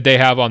that they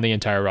have on the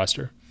entire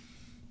roster.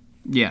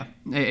 Yeah,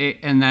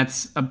 and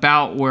that's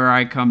about where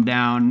I come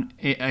down.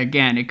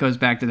 Again, it goes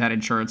back to that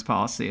insurance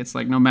policy. It's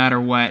like no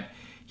matter what,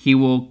 he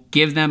will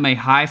give them a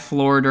high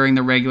floor during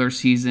the regular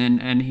season,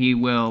 and he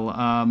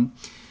will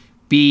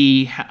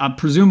be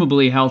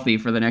presumably healthy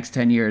for the next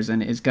 10 years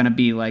and is going to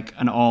be like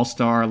an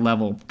all-star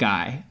level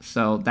guy.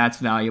 So that's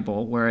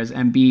valuable, whereas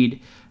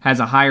Embiid has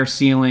a higher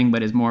ceiling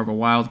but is more of a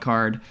wild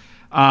card.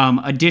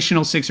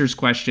 Additional Sixers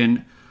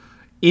question.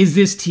 is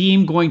this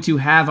team going to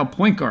have a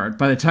point guard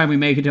by the time we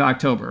make it to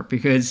October?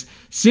 Because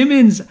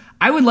Simmons,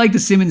 I would like the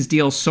Simmons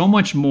deal so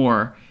much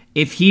more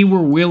if he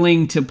were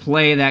willing to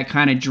play that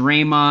kind of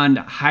Draymond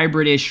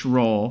hybrid-ish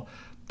role.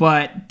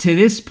 But to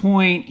this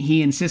point,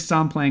 he insists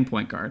on playing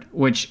point guard,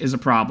 which is a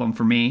problem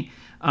for me.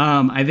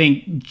 I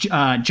think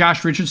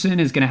Josh Richardson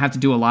is going to have to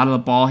do a lot of the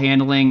ball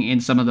handling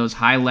in some of those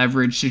high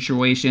leverage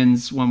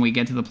situations when we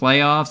get to the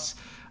playoffs,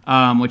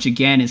 which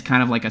again is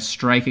kind of like a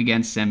strike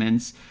against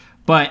Simmons.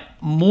 But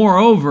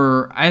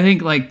moreover, I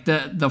think like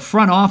the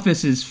front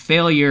office's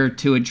failure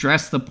to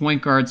address the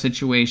point guard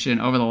situation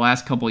over the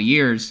last couple of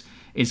years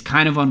is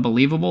kind of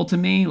unbelievable to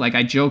me. Like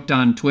I joked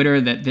on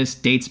Twitter that this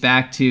dates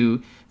back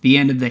to the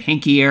end of the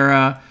Hinkie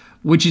era,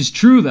 which is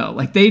true though.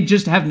 Like they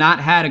just have not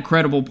had a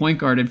credible point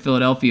guard in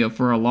Philadelphia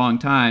for a long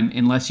time,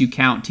 unless you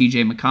count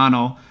TJ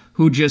McConnell,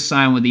 who just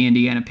signed with the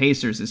Indiana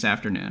Pacers this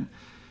afternoon.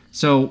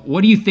 So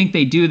what do you think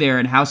they do there,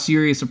 and how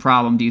serious a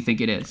problem do you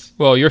think it is?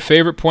 Well, your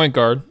favorite point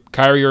guard,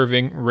 Kyrie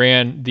Irving,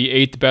 ran the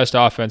 8th best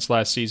offense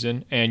last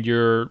season, and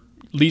your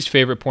least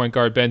favorite point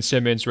guard, Ben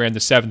Simmons, ran the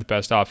 7th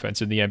best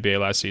offense in the NBA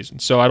last season.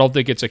 So I don't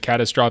think it's a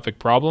catastrophic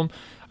problem.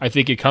 I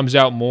think it comes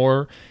out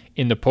more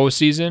in the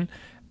postseason.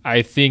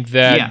 I think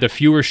that the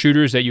fewer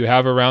shooters that you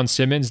have around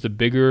Simmons, the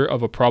bigger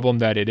of a problem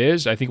that it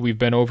is. I think we've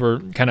been over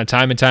kind of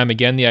time and time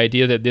again the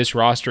idea that this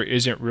roster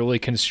isn't really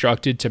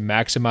constructed to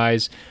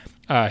maximize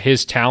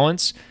his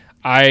talents.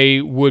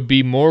 I would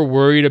be more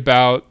worried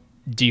about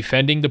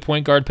defending the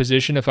point guard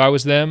position if I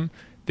was them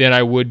than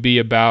I would be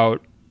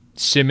about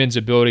Simmons'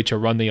 ability to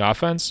run the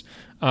offense.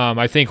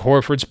 I think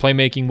Horford's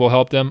playmaking will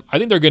help them. I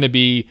think they're going to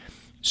be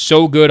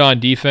so good on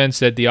defense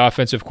that the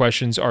offensive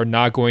questions are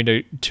not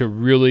going to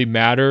really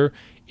matter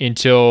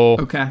until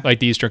like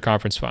the Eastern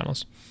Conference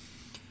Finals.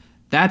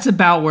 That's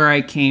about where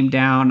I came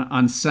down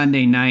on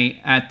Sunday night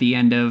at the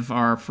end of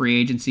our free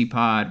agency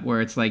pod,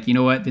 where it's like, you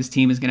know what, this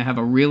team is going to have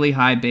a really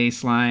high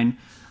baseline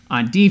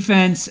on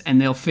defense,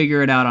 and they'll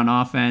figure it out on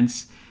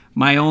offense.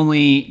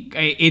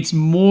 It's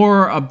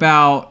more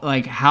about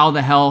like how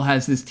the hell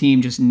has this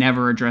team just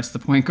never addressed the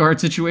point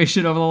guard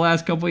situation over the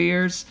last couple of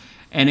years?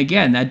 And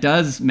again, that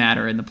does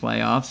matter in the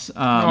playoffs.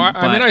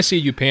 I see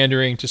you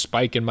pandering to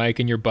Spike and Mike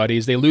and your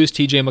buddies. They lose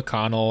TJ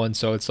McConnell, and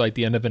so it's like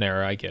the end of an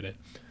era. I get it.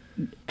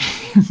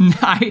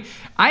 I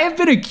have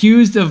been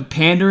accused of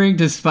pandering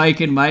to Spike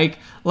and Mike.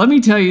 Let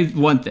me tell you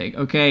one thing,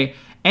 okay?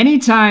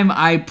 Anytime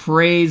I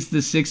praise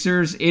the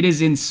Sixers, it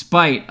is in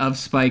spite of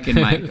Spike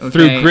and Mike. Okay?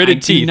 Through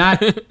gritted teeth.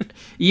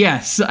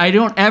 Yes, I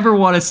don't ever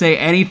want to say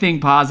anything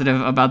positive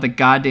about the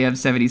goddamn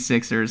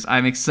 76ers.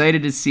 I'm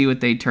excited to see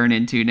what they turn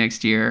into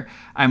next year.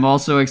 I'm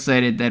also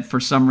excited that for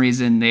some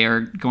reason they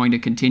are going to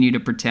continue to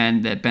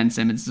pretend that Ben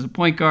Simmons is a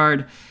point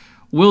guard.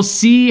 We'll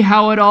see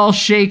how it all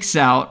shakes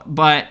out,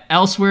 but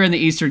elsewhere in the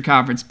Eastern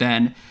Conference,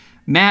 Ben,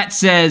 Matt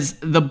says,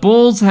 the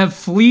Bulls have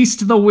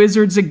fleeced the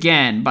Wizards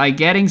again by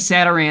getting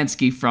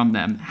Satoransky from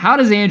them. How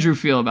does Andrew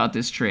feel about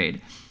this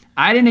trade?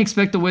 I didn't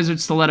expect the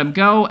Wizards to let him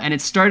go, and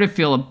it's starting to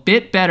feel a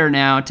bit better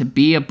now to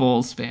be a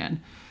Bulls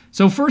fan.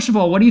 So first of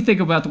all, what do you think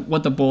about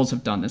what the Bulls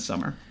have done this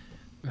summer?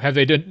 Have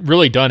they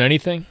really done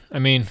anything? I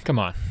mean, come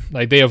on.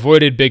 Like, they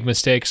avoided big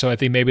mistakes, so I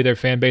think maybe their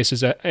fan base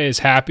is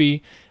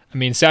happy. I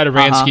mean,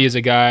 Satoransky is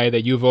a guy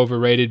that you've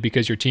overrated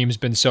because your team's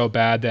been so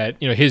bad that,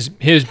 you know, his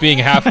being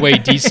halfway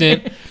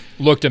decent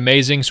looked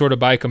amazing sort of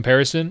by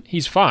comparison.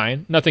 He's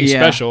fine, nothing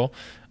special.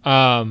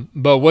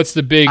 But what's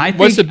the big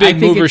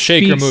mover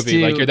shaker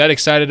movie? Like, you're that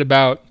excited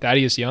about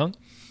Thaddeus Young?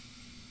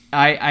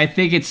 I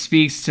think it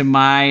speaks to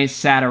my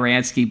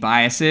Satoransky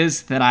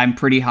biases that I'm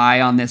pretty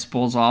high on this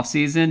Bulls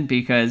offseason,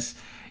 because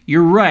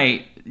you're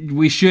right.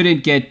 We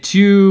shouldn't get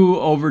too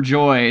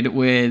overjoyed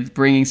with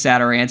bringing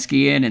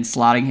Satoransky in and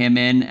slotting him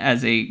in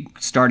as a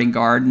starting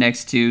guard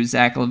next to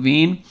Zach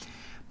LaVine.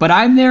 But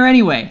I'm there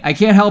anyway. I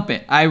can't help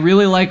it. I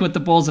really like what the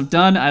Bulls have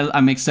done.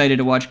 I'm excited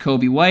to watch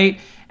Kobe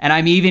White. And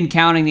I'm even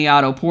counting the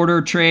Otto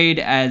Porter trade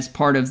as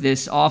part of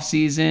this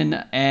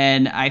offseason.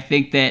 And I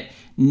think that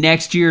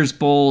next year's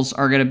Bulls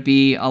are going to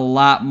be a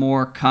lot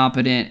more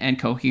competent and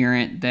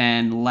coherent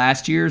than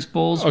last year's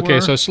Bulls were. Okay,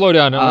 so slow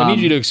down. I need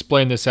you to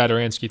explain the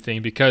Satoransky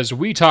thing, because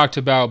we talked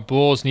about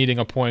Bulls needing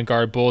a point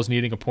guard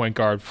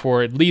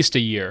for at least a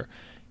year.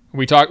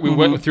 We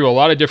went through a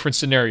lot of different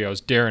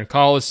scenarios. Darren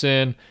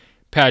Collison,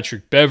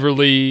 Patrick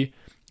Beverley,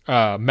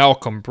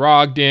 Malcolm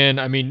Brogdon.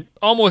 I mean,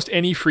 almost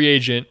any free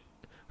agent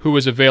who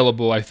was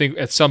available, I think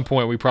at some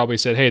point we probably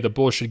said, hey, the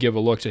Bulls should give a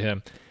look to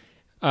him.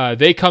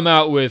 They come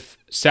out with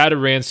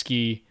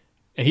Satoransky,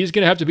 and he's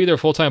going to have to be their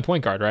full-time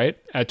point guard, right?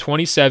 At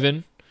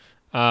 27,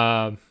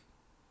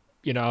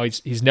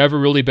 he's never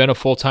really been a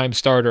full-time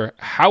starter.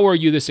 How are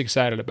you this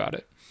excited about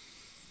it?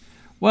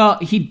 Well,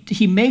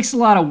 he makes a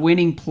lot of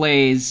winning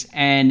plays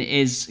and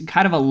is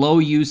kind of a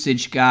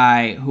low-usage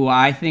guy who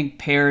I think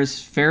pairs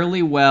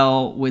fairly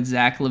well with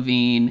Zach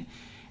LaVine.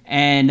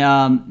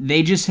 And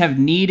they just have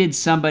needed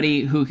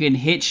somebody who can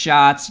hit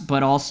shots,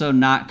 but also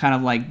not kind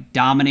of like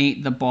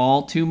dominate the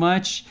ball too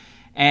much.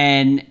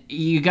 And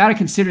you got to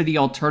consider the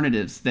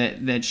alternatives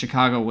that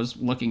Chicago was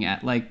looking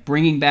at, like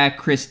bringing back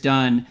Chris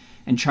Dunn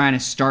and trying to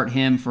start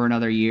him for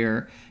another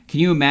year. Can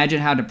you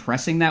imagine how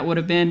depressing that would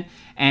have been?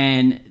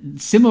 And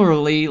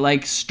similarly,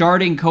 like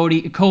starting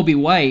Kobe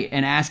White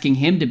and asking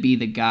him to be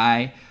the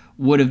guy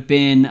would have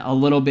been a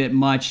little bit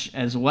much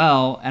as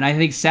well. And I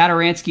think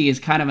Satoransky is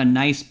kind of a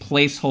nice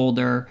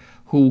placeholder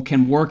who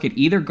can work at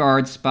either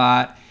guard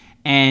spot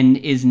and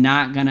is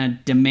not going to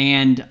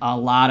demand a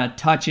lot of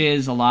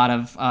touches, a lot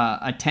of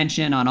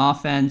attention on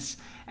offense.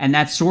 And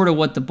that's sort of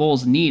what the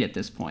Bulls need at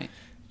this point.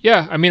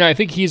 Yeah, I mean, I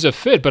think he's a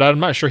fit, but I'm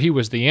not sure he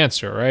was the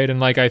answer, right? And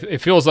like, it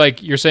feels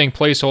like you're saying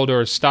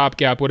placeholder or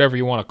stopgap, whatever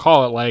you want to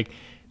call it. Like,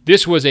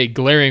 this was a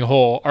glaring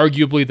hole,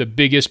 arguably the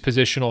biggest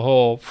positional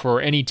hole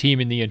for any team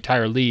in the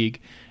entire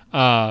league.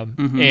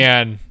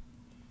 And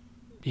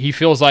he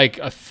feels like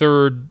a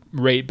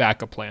third-rate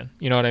backup plan.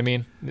 You know what I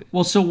mean?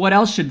 Well, so what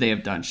else should they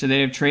have done? Should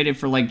they have traded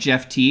for like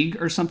Jeff Teague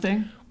or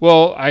something?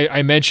 Well,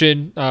 I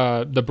mentioned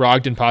the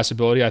Brogdon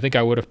possibility. I think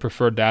I would have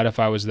preferred that if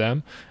I was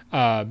them.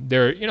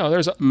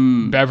 There's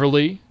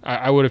Beverly.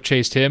 I would have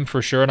chased him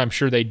for sure, and I'm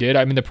sure they did.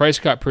 I mean, the price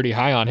got pretty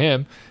high on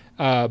him.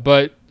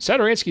 But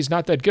Satoransky's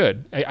not that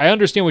good. I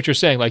understand what you're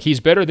saying. Like, he's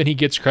better than he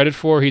gets credit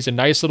for. He's a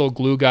nice little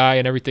glue guy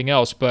and everything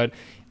else, but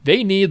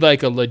they need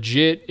like a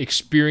legit,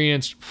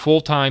 experienced,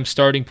 full-time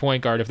starting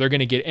point guard if they're going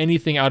to get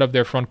anything out of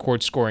their front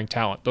court scoring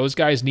talent. Those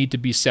guys need to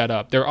be set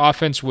up. Their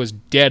offense was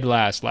dead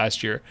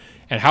last year.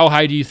 And how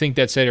high do you think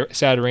that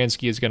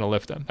Satoransky is going to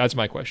lift them? That's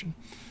my question.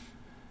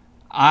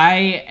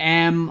 I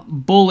am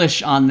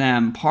bullish on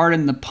them.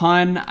 Pardon the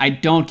pun. I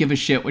don't give a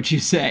shit what you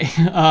say.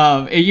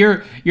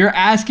 You're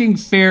asking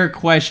fair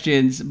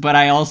questions, but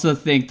I also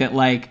think that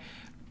like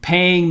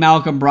paying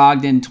Malcolm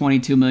Brogdon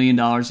 $22 million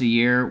a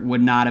year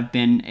would not have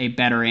been a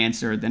better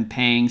answer than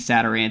paying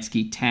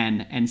Satoransky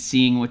 10 and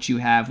seeing what you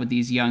have with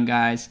these young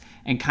guys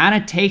and kind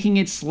of taking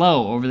it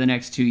slow over the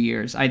next 2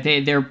 years.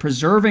 They're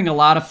preserving a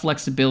lot of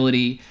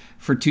flexibility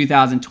for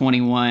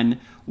 2021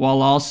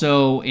 while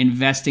also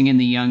investing in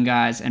the young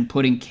guys and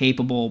putting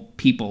capable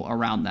people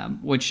around them,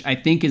 which I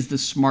think is the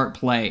smart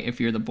play if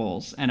you're the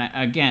Bulls. And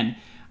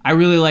I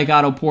really like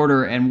Otto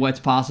Porter and what's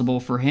possible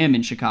for him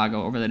in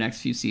Chicago over the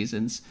next few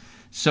seasons.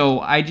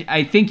 So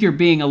I think you're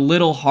being a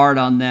little hard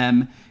on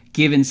them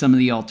given some of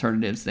the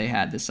alternatives they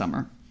had this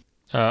summer.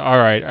 All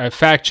right.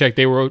 Fact check.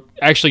 They were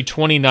actually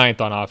 29th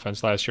on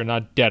offense last year,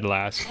 not dead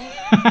last.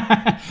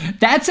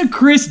 That's a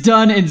Chris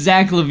Dunn and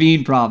Zach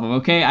LaVine problem,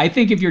 okay? I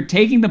think if you're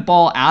taking the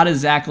ball out of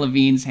Zach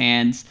LaVine's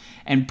hands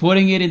and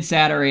putting it in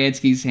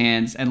Satoransky's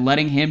hands and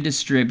letting him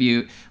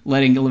distribute,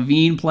 letting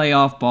LaVine play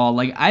off ball,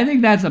 like I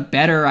think that's a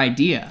better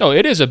idea. No,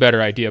 it is a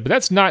better idea, but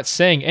that's not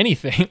saying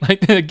anything.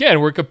 Like, again,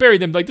 we're comparing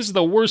them like this is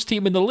the worst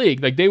team in the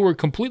league. Like, they were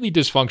completely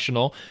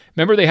dysfunctional.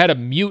 Remember, they had a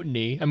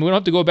mutiny. I mean, we don't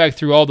have to go back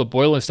through all the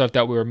Boylan stuff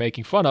that we were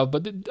making fun of,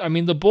 but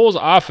the Bulls'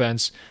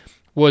 offense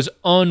was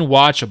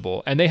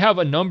unwatchable, and they have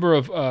a number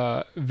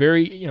of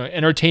very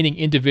entertaining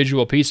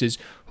individual pieces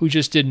who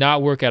just did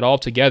not work at all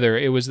together.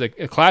 It was a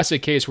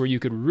classic case where you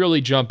could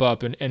really jump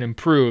up and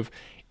improve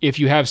if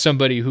you have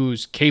somebody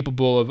who's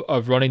capable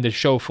of running the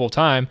show full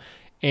time,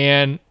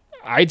 and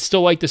I'd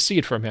still like to see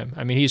it from him.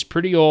 I mean, he's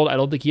pretty old. I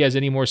don't think he has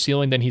any more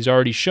ceiling than he's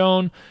already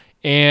shown,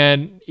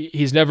 and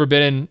he's never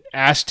been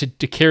asked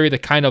to carry the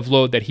kind of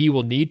load that he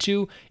will need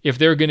to if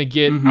they're going to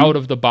get out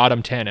of the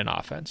bottom 10 in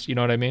offense. You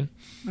know what I mean?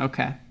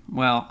 Okay.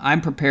 Well,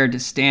 I'm prepared to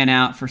stand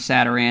out for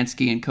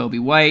Satoransky and Kobe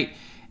White,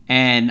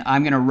 and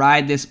I'm going to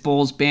ride this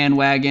Bulls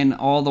bandwagon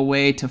all the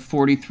way to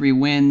 43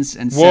 wins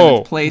and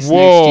 7th place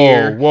next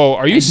year. Whoa,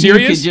 are you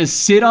serious? You can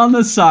just sit on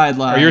the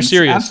sidelines. Are you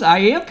serious? I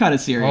am kind of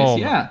serious,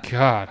 yeah. Oh, my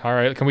God. All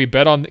right. Can we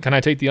bet on – can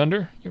I take the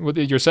under?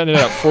 You're setting it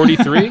at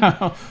 43?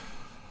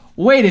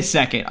 Wait a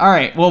second. All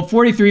right. Well,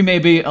 43 may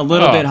be a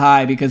little bit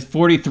high because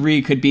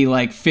 43 could be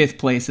like 5th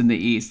place in the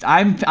East.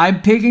 I'm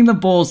picking the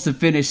Bulls to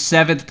finish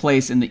 7th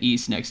place in the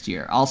East next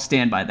year. I'll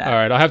stand by that. All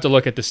right. I'll have to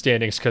look at the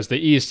standings because the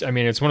East, I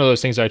mean, it's one of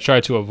those things I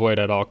try to avoid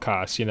at all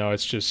costs.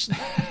 It's just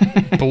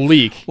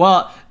bleak.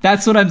 Well,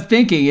 that's what I'm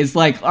thinking is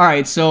like, all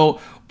right,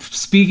 so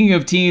speaking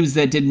of teams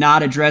that did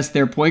not address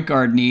their point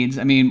guard needs,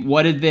 I mean,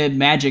 what did the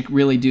Magic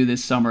really do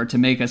this summer to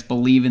make us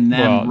believe in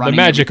them? Well, the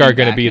Magic are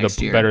going to be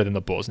better than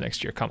the Bulls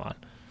next year. Come on.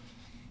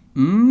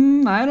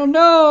 I don't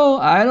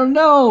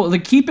know.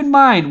 Like, keep in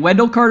mind,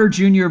 Wendell Carter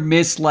Jr.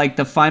 missed like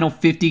the final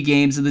 50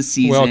 games of the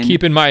season. Well,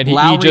 keep in mind,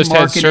 he just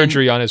had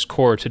surgery on his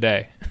core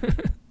today.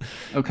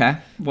 Okay.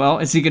 Well,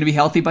 is he going to be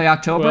healthy by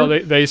October? Well,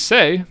 they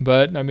say,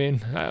 but I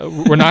mean,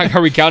 we're not.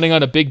 Are we counting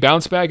on a big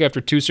bounce back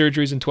after 2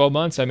 surgeries in 12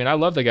 months? I mean, I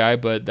love the guy,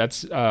 but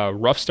that's a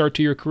rough start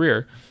to your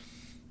career.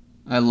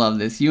 I love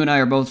this. You and I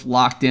are both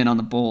locked in on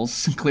the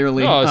Bulls,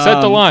 clearly. Oh,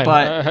 set the line.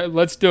 But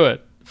let's do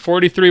it.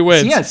 43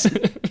 wins. Yes.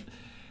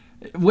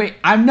 Wait,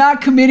 I'm not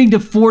committing to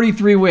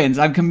 43 wins.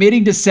 I'm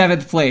committing to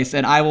 7th place,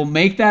 and I will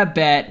make that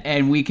bet,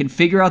 and we can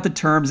figure out the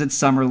terms at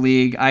Summer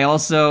League. I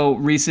also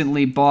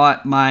recently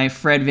bought my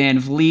Fred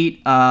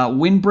VanVleet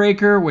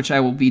windbreaker, which I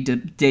will be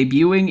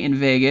debuting in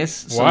Vegas,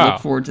 so wow.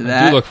 Look forward to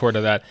that. I do look forward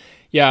to that.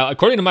 Yeah,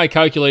 according to my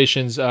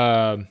calculations,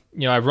 I've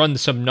run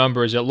some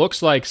numbers. It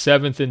looks like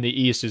 7th in the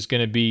East is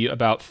going to be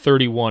about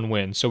 31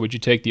 wins. So would you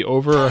take the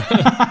over?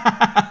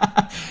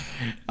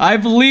 I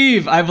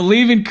believe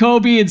in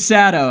Kobe and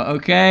Sato,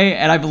 okay?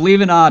 And I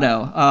believe in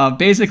Otto.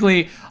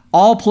 Basically,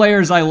 all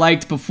players I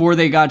liked before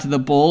they got to the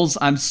Bulls,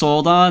 I'm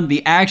sold on.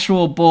 The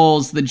actual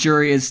Bulls, the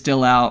jury is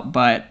still out,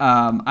 but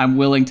I'm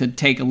willing to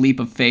take a leap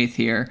of faith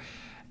here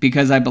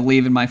because I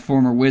believe in my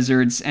former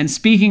Wizards. And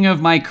speaking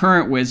of my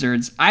current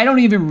Wizards, I don't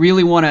even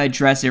really want to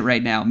address it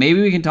right now.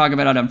 Maybe we can talk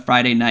about it on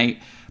Friday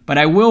night, but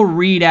I will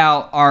read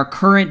out our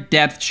current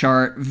depth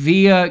chart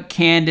via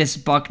Candace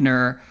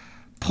Buckner.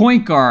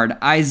 Point guard,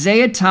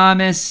 Isaiah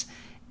Thomas,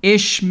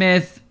 Ish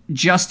Smith,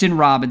 Justin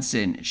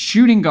Robinson.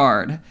 Shooting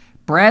guard,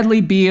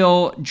 Bradley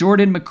Beal,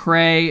 Jordan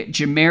McRae,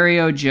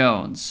 Jamario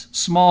Jones.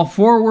 Small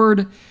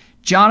forward,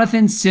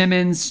 Jonathan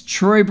Simmons,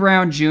 Troy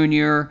Brown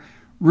Jr.,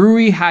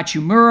 Rui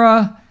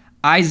Hachimura,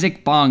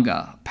 Isaac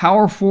Bonga.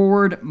 Power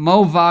forward,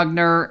 Mo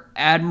Wagner,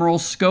 Admiral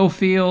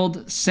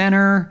Schofield.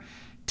 Center,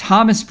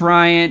 Thomas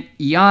Bryant,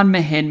 Jan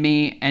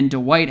Mahinmi, and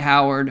Dwight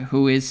Howard,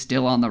 who is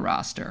still on the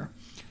roster.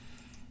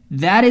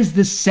 That is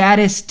the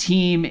saddest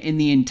team in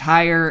the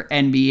entire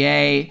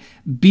NBA.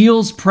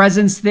 Beal's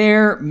presence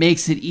there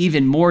makes it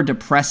even more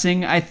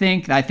depressing, I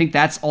think. I think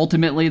that's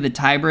ultimately the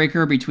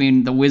tiebreaker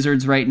between the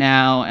Wizards right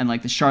now and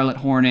like the Charlotte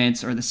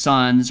Hornets or the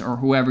Suns or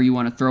whoever you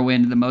want to throw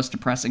into the most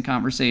depressing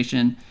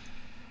conversation.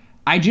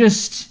 I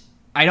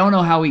don't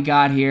know how we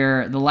got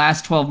here. The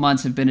last 12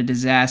 months have been a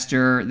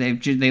disaster.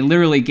 They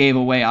literally gave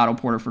away Otto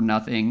Porter for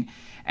nothing.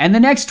 And the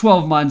next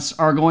 12 months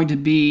are going to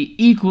be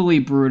equally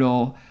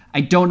brutal. I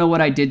don't know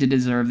what I did to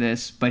deserve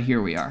this, but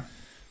here we are.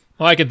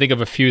 Well, I can think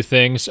of a few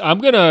things. I'm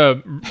going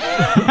to...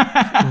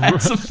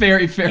 That's a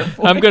very fair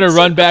point. I'm going to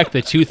run back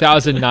the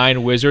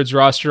 2009 Wizards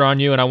roster on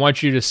you, and I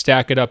want you to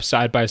stack it up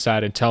side by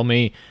side and tell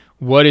me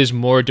what is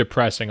more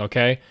depressing,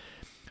 okay?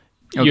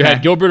 You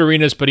had Gilbert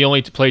Arenas, but he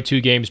only played 2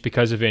 games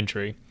because of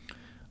injury.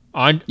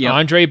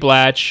 Andre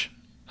Blatch,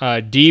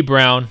 D.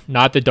 Brown,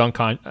 not the dunk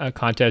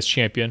contest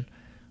champion,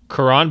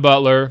 Caron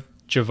Butler,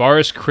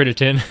 Javaris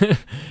Crittenton,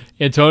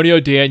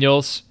 Antonio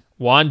Daniels,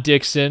 Juan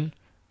Dixon,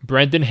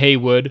 Brendan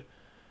Haywood,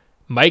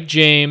 Mike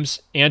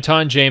James,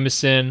 Anton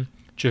Jameson,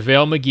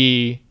 JaVale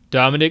McGee,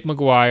 Dominic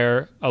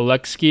McGuire,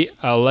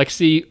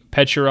 Alexei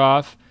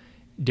Petrov,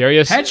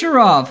 Darius...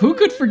 Petrov! Who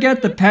could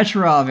forget the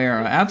Petrov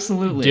era?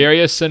 Absolutely.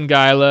 Darius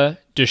Sangaila,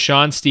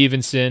 Deshaun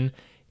Stevenson,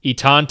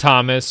 Etan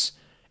Thomas,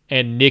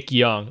 and Nick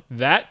Young.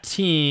 That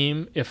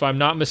team, if I'm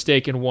not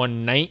mistaken,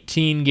 won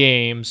 19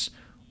 games.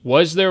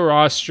 Was their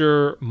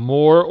roster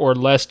more or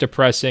less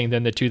depressing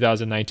than the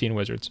 2019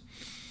 Wizards?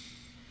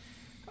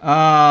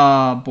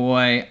 Oh,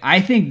 boy. I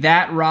think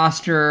that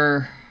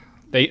roster...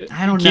 I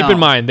don't know. Keep in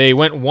mind, they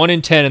went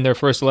 1-10 in their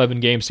first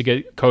 11 games to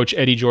get Coach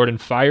Eddie Jordan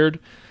fired.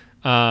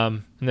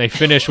 And they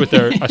finished with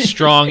a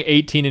strong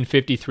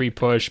 18-53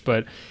 push,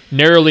 but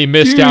narrowly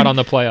missed out on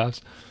the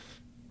playoffs.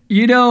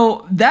 You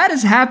know, that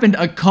has happened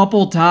a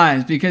couple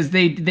times because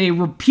they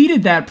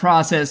repeated that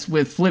process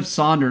with Flip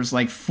Saunders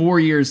like 4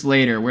 years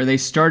later, where they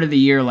started the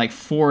year like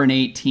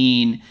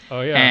 4-18. Oh,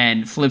 yeah.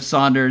 And Flip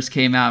Saunders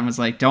came out and was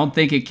like, don't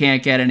think it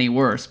can't get any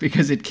worse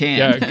because it can.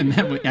 Yeah. And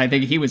then I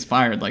think he was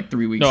fired like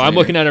 3 weeks later. I'm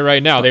looking at it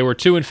right now. They were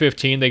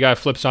 2-15. They got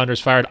Flip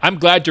Saunders fired. I'm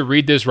glad to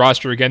read this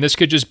roster again. This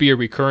could just be a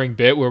recurring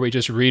bit where we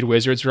just read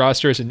Wizards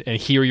rosters and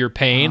hear your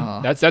pain.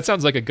 That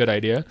sounds like a good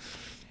idea.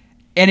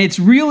 And it's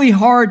really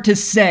hard to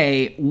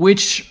say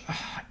which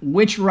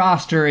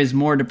roster is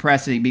more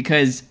depressing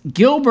because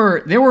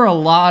Gilbert, there were a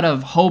lot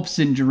of hopes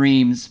and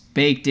dreams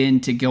baked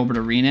into Gilbert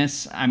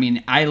Arenas. I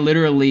mean, I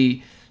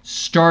literally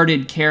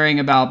started caring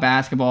about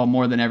basketball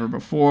more than ever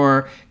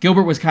before.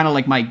 Gilbert was kind of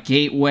like my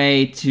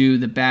gateway to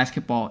the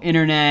basketball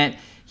internet.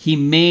 He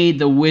made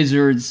the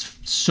Wizards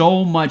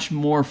so much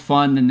more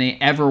fun than they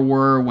ever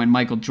were when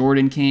Michael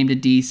Jordan came to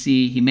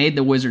DC. He made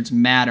the Wizards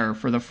matter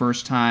for the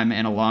first time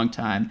in a long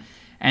time.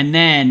 And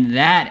then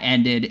that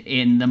ended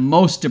in the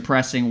most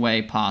depressing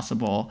way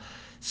possible.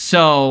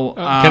 So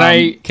can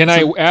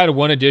I add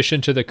one addition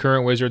to the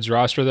current Wizards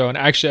roster, though? And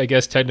actually, I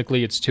guess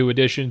technically it's 2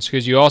 additions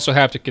because you also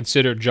have to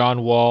consider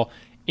John Wall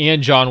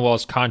and John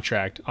Wall's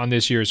contract on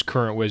this year's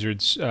current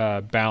Wizards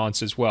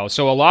balance as well.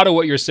 So a lot of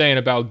what you're saying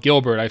about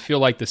Gilbert, I feel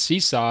like the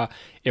seesaw,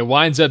 it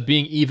winds up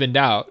being evened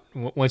out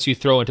once you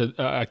throw into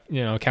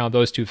account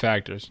those 2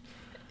 factors.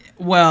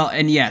 Well,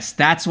 and yes,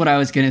 that's what I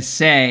was going to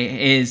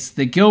say, is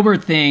the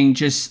Gilbert thing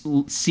just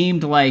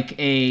seemed like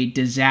a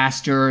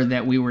disaster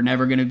that we were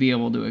never going to be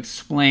able to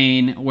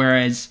explain,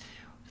 whereas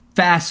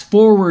fast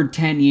forward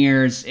 10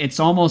 years, it's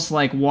almost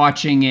like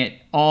watching it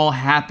all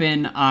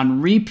happen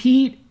on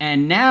repeat,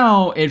 and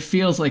now it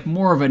feels like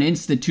more of an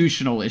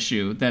institutional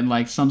issue than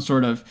like some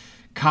sort of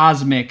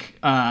cosmic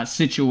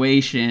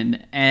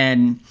situation,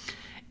 and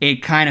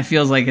it kind of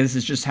feels like this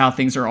is just how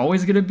things are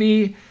always going to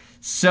be.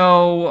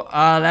 So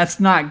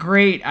that's not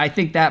great. I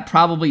think that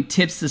probably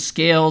tips the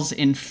scales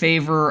in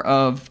favor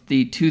of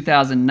the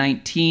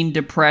 2019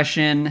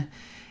 depression.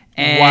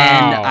 And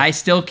wow. I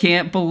still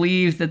can't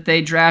believe that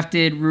they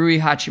drafted Rui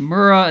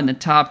Hachimura in the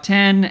top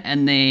 10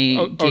 and they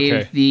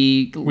gave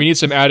the... We need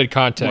some added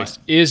context.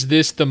 What? Is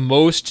this the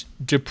most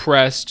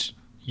depressed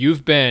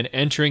you've been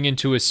entering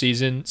into a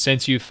season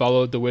since you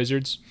followed the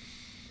Wizards?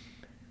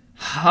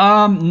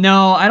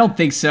 No, I don't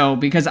think so,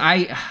 because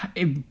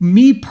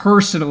me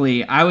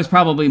personally, I was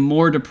probably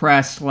more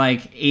depressed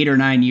like 8 or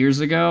 9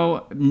 years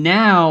ago.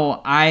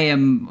 Now I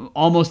am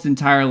almost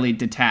entirely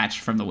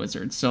detached from the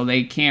Wizards, so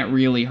they can't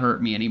really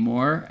hurt me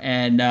anymore.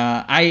 And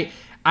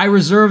I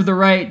reserve the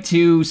right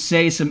to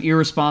say some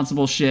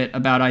irresponsible shit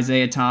about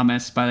Isaiah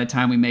Thomas by the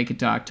time we make it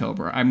to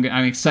October. I'm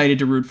excited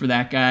to root for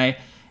that guy,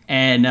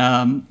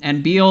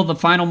 and Beal. The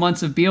final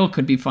months of Beal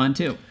could be fun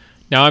too.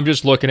 Now I'm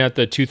just looking at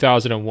the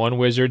 2001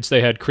 Wizards.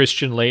 They had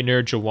Christian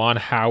Laettner, Juwan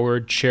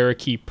Howard,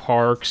 Cherokee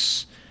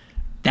Parks.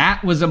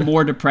 That was a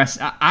more depressed.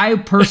 I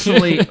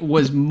personally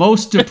was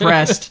most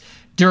depressed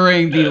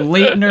during the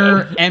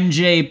Laettner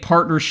MJ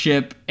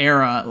partnership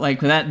era. Like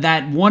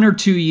that 1 or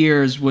 2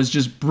 years was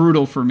just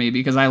brutal for me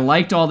because I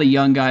liked all the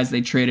young guys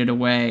they traded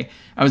away.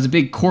 I was a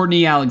big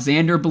Courtney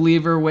Alexander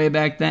believer way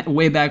back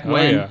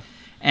when. Yeah.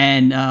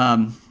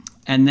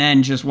 And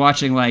then just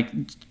watching like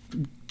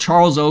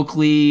Charles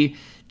Oakley,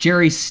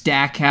 Jerry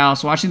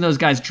Stackhouse, watching those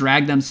guys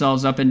drag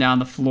themselves up and down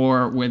the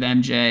floor with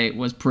MJ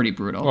was pretty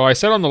brutal. Well, I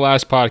said on the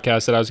last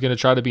podcast that I was going to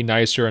try to be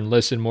nicer and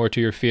listen more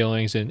to your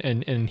feelings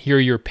and hear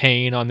your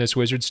pain on this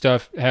Wizard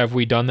stuff. Have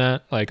we done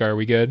that? Like, are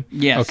we good?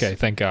 Yes. Okay,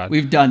 thank God.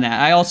 We've done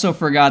that. I also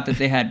forgot that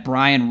they had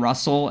Brian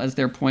Russell as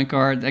their point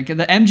guard. Like,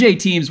 the MJ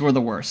teams were the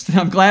worst.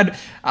 I'm glad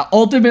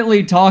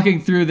ultimately talking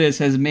through this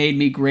has made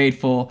me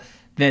grateful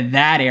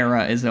that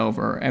era is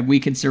over and we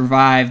can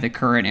survive the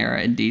current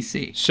era in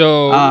DC.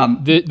 So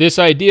this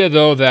idea,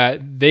 though,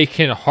 that they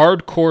can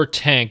hardcore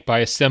tank by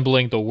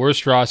assembling the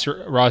worst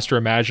roster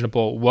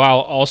imaginable while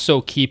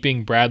also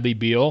keeping Bradley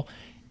Beal,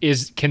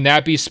 can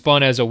that be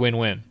spun as a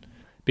win-win?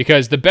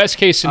 Because the best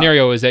case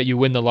scenario is that you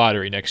win the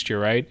lottery next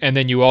year, right? And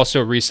then you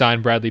also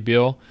re-sign Bradley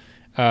Beal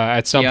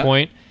at some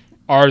point.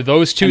 Are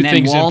those two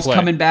things in play? Wall's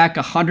coming back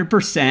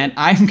 100%.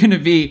 I'm going to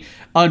be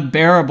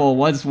unbearable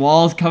once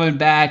Wall's coming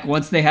back,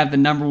 once they have the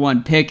number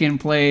 1 pick in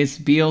place.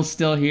 Beal's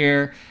still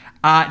here.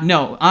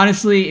 No,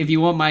 honestly, if you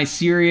want my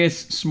serious,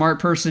 smart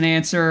person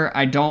answer,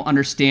 I don't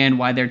understand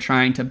why they're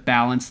trying to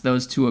balance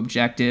those two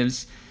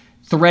objectives.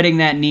 Threading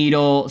that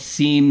needle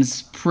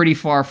seems pretty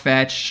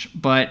far-fetched,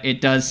 but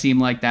it does seem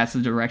like that's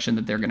the direction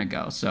that they're going to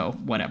go. So,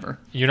 whatever.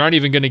 You're not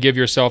even going to give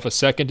yourself a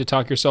second to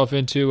talk yourself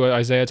into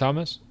Isaiah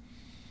Thomas?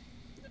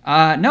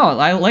 No,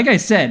 like I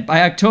said,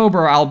 by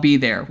October, I'll be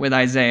there with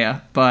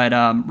Isaiah. But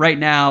right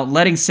now,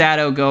 letting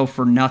Sato go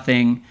for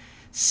nothing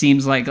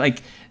seems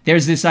like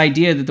there's this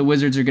idea that the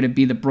Wizards are going to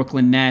be the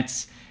Brooklyn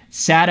Nets.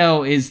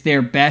 Sato is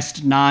their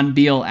best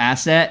non-Beal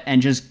asset,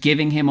 and just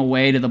giving him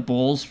away to the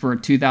Bulls for a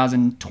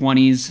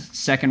 2020's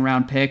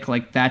second-round pick,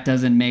 like that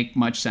doesn't make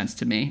much sense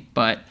to me.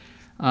 But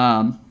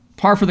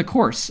par for the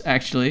course,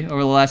 actually,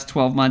 over the last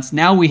 12 months.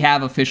 Now we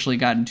have officially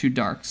gotten too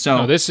dark.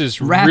 So this is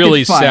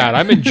really sad.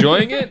 I'm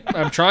enjoying it.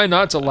 I'm trying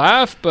not to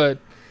laugh, but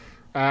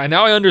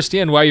now I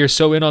understand why you're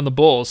so in on the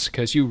Bulls,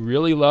 because you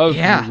really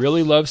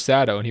love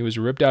Sato, and he was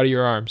ripped out of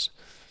your arms.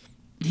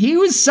 He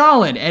was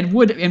solid and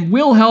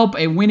will help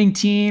a winning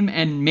team,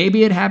 and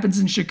maybe it happens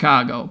in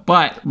Chicago.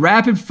 But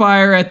rapid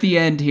fire at the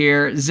end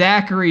here.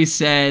 Zachary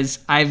says,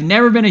 I've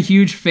never been a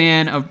huge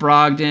fan of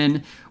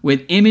Brogdon,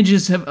 with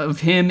images of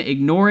him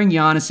ignoring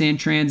Giannis in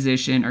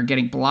transition or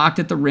getting blocked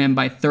at the rim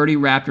by 30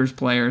 Raptors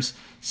players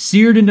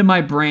seared into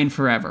my brain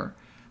forever.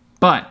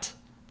 But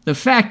the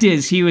fact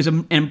is, he was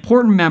an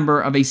important member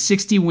of a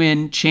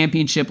 60-win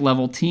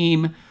championship-level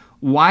team.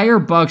 Why are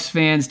Bucks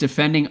fans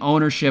defending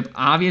ownership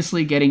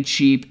obviously getting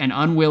cheap and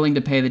unwilling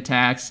to pay the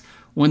tax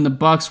when the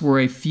Bucks were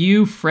a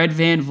few Fred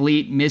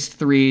VanVleet missed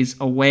threes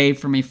away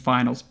from a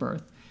finals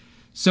berth?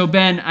 So,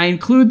 Ben, I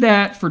include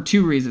that for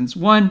 2 reasons.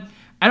 One,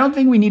 I don't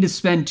think we need to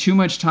spend too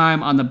much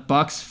time on the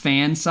Bucks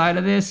fan side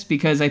of this,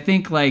 because I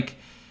think I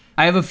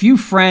have a few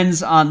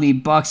friends on the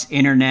Bucks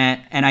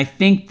internet, and I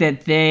think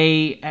that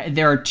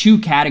there are 2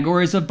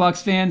 categories of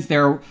Bucks fans.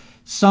 There are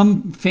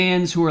some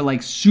fans who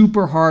are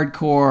super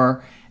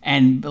hardcore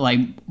and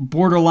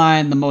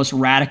borderline the most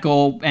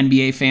radical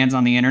NBA fans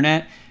on the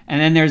internet.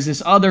 And then there's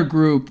this other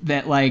group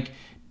that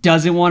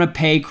doesn't want to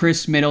pay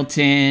Chris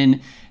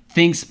Middleton,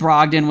 thinks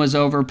Brogdon was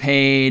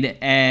overpaid,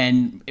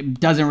 and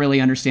doesn't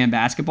really understand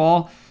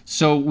basketball.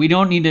 So we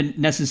don't need to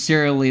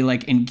necessarily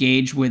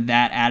engage with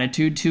that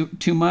attitude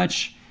too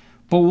much.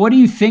 But what do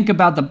you think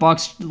about the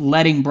Bucks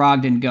letting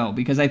Brogdon go?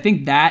 Because I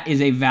think that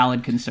is a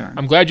valid concern.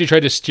 I'm glad you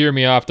tried to steer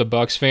me off the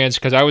Bucks fans,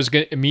 because I was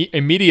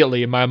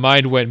immediately, my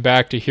mind went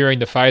back to hearing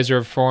the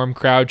Pfizer Forum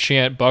crowd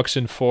chant Bucks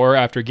in 4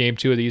 after Game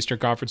 2 of the Eastern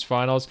Conference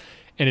Finals,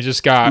 and it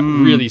just got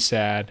really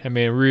sad. I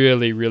mean,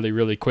 really, really,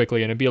 really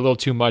quickly, and it'd be a little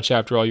too much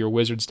after all your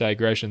Wizards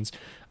digressions.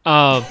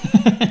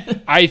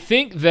 I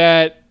think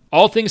that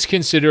all things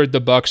considered,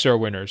 the Bucks are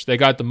winners. They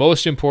got the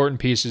most important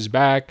pieces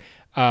back.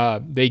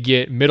 They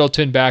get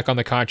Middleton back on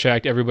the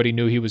contract everybody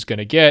knew he was going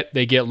to get.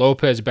 They get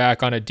Lopez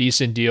back on a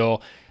decent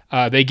deal.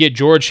 They get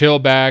George Hill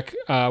back,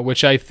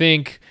 which I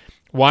think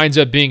winds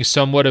up being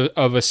somewhat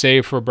of a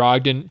save for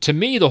Brogdon. To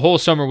me, the whole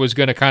summer was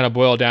going to kind of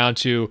boil down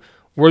to,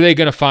 were they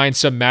going to find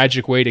some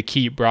magic way to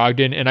keep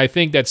Brogdon? And I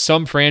think that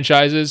some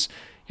franchises,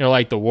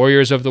 like the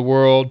Warriors of the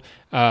world,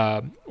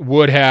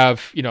 would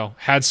have,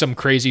 had some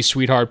crazy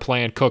sweetheart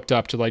plan cooked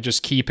up to like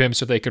just keep him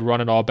so they could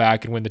run it all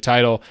back and win the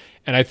title.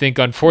 And I think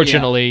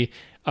unfortunately,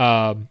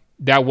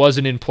 that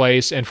wasn't in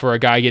place. And for a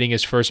guy getting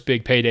his first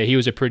big payday, he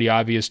was a pretty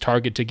obvious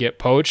target to get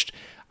poached.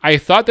 I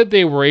thought that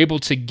they were able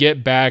to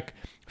get back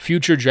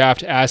future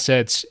draft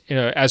assets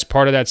as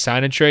part of that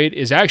sign and trade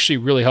is actually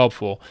really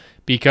helpful,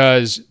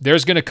 because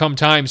there's going to come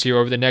times here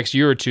over the next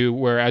year or two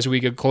where, as we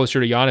get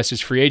closer to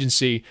Giannis's free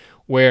agency,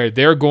 where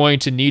they're going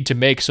to need to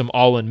make some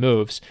all-in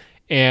moves.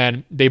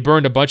 And they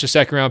burned a bunch of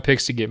second-round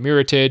picks to get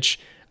Mirotic.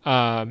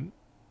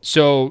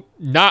 So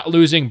not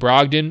losing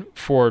Brogdon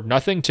for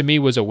nothing to me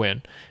was a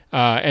win.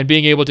 And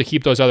being able to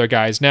keep those other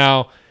guys.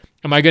 Now,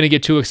 am I going to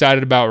get too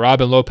excited about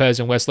Robin Lopez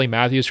and Wesley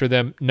Matthews for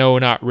them? No,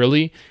 not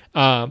really.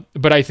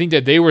 But I think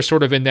that they were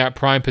sort of in that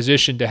prime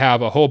position to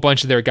have a whole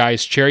bunch of their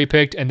guys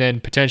cherry-picked and then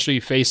potentially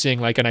facing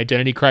like an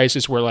identity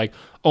crisis where like,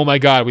 oh my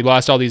God, we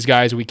lost all these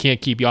guys. We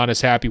can't keep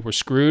Giannis happy. We're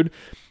screwed.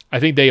 I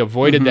think they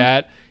avoided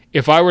that.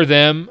 If I were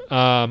them,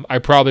 I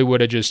probably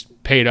would have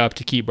just paid up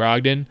to keep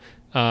Brogdon.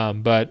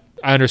 But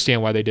I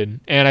understand why they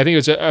didn't. And I think it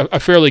was a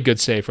fairly good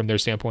save from their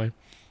standpoint.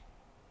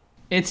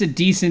 It's a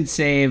decent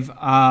save.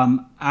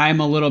 I'm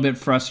a little bit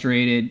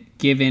frustrated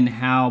given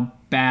how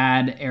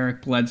bad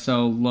Eric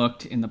Bledsoe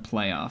looked in the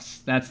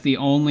playoffs. That's the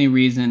only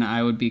reason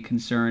I would be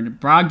concerned.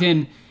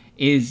 Brogdon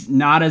is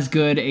not as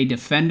good a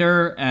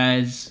defender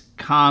as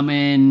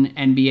common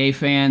NBA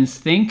fans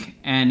think,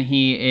 and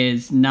he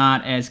is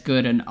not as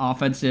good an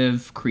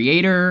offensive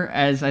creator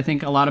as I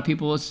think a lot of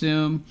people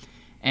assume.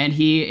 And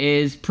he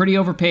is pretty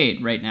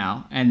overpaid right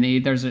now, and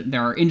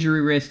there are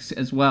injury risks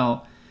as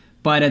well.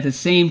 But at the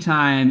same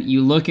time,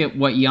 you look at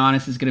what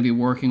Giannis is going to be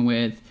working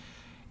with,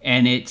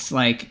 and it's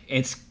like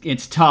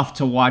it's tough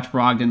to watch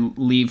Brogdon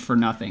leave for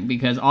nothing,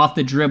 because off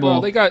the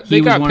dribble, he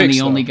was one of the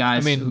only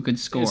guys who could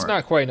score. It's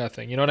not quite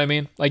nothing, you know what I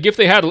mean? Like if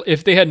they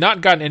had not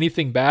gotten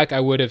anything back,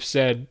 I would have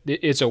said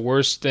it's a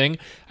worse thing.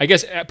 I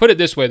guess put it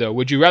this way though: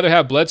 would you rather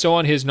have Bledsoe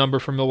on his number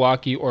from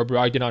Milwaukee or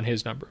Brogdon on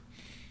his number?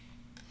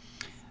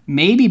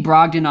 Maybe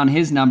Brogdon on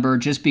his number,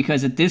 just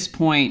because at this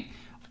point,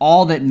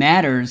 all that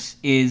matters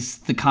is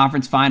the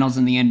conference finals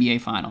and the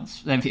NBA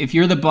finals. If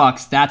you're the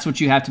Bucks, that's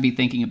what you have to be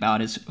thinking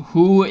about, is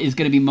who is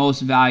going to be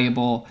most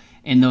valuable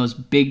in those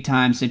big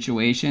time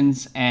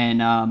situations.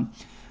 And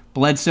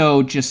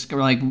Bledsoe just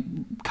like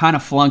kind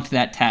of flunked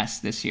that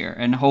test this year,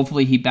 and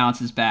hopefully he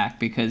bounces back,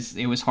 because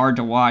it was hard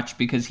to watch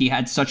because he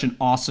had such an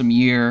awesome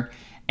year,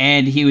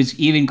 and he was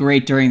even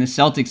great during the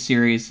Celtics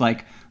series,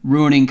 like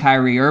ruining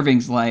Kyrie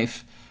Irving's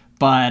life.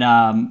 But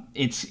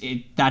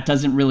that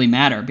doesn't really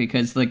matter,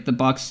 because like the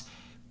Bucks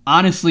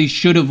honestly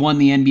should have won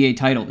the NBA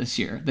title this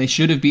year. They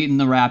should have beaten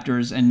the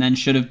Raptors and then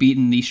should have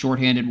beaten the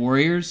shorthanded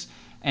Warriors.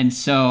 And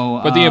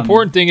so, but the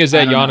important thing is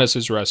that Giannis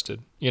is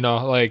rested.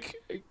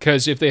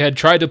 Because if they had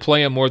tried to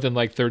play him more than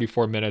like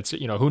 34 minutes,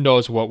 who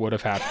knows what would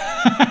have happened.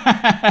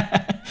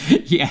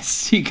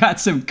 Yes, he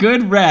got some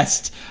good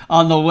rest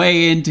on the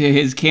way into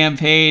his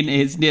campaign.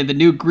 The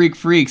new Greek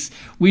Freaks.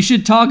 We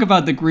should talk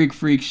about the Greek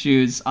Freak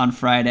shoes on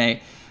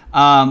Friday.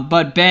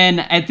 But Ben,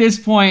 at this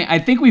point, I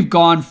think we've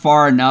gone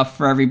far enough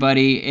for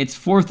everybody. It's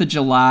 4th of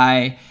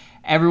July.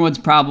 Everyone's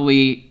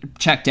probably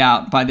checked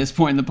out by this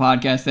point in the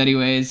podcast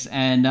anyways.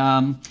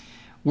 And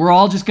we're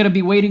all just going to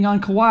be waiting on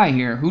Kawhi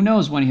here. Who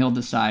knows when he'll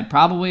decide?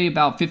 Probably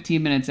about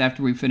 15 minutes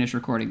after we finish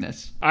recording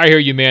this. I hear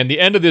you, man. The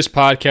end of this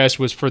podcast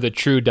was for the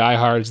true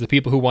diehards, the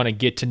people who want to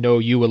get to know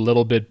you a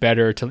little bit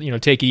better, to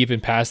take it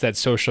even past that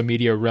social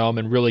media realm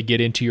and really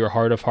get into your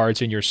heart of hearts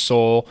and your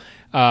soul.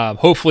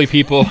 Hopefully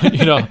people,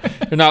 they're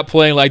not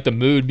playing like the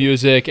mood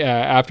music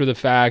after the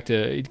fact,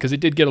 because it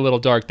did get a little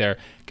dark there.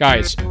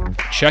 Guys,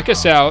 check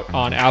us out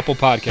on Apple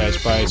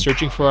Podcasts by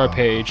searching for our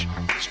page.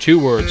 It's 2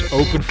 words,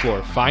 Open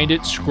Floor. Find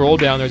it, scroll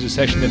down. There's a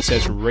section that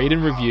says rate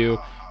and review.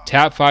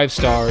 Tap 5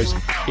 stars.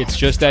 It's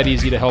just that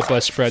easy to help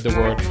us spread the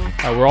word.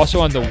 We're also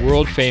on the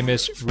world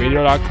famous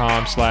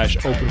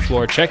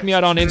radio.com/openfloor. Check me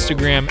out on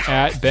Instagram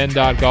at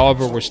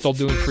ben.golliver. We're still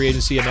doing free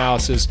agency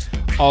analysis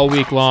all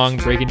week long,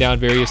 breaking down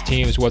various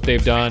teams, what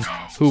they've done,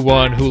 who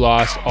won, who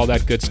lost, all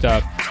that good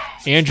stuff.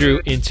 Andrew,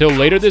 until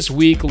later this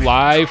week,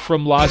 live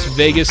from Las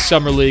Vegas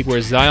Summer League,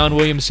 where Zion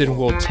Williamson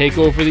will take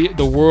over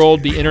the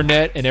world, the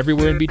internet, and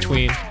everywhere in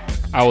between,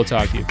 I will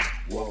talk to you.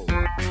 All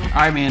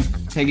right, man.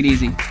 Take it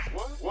easy.